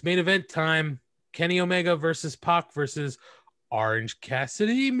 folks, main event time. Kenny Omega versus Pac versus Orange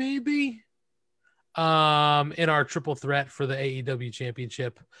Cassidy, maybe? In our triple threat for the AEW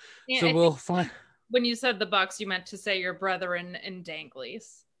championship. Yeah, so we'll find. When you said the Bucks, you meant to say your brethren in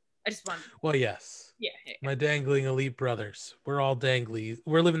Danglies. I just wanted. Well, yes. Yeah. My dangling elite brothers. We're all dangly.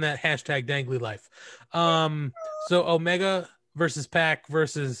 We're living that hashtag dangly life. So Omega versus Pac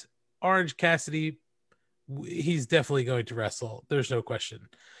versus Orange Cassidy. He's definitely going to wrestle. There's no question.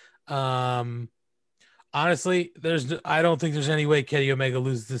 Honestly, I don't think there's any way Kenny Omega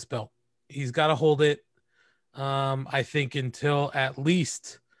loses this belt. He's got to hold it. I think until at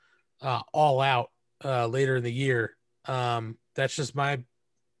least All Out later in the year. That's just my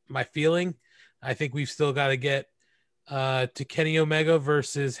feeling. I think we've still got to get to Kenny Omega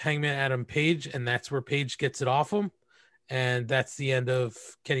versus Hangman Adam Page, and that's where Page gets it off him, and that's the end of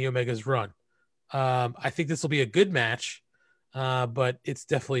Kenny Omega's run. I think this will be a good match, but it's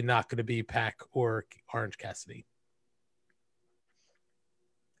definitely not going to be Pac or Orange Cassidy.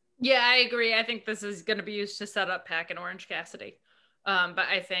 Yeah, I agree. I think this is going to be used to set up Pac and Orange Cassidy. But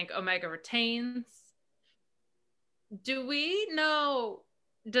I think Omega retains. Do we know?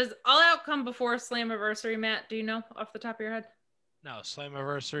 Does All Out come before Slammiversary, Matt? Do you know off the top of your head? No,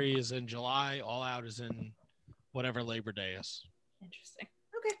 Slammiversary is in July. All Out is in whatever Labor Day is. Interesting.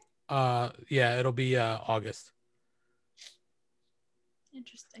 Okay. Yeah, it'll be August.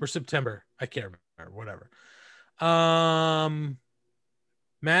 Interesting. Or September. I can't remember. Whatever.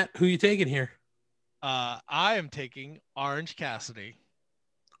 Matt, who you taking here? I am taking Orange Cassidy.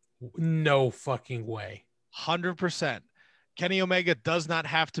 No fucking way. 100%. Kenny Omega does not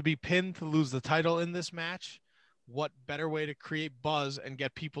have to be pinned to lose the title in this match. What better way to create buzz and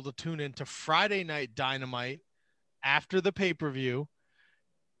get people to tune in to Friday Night Dynamite after the pay-per-view?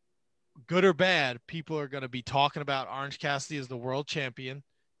 Good or bad, people are going to be talking about Orange Cassidy as the world champion.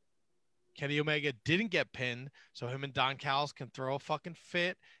 Kenny Omega didn't get pinned, so him and Don Callis can throw a fucking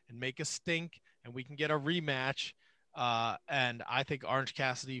fit and make a stink, and we can get a rematch. And I think Orange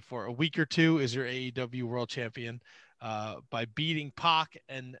Cassidy for a week or two is your AEW world champion by beating Pac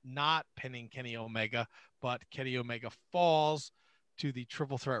and not pinning Kenny Omega, but Kenny Omega falls to the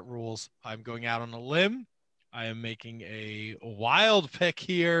triple threat rules. I'm going out on a limb. I am making a wild pick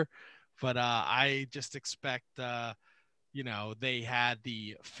here, but I just expect, they had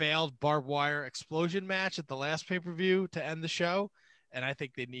the failed barbed wire explosion match at the last pay-per-view to end the show, and I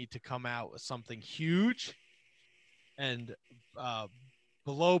think they need to come out with something huge and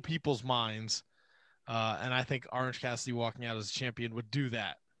below people's minds. And I think Orange Cassidy walking out as champion would do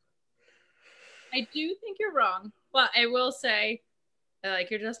that. I do think you're wrong, but I will say I like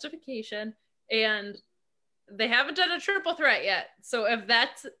your justification, and they haven't done a triple threat yet. So if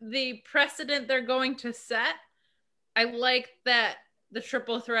that's the precedent they're going to set, I like that the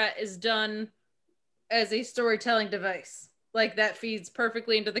triple threat is done as a storytelling device. Like that feeds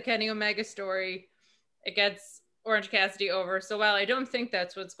perfectly into the Kenny Omega story. It gets Orange Cassidy over. So while I don't think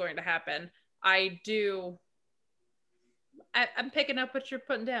that's what's going to happen, I'm picking up what you're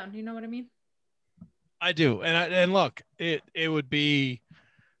putting down. You know what I mean? I do. And look, it would be,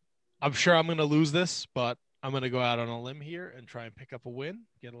 I'm sure I'm going to lose this, but I'm going to go out on a limb here and try and pick up a win,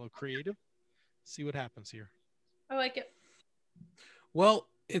 get a little creative, see what happens here. I like it. Well,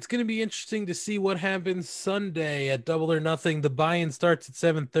 it's going to be interesting to see what happens Sunday at Double or Nothing. The buy-in starts at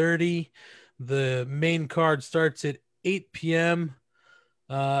 7:30. The main card starts at 8 p.m.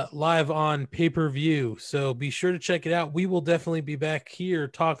 Live on pay-per-view. So be sure to check it out. We will definitely be back here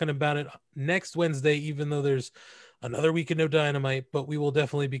talking about it next Wednesday, even though there's another week of no Dynamite, but we will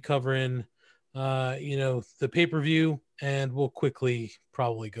definitely be covering, the pay-per-view, and we'll quickly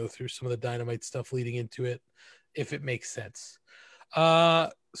probably go through some of the Dynamite stuff leading into it, if it makes sense. So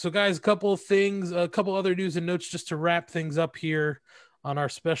guys, a couple other news and notes just to wrap things up here on our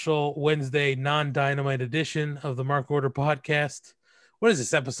special Wednesday non-Dynamite edition of the Mark Order podcast. What is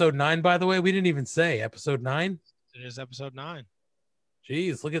this, episode 9, by the way? We didn't even say episode 9. It is episode 9.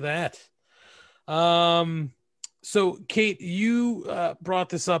 Jeez, look at that. So Kate, you brought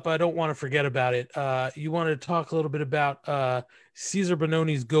this up. I don't want to forget about it. You wanted to talk a little bit about Caesar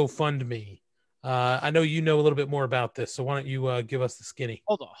Bononi's GoFundMe. I know you know a little bit more about this, so why don't you give us the skinny?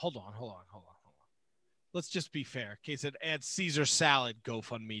 Hold on. Let's just be fair. Kate said, add Caesar salad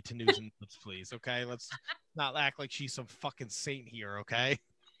GoFundMe to news and notes, please. Okay, let's not act like she's some fucking saint here. Okay.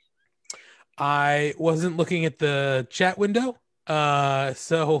 I wasn't looking at the chat window,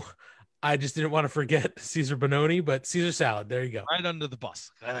 so I just didn't want to forget Caesar Bononi, but Caesar salad. There you go. Right under the bus.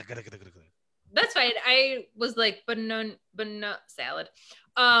 That's fine. I was like, banana salad.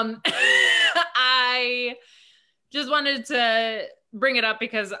 I just wanted to bring it up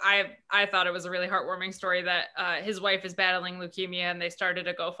because I thought it was a really heartwarming story that his wife is battling leukemia, and they started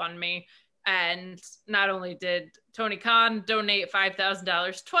a GoFundMe. And not only did Tony Khan donate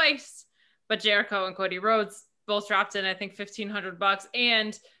 $5,000 twice, but Jericho and Cody Rhodes both dropped in, I think, $1,500.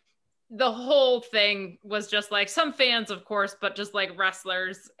 And the whole thing was just like some fans, of course, but just like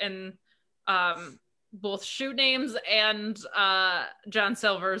wrestlers and both shoot names, and John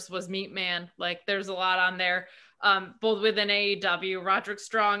Silver's was Meat Man. Like there's a lot on there, both within AEW, Roderick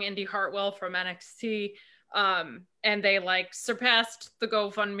Strong, Indy Hartwell from NXT, and they like surpassed the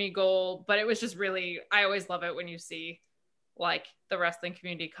GoFundMe goal. But it was just really, I always love it when you see like the wrestling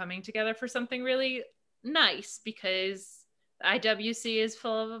community coming together for something really nice, because IWC is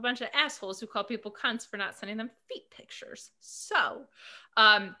full of a bunch of assholes who call people cunts for not sending them feet pictures. So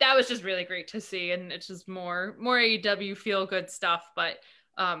that was just really great to see, and it's just more AEW feel good stuff. But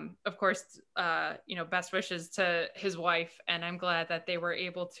of course, best wishes to his wife, and I'm glad that they were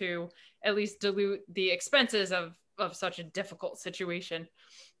able to at least dilute the expenses of such a difficult situation.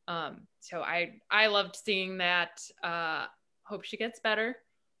 So I loved seeing that. Hope she gets better,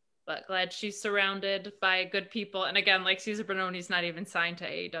 but glad she's surrounded by good people. And again, like Cesar Bononi's not even signed to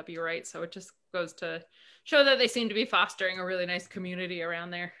AEW, right? So it just goes to show that they seem to be fostering a really nice community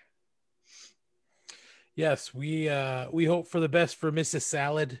around there. Yes, we hope for the best for Mrs.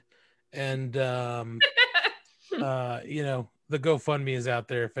 Salad, and you know, the GoFundMe is out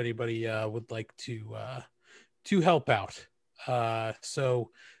there if anybody would like to help out. So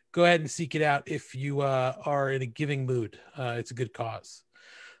go ahead and seek it out if you are in a giving mood. It's a good cause.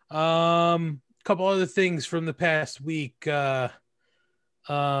 Couple other things from the past week. Pro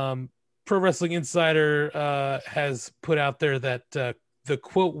Wrestling Insider has put out there that the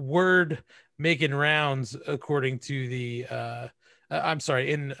quote word making rounds according to the I'm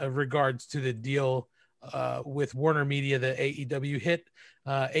sorry, in regards to the deal with Warner Media that AEW hit.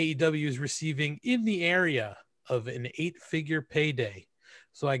 AEW is receiving in the area of an 8-figure payday.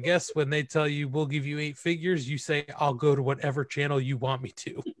 So I guess when they tell you we'll give you 8 figures, you say I'll go to whatever channel you want me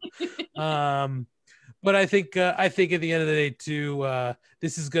to. But I think at the end of the day too,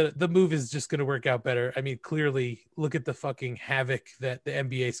 the move is just gonna work out better. I mean, clearly, look at the fucking havoc that the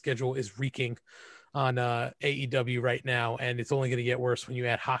NBA schedule is wreaking on AEW right now, and it's only gonna get worse when you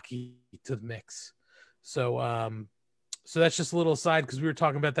add hockey to the mix. So so that's just a little aside because we were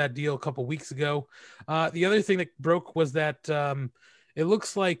talking about that deal a couple weeks ago. The other thing that broke was that it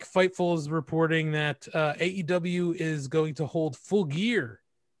looks like Fightful is reporting that AEW is going to hold Full Gear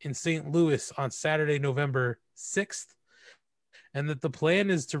in St. Louis on Saturday, November 6th, and that the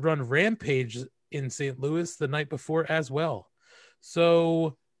plan is to run Rampage in St. Louis the night before as well.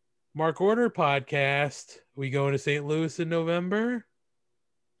 So, Mark Order podcast, we going to St. Louis in November?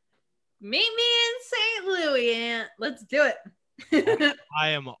 Meet me in St. Louis, Aunt. Let's do it. I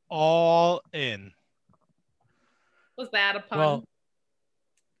am all in. Was that a pun? Well,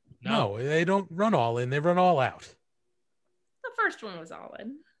 no, they don't run all in. They run all out. The first one was all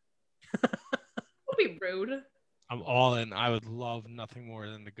in. Don't be rude. I'm all in. I would love nothing more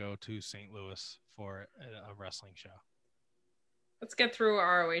than to go to St. Louis for a wrestling show. Let's get through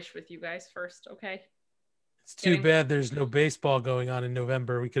ROH with you guys first, okay? It's too bad there's no baseball going on in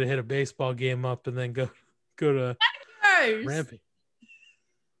November. We could have hit a baseball game up and then go to Rampage.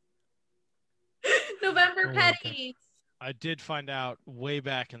 November petties. I did find out way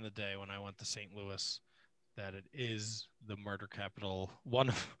back in the day when I went to St. Louis that it is the murder capital, one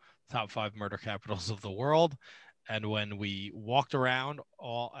of the top 5 murder capitals of the world. And when we walked around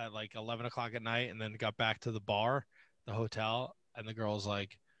all at like 11 o'clock at night and then got back to the bar, the hotel, and the girl's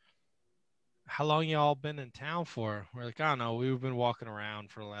like, how long y'all been in town for? We're like, I don't know. We've been walking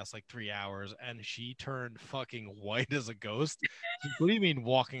around for the last like 3 hours. And she turned fucking white as a ghost. She's, what do you mean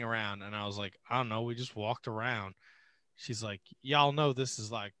walking around? And I was like, I don't know. We just walked around. She's like, y'all know this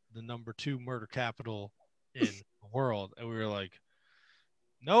is like the number 2 murder capital in the world. And we were like,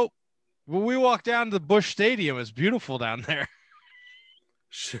 nope. When we walked down to the Busch Stadium, it's beautiful down there.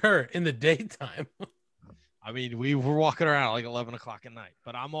 Sure, in the daytime. I mean, we were walking around at like 11 o'clock at night,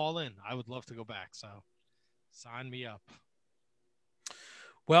 but I'm all in. I would love to go back, so sign me up.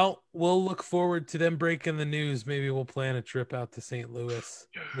 Well, we'll look forward to them breaking the news. Maybe we'll plan a trip out to St. Louis.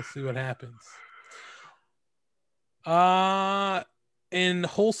 We'll see what happens. In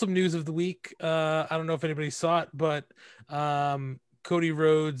wholesome news of the week, I don't know if anybody saw it, but Cody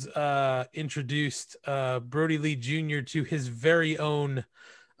Rhodes introduced Brody Lee Jr. to his very own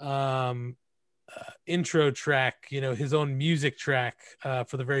intro track, you know, his own music track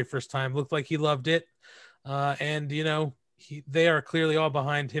for the very first time. Looked like he loved it. And, you know, they are clearly all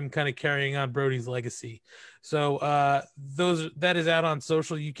behind him kind of carrying on Brody's legacy. So that is out on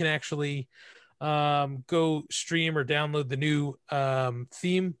social. You can actually go stream or download the new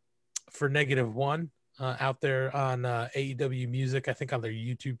theme for -1 out there on AEW Music. I think on their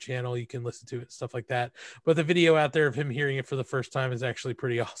YouTube channel you can listen to it, stuff like that. But the video out there of him hearing it for the first time is actually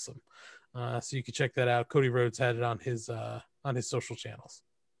pretty awesome. So you can check that out. Cody Rhodes had it on his social channels.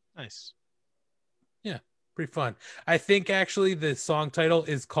 Nice. Yeah, pretty fun. I think actually the song title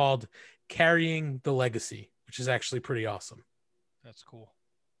is called Carrying the Legacy, which is actually pretty awesome. That's cool.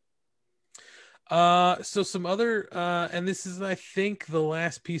 So some other and this is I think the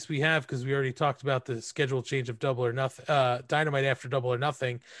last piece we have because we already talked about the schedule change of Double or Nothing, Dynamite after Double or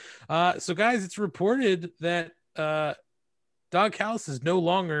Nothing. So guys, it's reported that Don Callis is no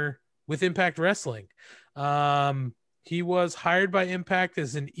longer with Impact Wrestling. He was hired by Impact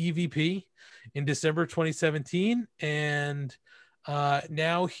as an EVP in December 2017, and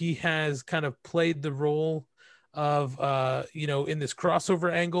now he has kind of played the role of in this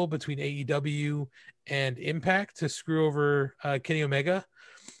crossover angle between AEW and Impact to screw over Kenny Omega.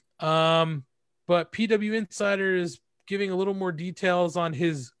 But PW Insider is giving a little more details on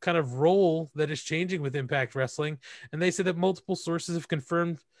his kind of role that is changing with Impact Wrestling. And they said that multiple sources have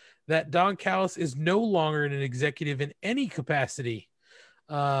confirmed that Don Callis is no longer an executive in any capacity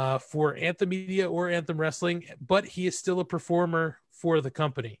for Anthem Media or Anthem Wrestling, but he is still a performer for the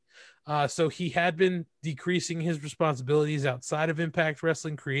company. So he had been decreasing his responsibilities outside of Impact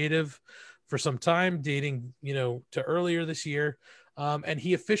Wrestling Creative for some time, dating, to earlier this year. And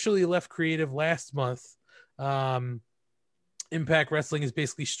he officially left Creative last month. Impact Wrestling has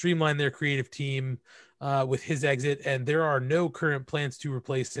basically streamlined their creative team with his exit, and there are no current plans to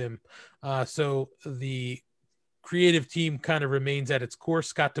replace him. So the creative team kind of remains at its core: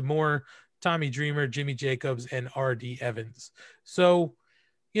 Scott D'Amore, Tommy Dreamer, Jimmy Jacobs, and R.D. Evans. So,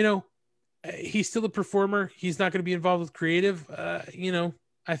 he's still a performer. He's not going to be involved with creative.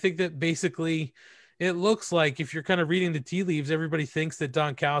 I think that basically it looks like, if you're kind of reading the tea leaves, everybody thinks that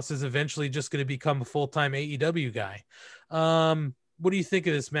Don Callis is eventually just going to become a full-time AEW guy. What do you think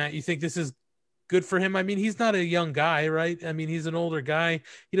of this, Matt? You think this is good for him? I mean, he's not a young guy, right? I mean, he's an older guy.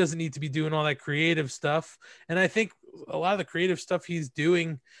 He doesn't need to be doing all that creative stuff. And I think a lot of the creative stuff he's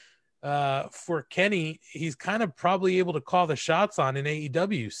doing for Kenny, he's kind of probably able to call the shots on in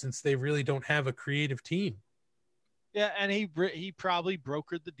AEW, since they really don't have a creative team. Yeah, and he probably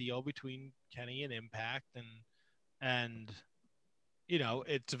brokered the deal between Kenny and Impact, and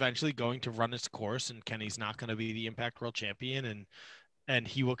it's eventually going to run its course, and Kenny's not going to be the Impact World Champion, and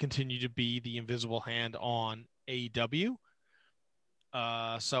he will continue to be the invisible hand on AEW.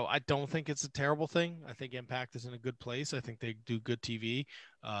 So I don't think it's a terrible thing. I think Impact is in a good place. I think they do good TV.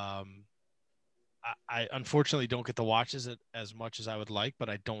 I unfortunately don't get to watch it as much as I would like, but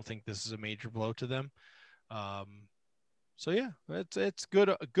I don't think this is a major blow to them. So yeah, it's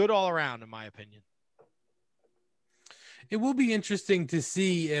good all around, in my opinion. It will be interesting to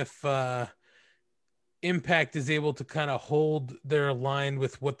see if Impact is able to kind of hold their line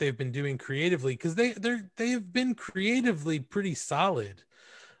with what they've been doing creatively, because they have been creatively pretty solid.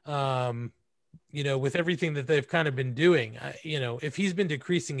 With everything that they've kind of been doing, if he's been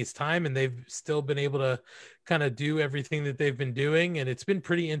decreasing his time and they've still been able to kind of do everything that they've been doing, and it's been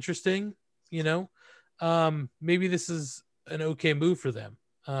pretty interesting, maybe this is an okay move for them.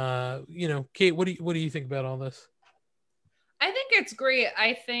 Kate, what do you think about all this? I think it's great.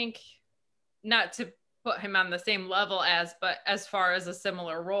 I think, not to put him on the same level as, but as far as a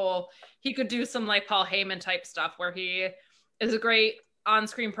similar role, he could do some like Paul Heyman type stuff, where he is a great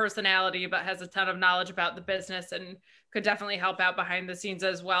on-screen personality, but has a ton of knowledge about the business and could definitely help out behind the scenes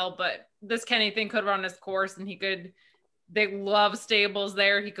as well. But this Kenny thing could run its course, and they love stables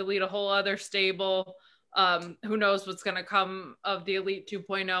there. He could lead a whole other stable. Who knows what's going to come of the Elite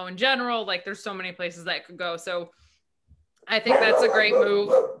 2.0 in general. Like, there's so many places that could go. So I think that's a great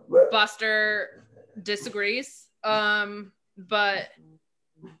move. Buster disagrees. But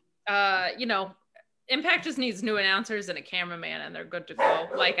Impact just needs new announcers and a cameraman, and they're good to go.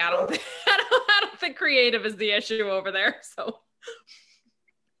 Like, I don't think creative is the issue over there. So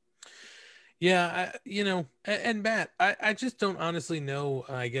yeah, and Matt, I just don't honestly know,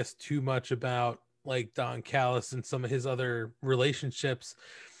 I guess, too much about like Don Callis and some of his other relationships.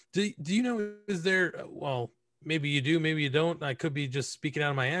 Do you know, is there, well, maybe you do, maybe you don't, I could be just speaking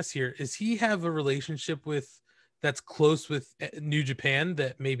out of my ass here, is he have a relationship that's close with New Japan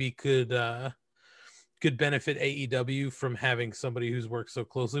that maybe could benefit AEW from having somebody who's worked so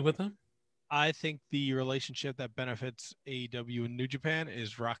closely with them? I think the relationship that benefits AEW and New Japan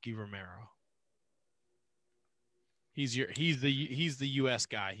is Rocky Romero. He's the US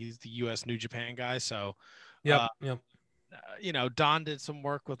guy. He's the US New Japan guy. So, yep. Don did some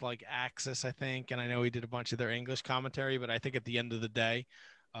work with like Axis, I think, and I know he did a bunch of their English commentary. But I think at the end of the day,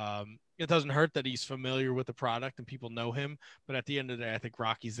 it doesn't hurt that he's familiar with the product and people know him. But at the end of the day, I think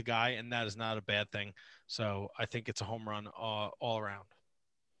Rocky's the guy, and that is not a bad thing. So I think it's a home run all around.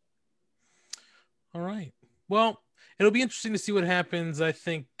 All right. Well, it'll be interesting to see what happens. I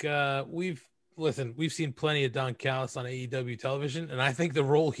think we've seen plenty of Don Callis on AEW television, and I think the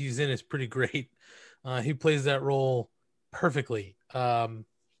role he's in is pretty great. He plays that role perfectly. So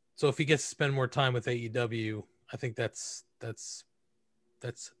if he gets to spend more time with AEW, I think that's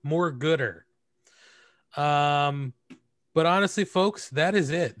more gooder. But honestly, folks, that is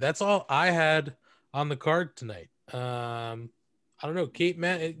it. That's all I had on the card tonight. I don't know, Kate,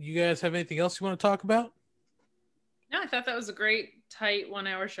 Matt, you guys have anything else you want to talk about? No, I thought that was a great, tight 1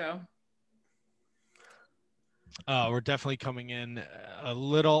 hour show. We're definitely coming in a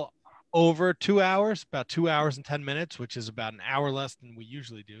little over 2 hours, about 2 hours and 10 minutes, which is about an hour less than we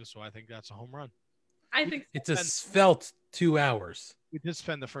usually do. So I think that's a home run. I think it's a svelte 2 hours. We did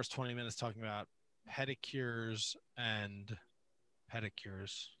spend the first 20 minutes talking about pedicures and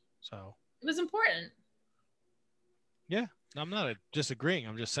pedicures. So it was important. Yeah, I'm not disagreeing.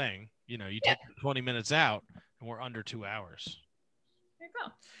 I'm just saying, you take 20 minutes out and we're under 2 hours. There you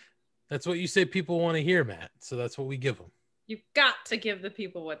go. That's what you say people want to hear, Matt. So that's what we give them. You've got to give the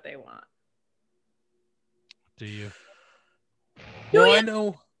people what they want. Do you? Well,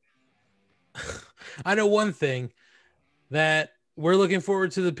 I know one thing, that we're looking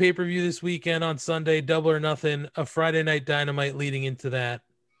forward to the pay-per-view this weekend on Sunday, Double or Nothing, a Friday Night Dynamite leading into that.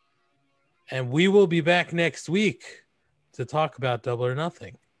 And we will be back next week to talk about Double or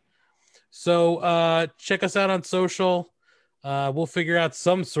Nothing. So check us out on social. We'll figure out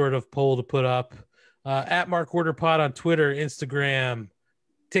some sort of poll to put up at Mark Order Pod on Twitter, Instagram,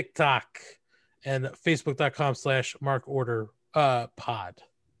 TikTok, and Facebook.com/Mark Order Pod.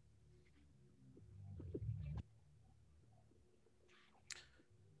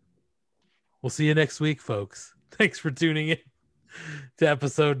 We'll see you next week, folks. Thanks for tuning in to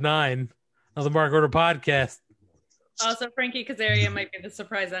episode 9 of the Mark Order Podcast. Also, Frankie Kazarian might be the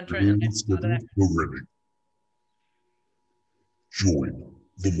surprise entrant. Join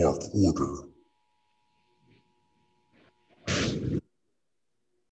the Mark Order